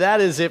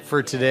 That is it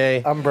for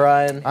today. I'm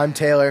Brian. I'm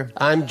Taylor.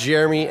 I'm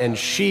Jeremy, and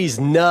she's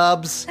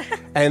Nubs,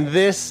 and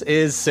this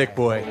is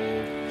Sickboy.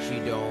 She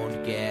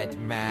don't get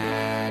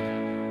mad.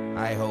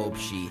 I hope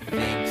she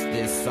thinks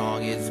this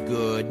song is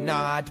good,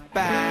 not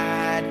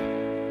bad.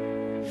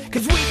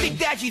 Cause we think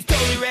that she's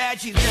totally rad,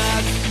 she's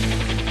nuts.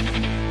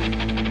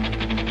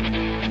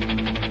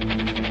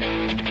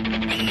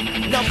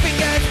 No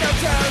fingers, no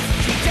toes,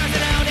 she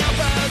doesn't own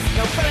elbows.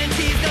 No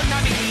phalanges, no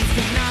nominees,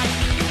 cause not.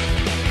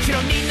 She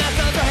don't need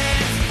knuckles or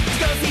hands to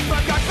go see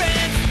punk rock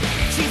bands.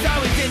 She's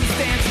always in the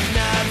stands, she's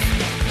nuts.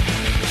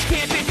 She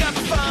can't pick up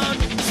the phone,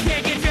 she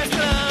can't get dressed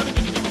alone.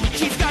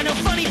 She's got no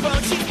funny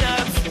bone, she's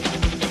nuts.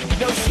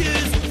 No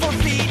shoes for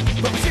feet,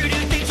 but we sure do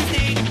think she's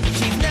neat.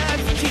 She's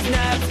nuts, she's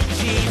nuts,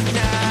 she's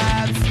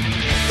nuts.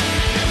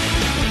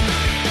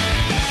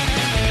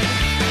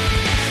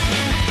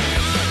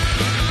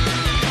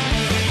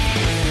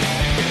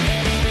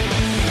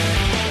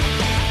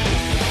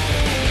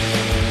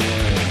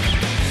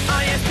 I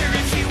asked her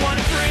if she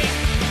wanted a drink.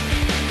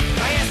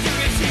 I asked her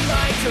if she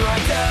liked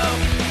Toronto.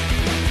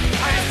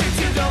 I asked her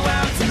to go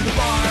out to the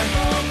bar.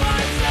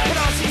 But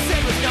all she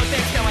said was no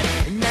thanks, no,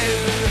 no.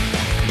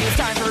 It was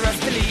time for us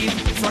to leave.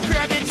 So I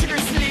grabbed and took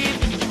her sleeve.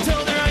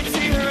 Told her I'd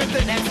see her at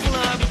the next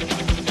club.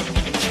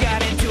 She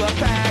got into a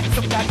pack,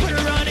 so I put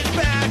her on his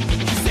back.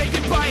 She said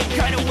goodbye and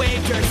kind of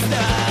waved her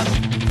stuff.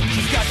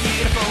 She's got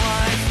beautiful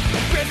eyes,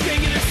 and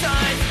rectangular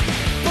size.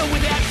 But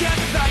with that cat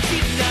thought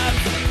she's nuts.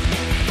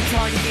 It's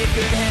hard to get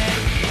good head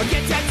or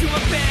get tattooed to a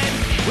bed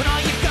when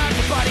all you've got is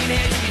a body and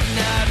head. She's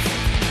nuts.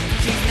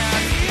 She's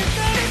nuts. She's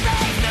nuts.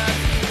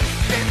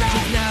 She's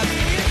nuts.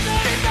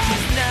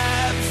 She's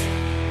nuts.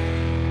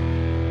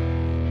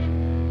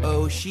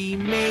 Oh, she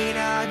may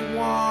not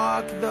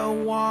walk the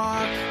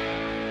walk,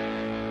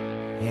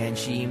 and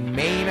she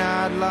may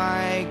not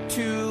like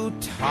to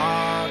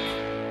talk,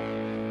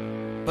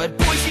 but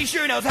boy, she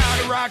sure knows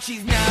how to rock.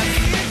 She's nuts.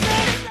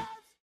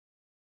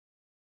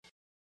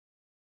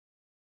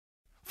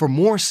 For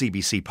more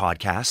CBC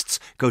podcasts,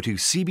 go to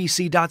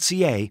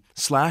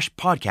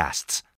cbc.ca/podcasts.